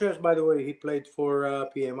De Los Rios, by the way, he played for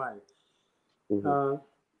PMI.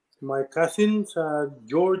 My cousins,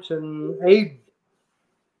 George and Abe,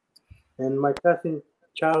 and my cousin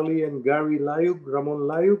Charlie and Gary Layub, Ramon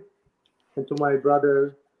Layub, and to my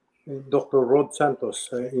brother, Dr. Rod Santos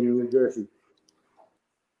in New Jersey.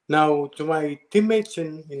 Now, to my teammates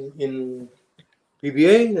in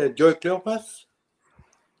PBA, Joy Cleopas,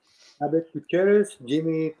 Abet Gutierrez,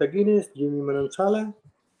 Jimmy Taguines, Jimmy Manansala,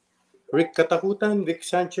 Rick Katakutan, Vic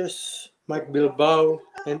Sanchez, Mike Bilbao,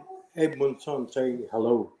 and Ed Monson say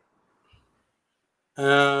hello.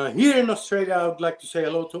 Here in Australia, I would like to say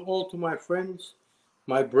hello to all to my friends,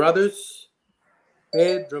 my brothers,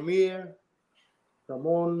 Ed, Ramir,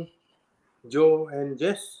 Ramon, Joe, and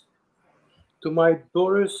Jess. To my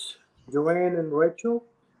daughters, Joanne and Rachel,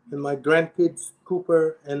 and my grandkids,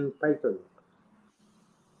 Cooper and Peyton.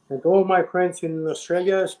 And to all my friends in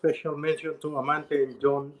Australia, special mention to Amante and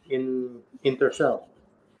John in Intercell.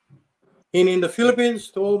 And in the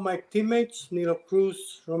Philippines, to all my teammates, Nilo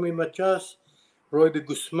Cruz, Romy Machas, Roy de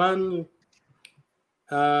Guzman,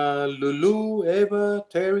 Lulu, Eva,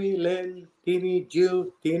 Terry, Len, Timmy,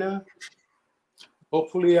 Jill, Tina.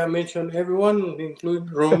 Hopefully I mentioned everyone,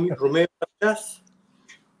 including Romeo Machas.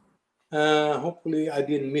 Hopefully I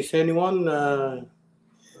didn't miss anyone.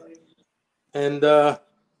 And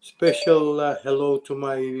special hello to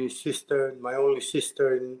my sister, my only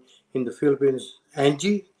sister in the Philippines,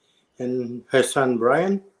 Angie, and her son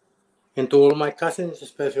Brian, and to all my cousins,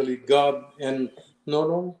 especially Gab and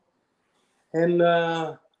Nono. And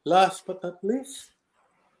last but not least,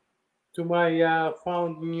 to my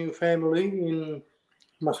found new family in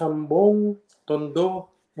Masambong, Tondo,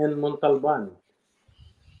 and Montalban.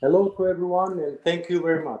 Hello to everyone, and thank you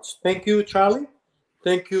very much. Thank you, Charlie.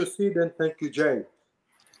 Thank you, Sid, and thank you, Jay.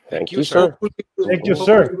 Thank you, sir. Thank you,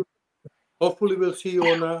 sir. Hopefully, we'll see you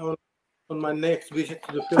on my next visit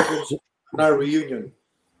to the Philippines, our reunion.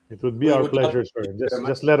 It would be our pleasure, sir.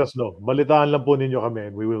 Just let us know. Balitaan lang po ninyo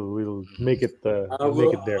kami, and we'll make it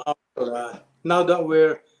make it there. Now that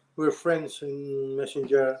we're friends in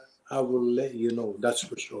Messenger, I will let you know. That's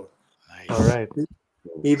for sure. Nice. All right.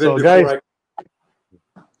 Even So, before guys,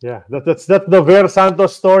 yeah, that's the Ver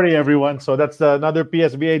Santos story, everyone. So that's another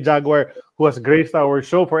PSBA Jaguar who has graced our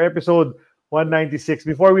show for episode 196.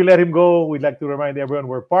 Before we let him go, we'd like to remind everyone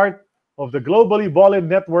we're part of the Globally Ballin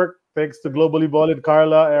Network. Thanks to Globally Ballin,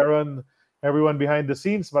 Carla, Aaron, everyone behind the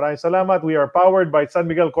scenes. Maraming salamat. We are powered by San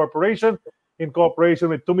Miguel Corporation in cooperation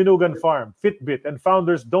with Tuminugan Farm, Fitbit, and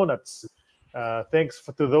Founders Donuts. Thanks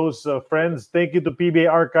to those friends. Thank you to PBA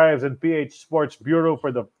Archives and PH Sports Bureau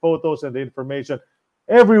for the photos and the information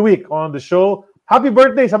every week on the show. Happy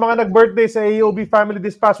birthday sa mga nag-birthday sa AOB family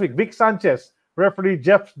this past week. Vic Sanchez, referee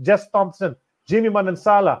Jess Thompson, Jimmy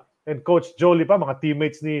Manansala, and Coach Joe Lipa, mga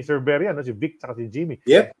teammates ni Sir Berry, si Vic at si Jimmy.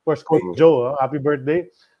 Yep. Of course, Coach Joe, happy birthday.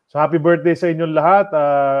 So happy birthday sa inyong lahat.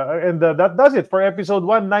 And that does it for episode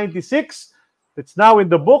 196. It's now in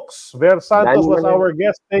the books. Ver Santos was our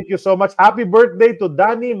guest. Thank you so much. Happy birthday to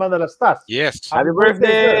Danny Manalastas. Yes. Happy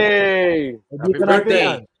birthday! Happy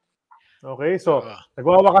birthday! Okay, so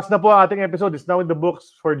nagwawakas na po ang ating episode. It's now in the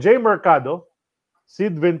books for Jay Mercado,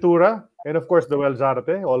 Sid Ventura, and of course, Noel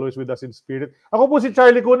Zarte, always with us in spirit. Ako po si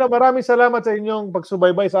Charlie Cuna. Maraming salamat sa inyong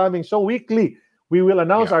pagsubaybay sa aming show weekly. We will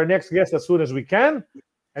announce our next guest as soon as we can.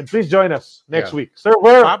 And please join us next week. Sir,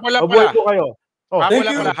 mabuhay po kayo. Thank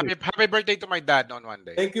you. Happy birthday to my dad on one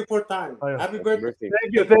day. Thank you for time. Happy birthday.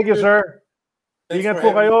 Thank you, sir. Ingat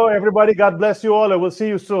po kayo, everybody. God bless you all. I will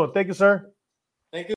see you soon. Thank you, sir.